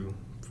to,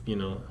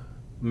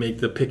 make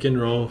the pick and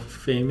roll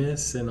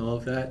famous and all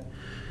of that.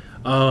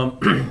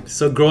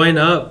 So growing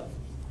up,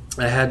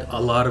 I had a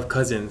lot of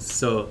cousins.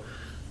 So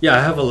yeah, I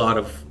have a lot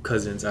of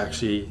cousins,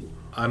 actually.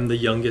 I'm the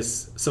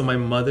youngest. So my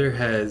mother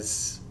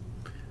has,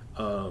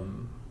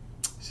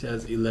 she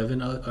has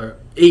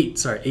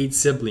 8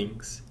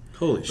 siblings.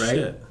 Holy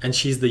shit! And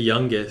she's the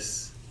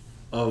youngest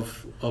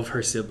of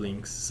her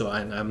siblings. So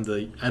I'm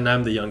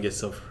the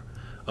youngest of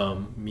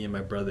me and my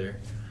brother.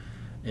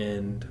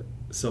 And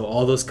so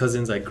all those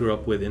cousins I grew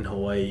up with in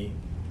Hawaii,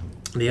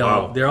 they're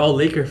all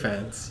Laker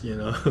fans.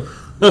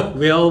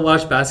 We all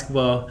watch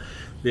basketball.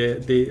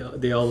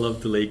 They all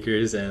love the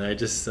Lakers, and I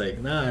just I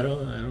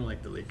don't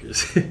like the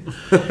Lakers.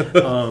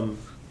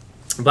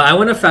 But I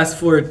want to fast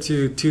forward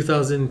to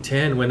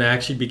 2010 when I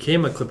actually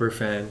became a Clipper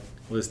fan.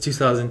 It was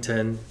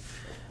 2010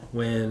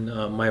 when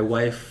my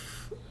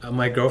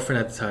girlfriend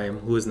at the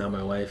time, who is now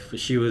my wife,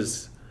 she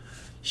was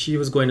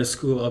going to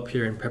school up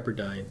here in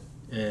Pepperdine,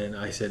 and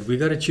I said, we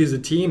got to choose a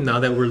team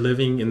now that we're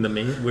living in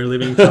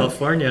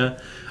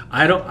California.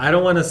 I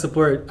don't want to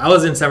support. I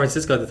was in San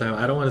Francisco at the time.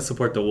 I don't want to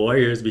support the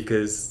Warriors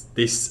because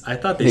I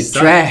thought they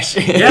sucked. Trash.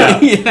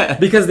 Yeah,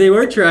 because they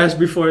were trash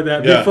before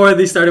that. Yeah. Before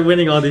they started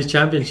winning all these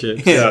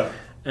championships. Yeah.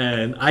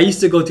 And I used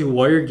to go to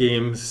Warrior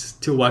games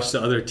to watch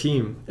the other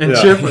team and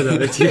cheer for the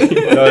other team.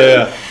 Oh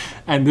yeah.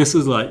 And this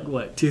was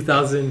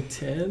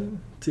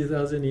 2010,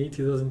 2008,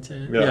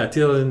 2010. Yeah,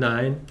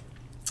 2009.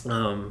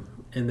 And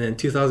then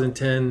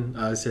 2010,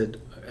 I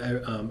said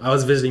I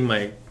was visiting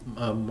my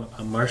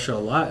Marsha a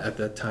lot at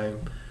that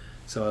time.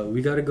 So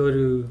we gotta go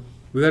to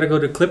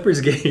Clippers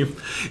game,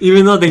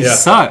 even though they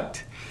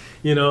sucked,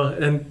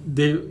 and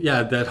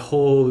that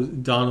whole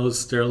Donald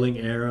Sterling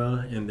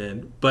era,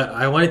 but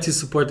I wanted to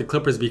support the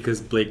Clippers because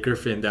Blake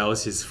Griffin, that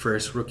was his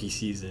first rookie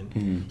season.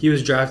 Mm-hmm. He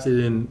was drafted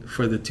in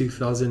for the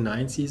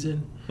 2009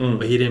 season,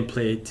 but he didn't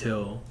play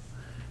till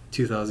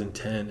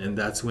 2010, and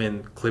that's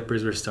when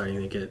Clippers were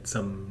starting to get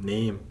some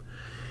name.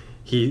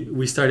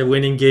 We started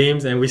winning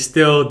games, and we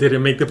still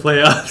didn't make the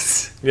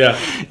playoffs. Yeah.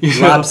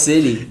 Lob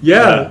City.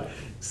 Yeah.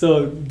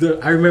 So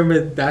I remember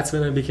that's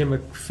when I became a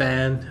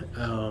fan.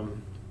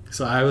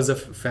 So I was a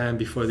fan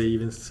before they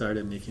even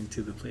started making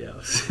to the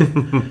playoffs.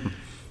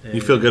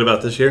 You feel good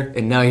about this year?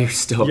 And now you're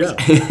stoked. Yeah.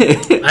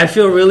 I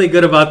feel really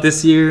good about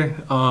this year.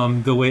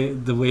 The way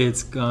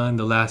it's gone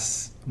the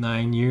last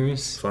 9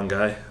 years. Fun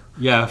guy.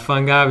 Yeah,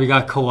 fun guy. We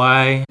got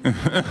Kawhi.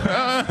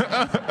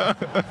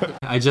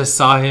 I just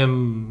saw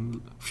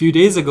him a few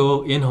days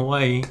ago in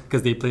Hawaii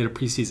because they played a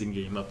preseason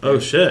game up there. Oh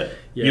shit!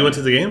 Yeah. You went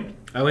to the game?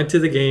 I went to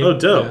the game. Oh,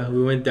 dope. Yeah,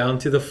 we went down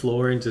to the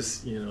floor and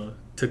just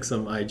took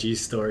some IG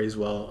stories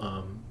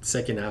while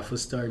second half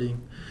was starting.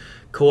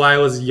 Kawhi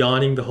was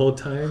yawning the whole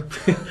time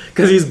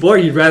because he's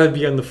bored. He'd rather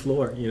be on the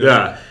floor.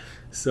 Yeah.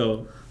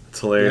 So it's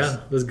hilarious.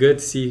 Yeah, it was good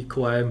to see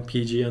Kawhi and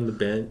PG on the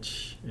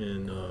bench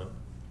and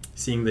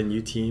seeing the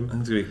new team. It's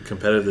going to be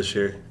competitive this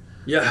year.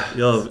 Yeah.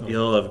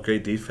 You'll have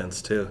great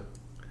defense, too.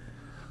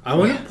 I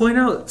want to point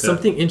out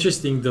something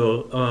interesting,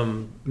 though.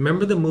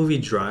 Remember the movie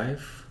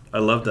Drive? I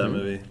love that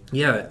movie.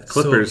 Yeah.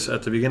 Clippers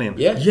at the beginning.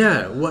 Yeah.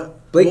 Yeah.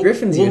 Blake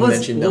Griffin's even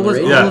mentioned What was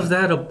all all of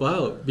that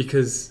about?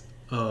 Because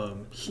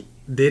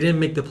they didn't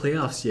make the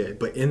playoffs yet,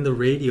 but in the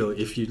radio,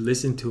 if you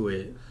listen to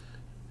it,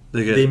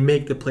 they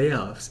make the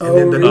playoffs.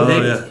 And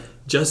then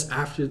just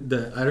after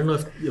I don't know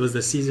if it was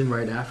the season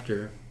right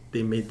after,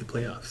 they made the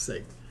playoffs.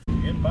 Like,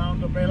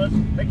 inbound to Bayless,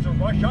 takes a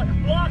rush shot,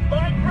 blocked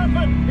by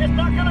Griffin. It's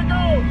not gonna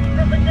go.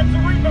 Griffin gets the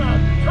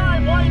rebound.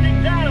 Time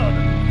winding down.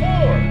 4,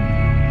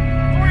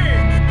 3,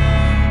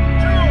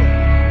 2,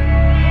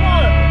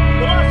 1.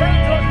 The Los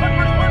Angeles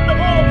Clippers win the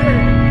ball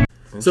game.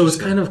 So it was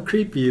kind of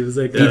creepy. It was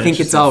like, do you think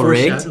it's all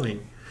rigged?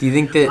 Do you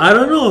think that? I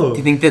don't know. Do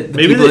you think that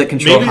the people that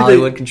control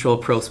Hollywood control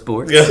pro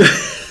sports? Yeah.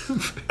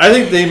 I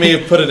think they may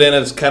have put it in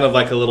as kind of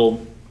like a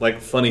little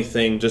funny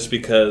thing, just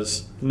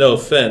because. No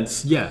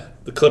offense. Yeah.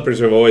 The Clippers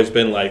have always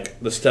been like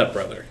the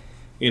stepbrother,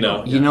 you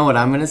know. You know what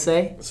I'm gonna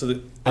say? So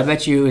I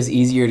bet you it was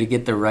easier to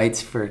get the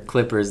rights for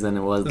Clippers than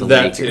it was the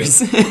that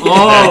Lakers.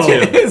 Oh,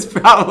 it's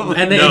probably.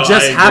 And then it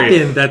just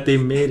happened that they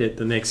made it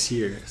the next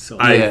year. So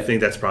I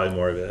think that's probably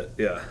more of it.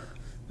 Yeah,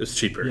 it's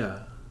cheaper.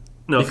 Yeah.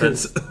 No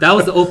because offense. That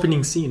was the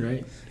opening scene,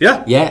 right?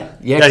 Yeah.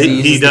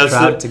 He does the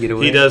crowd to get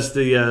away. He does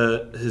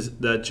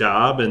that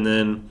job and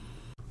then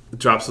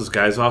drops those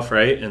guys off,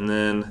 right, and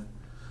then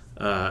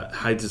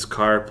hides his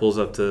car, pulls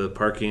up to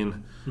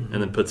parking,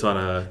 and then puts on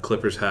a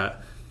Clippers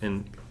hat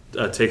and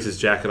takes his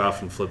jacket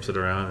off and flips it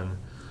around. And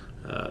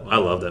I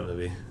love that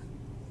movie.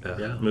 Yeah,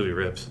 the movie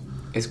rips.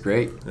 It's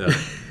great. Yeah.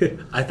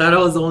 I thought I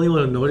was the only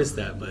one who noticed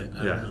that, but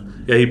I don't know.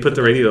 Yeah, he put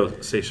the radio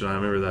station on. I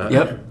remember that.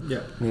 Yep. Yeah.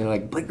 And you're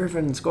like, Blake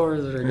Griffin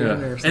scores or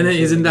And then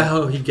isn't that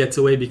how he gets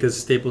away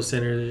because Staples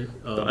Center?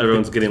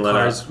 Everyone's getting let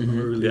out.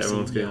 Yeah,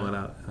 everyone's getting let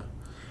out. Yeah.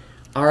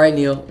 All right,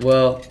 Neil.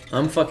 Well,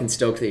 I'm fucking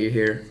stoked that you're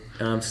here.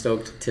 I'm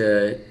stoked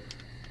to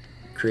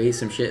create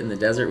some shit in the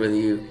desert with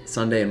you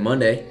Sunday and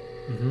Monday.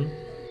 Mm-hmm.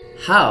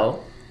 How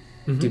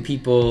do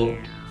people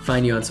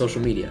find you on social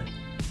media?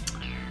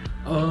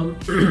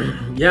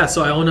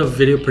 So I own a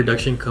video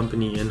production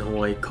company in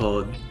Hawaii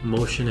called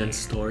Motion and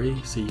Story.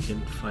 So you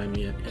can find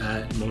me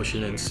at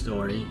Motion and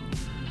Story.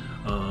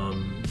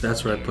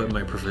 That's where I put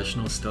my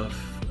professional stuff.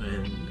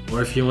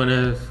 Or if you want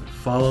to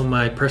follow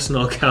my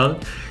personal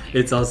account,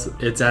 it's at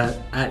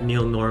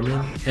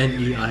NeilNorman,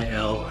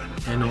 NeilNorman.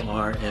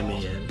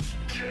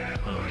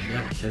 You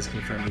guys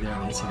can find me there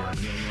on Instagram,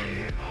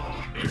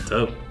 NeilNorman.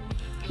 Dope.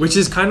 Which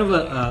is kind of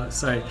a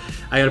sorry,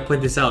 I gotta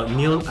point this out.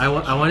 I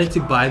wanted to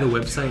buy the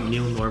website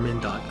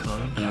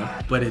NeilNorman.com,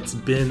 but it's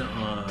been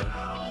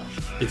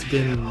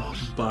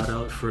bought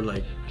out for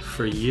a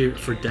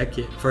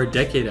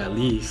decade at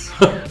least,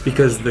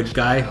 because the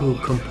guy who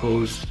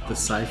composed the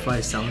sci-fi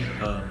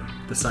soundtrack,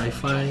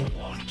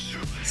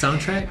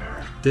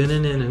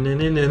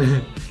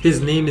 his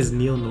name is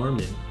Neil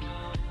Norman.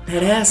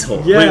 That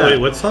asshole. Yeah. Wait,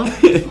 what song?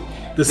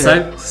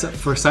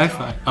 For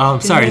sci-fi.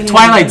 Sorry,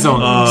 Twilight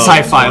Zone.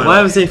 Sci-fi.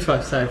 Why was I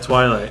saying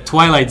sci-fi?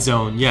 Twilight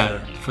Zone.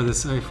 Yeah, for the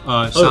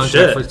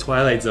soundtrack for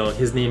Twilight Zone.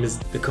 His name is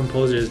the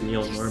composer is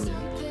Neil Norman.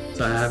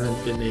 So I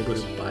haven't been able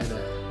to buy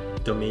that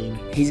domain.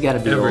 He's got to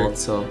be old,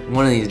 so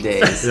one of these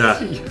days,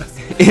 yeah,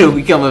 it'll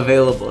become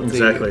available.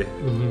 Exactly.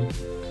 Mm-hmm.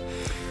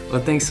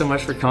 Well, thanks so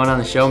much for coming on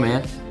the show,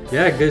 man.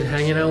 Yeah, good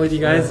hanging out with you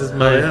guys. This is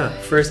my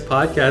first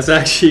podcast,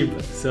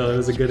 actually, so it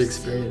was a good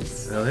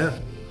experience. Hell yeah.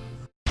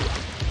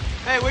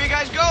 Hey, where you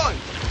guys going?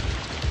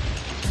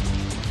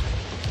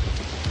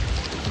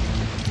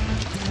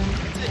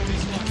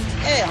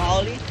 Hey,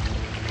 Holly.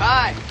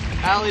 Hi.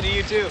 Holly to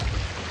you too.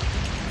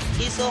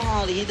 He's so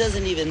Holly, he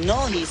doesn't even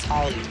know he's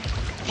Holly.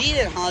 Beat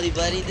it, Holly,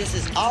 buddy. This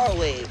is our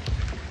wave.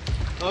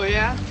 Oh,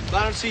 yeah? But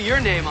I don't see your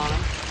name on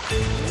him.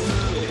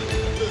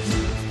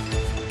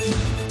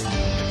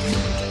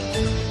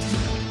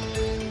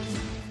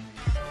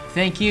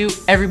 Thank you,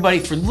 everybody,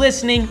 for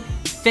listening.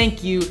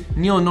 Thank you,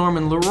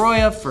 NeilNorman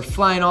Laroya, for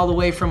flying all the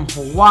way from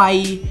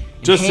Hawaii.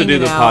 Just to do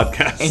the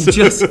podcast. And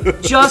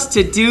just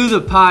to do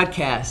the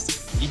podcast.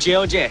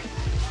 EJOJ.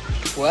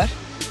 What?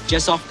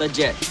 Just off the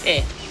jet.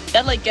 Hey,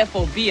 that like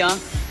FOB, huh?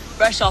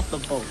 Fresh off the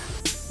boat.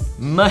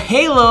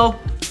 Mahalo.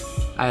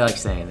 I like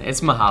saying it.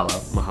 It's mahalo.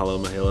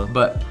 Mahalo.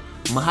 But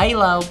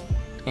mahalo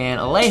and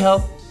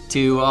aleho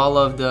to all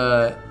of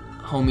the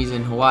homies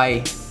in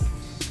Hawaii.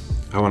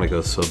 I want to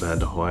go so bad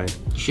to Hawaii.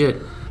 You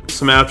should.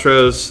 Some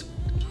outros.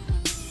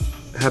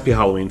 Happy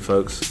Halloween,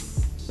 folks.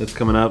 It's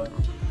coming up. I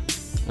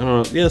don't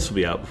know. Yeah, this will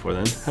be out before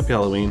then. Happy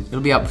Halloween. It'll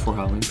be out before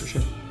Halloween for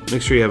sure.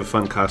 Make sure you have a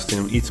fun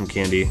costume. Eat some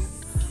candy.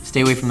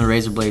 Stay away from the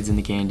razor blades and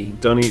the candy.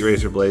 Don't eat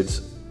razor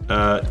blades.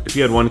 If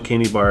you had one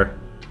candy bar,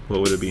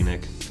 what would it be,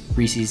 Nick?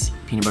 Reese's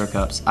peanut butter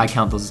cups. I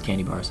count those as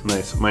candy bars.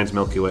 Nice. Mine's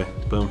Milky Way.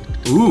 Boom.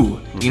 Ooh.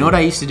 You know what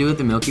I used to do with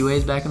the Milky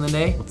Ways back in the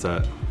day? What's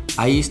that?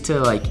 I used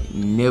to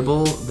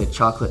nibble the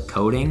chocolate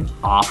coating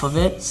off of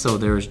it, so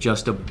there was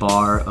just a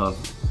bar of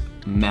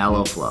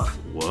mallow fluff.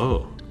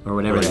 Whoa. Or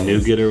whatever or that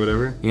nougat is. or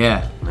whatever?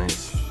 Yeah.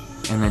 Nice.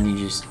 And then you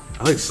just...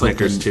 I like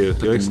Snickers too.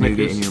 Put Do you like the nougat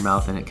Snickers? in your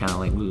mouth and it kind of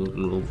like...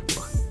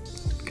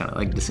 kind of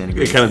like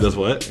disintegrates. It kind of does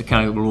what? It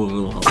kind of...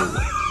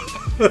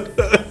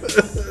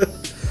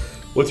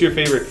 What's your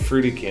favorite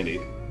fruity candy?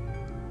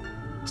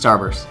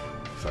 Starburst.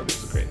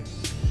 Starburst is great.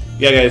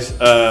 Yeah, guys,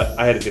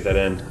 I had to get that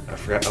in. I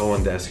forgot. I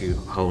wanted to ask you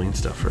Halloween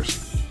stuff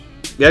first.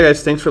 Yeah,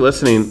 guys, thanks for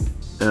listening.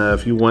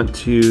 If you want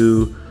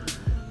to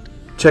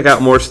check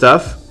out more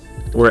stuff,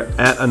 we're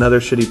at Another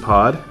Shitty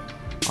Pod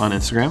on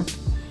Instagram.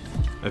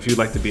 If you'd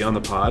like to be on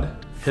the pod,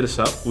 hit us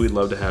up. We'd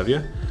love to have you.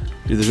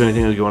 If there's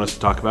anything that you want us to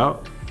talk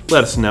about,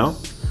 let us know.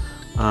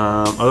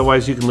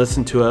 Otherwise, you can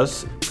listen to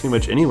us pretty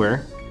much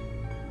anywhere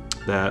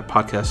that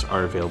podcasts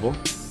are available.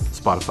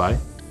 Spotify,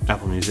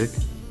 Apple Music,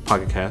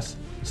 Pocket Cast,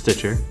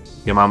 Stitcher,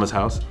 Your Mama's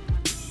House,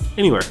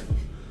 anywhere.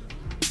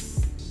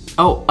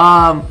 Oh,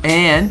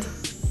 and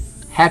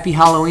happy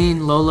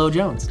Halloween, Lolo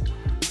Jones.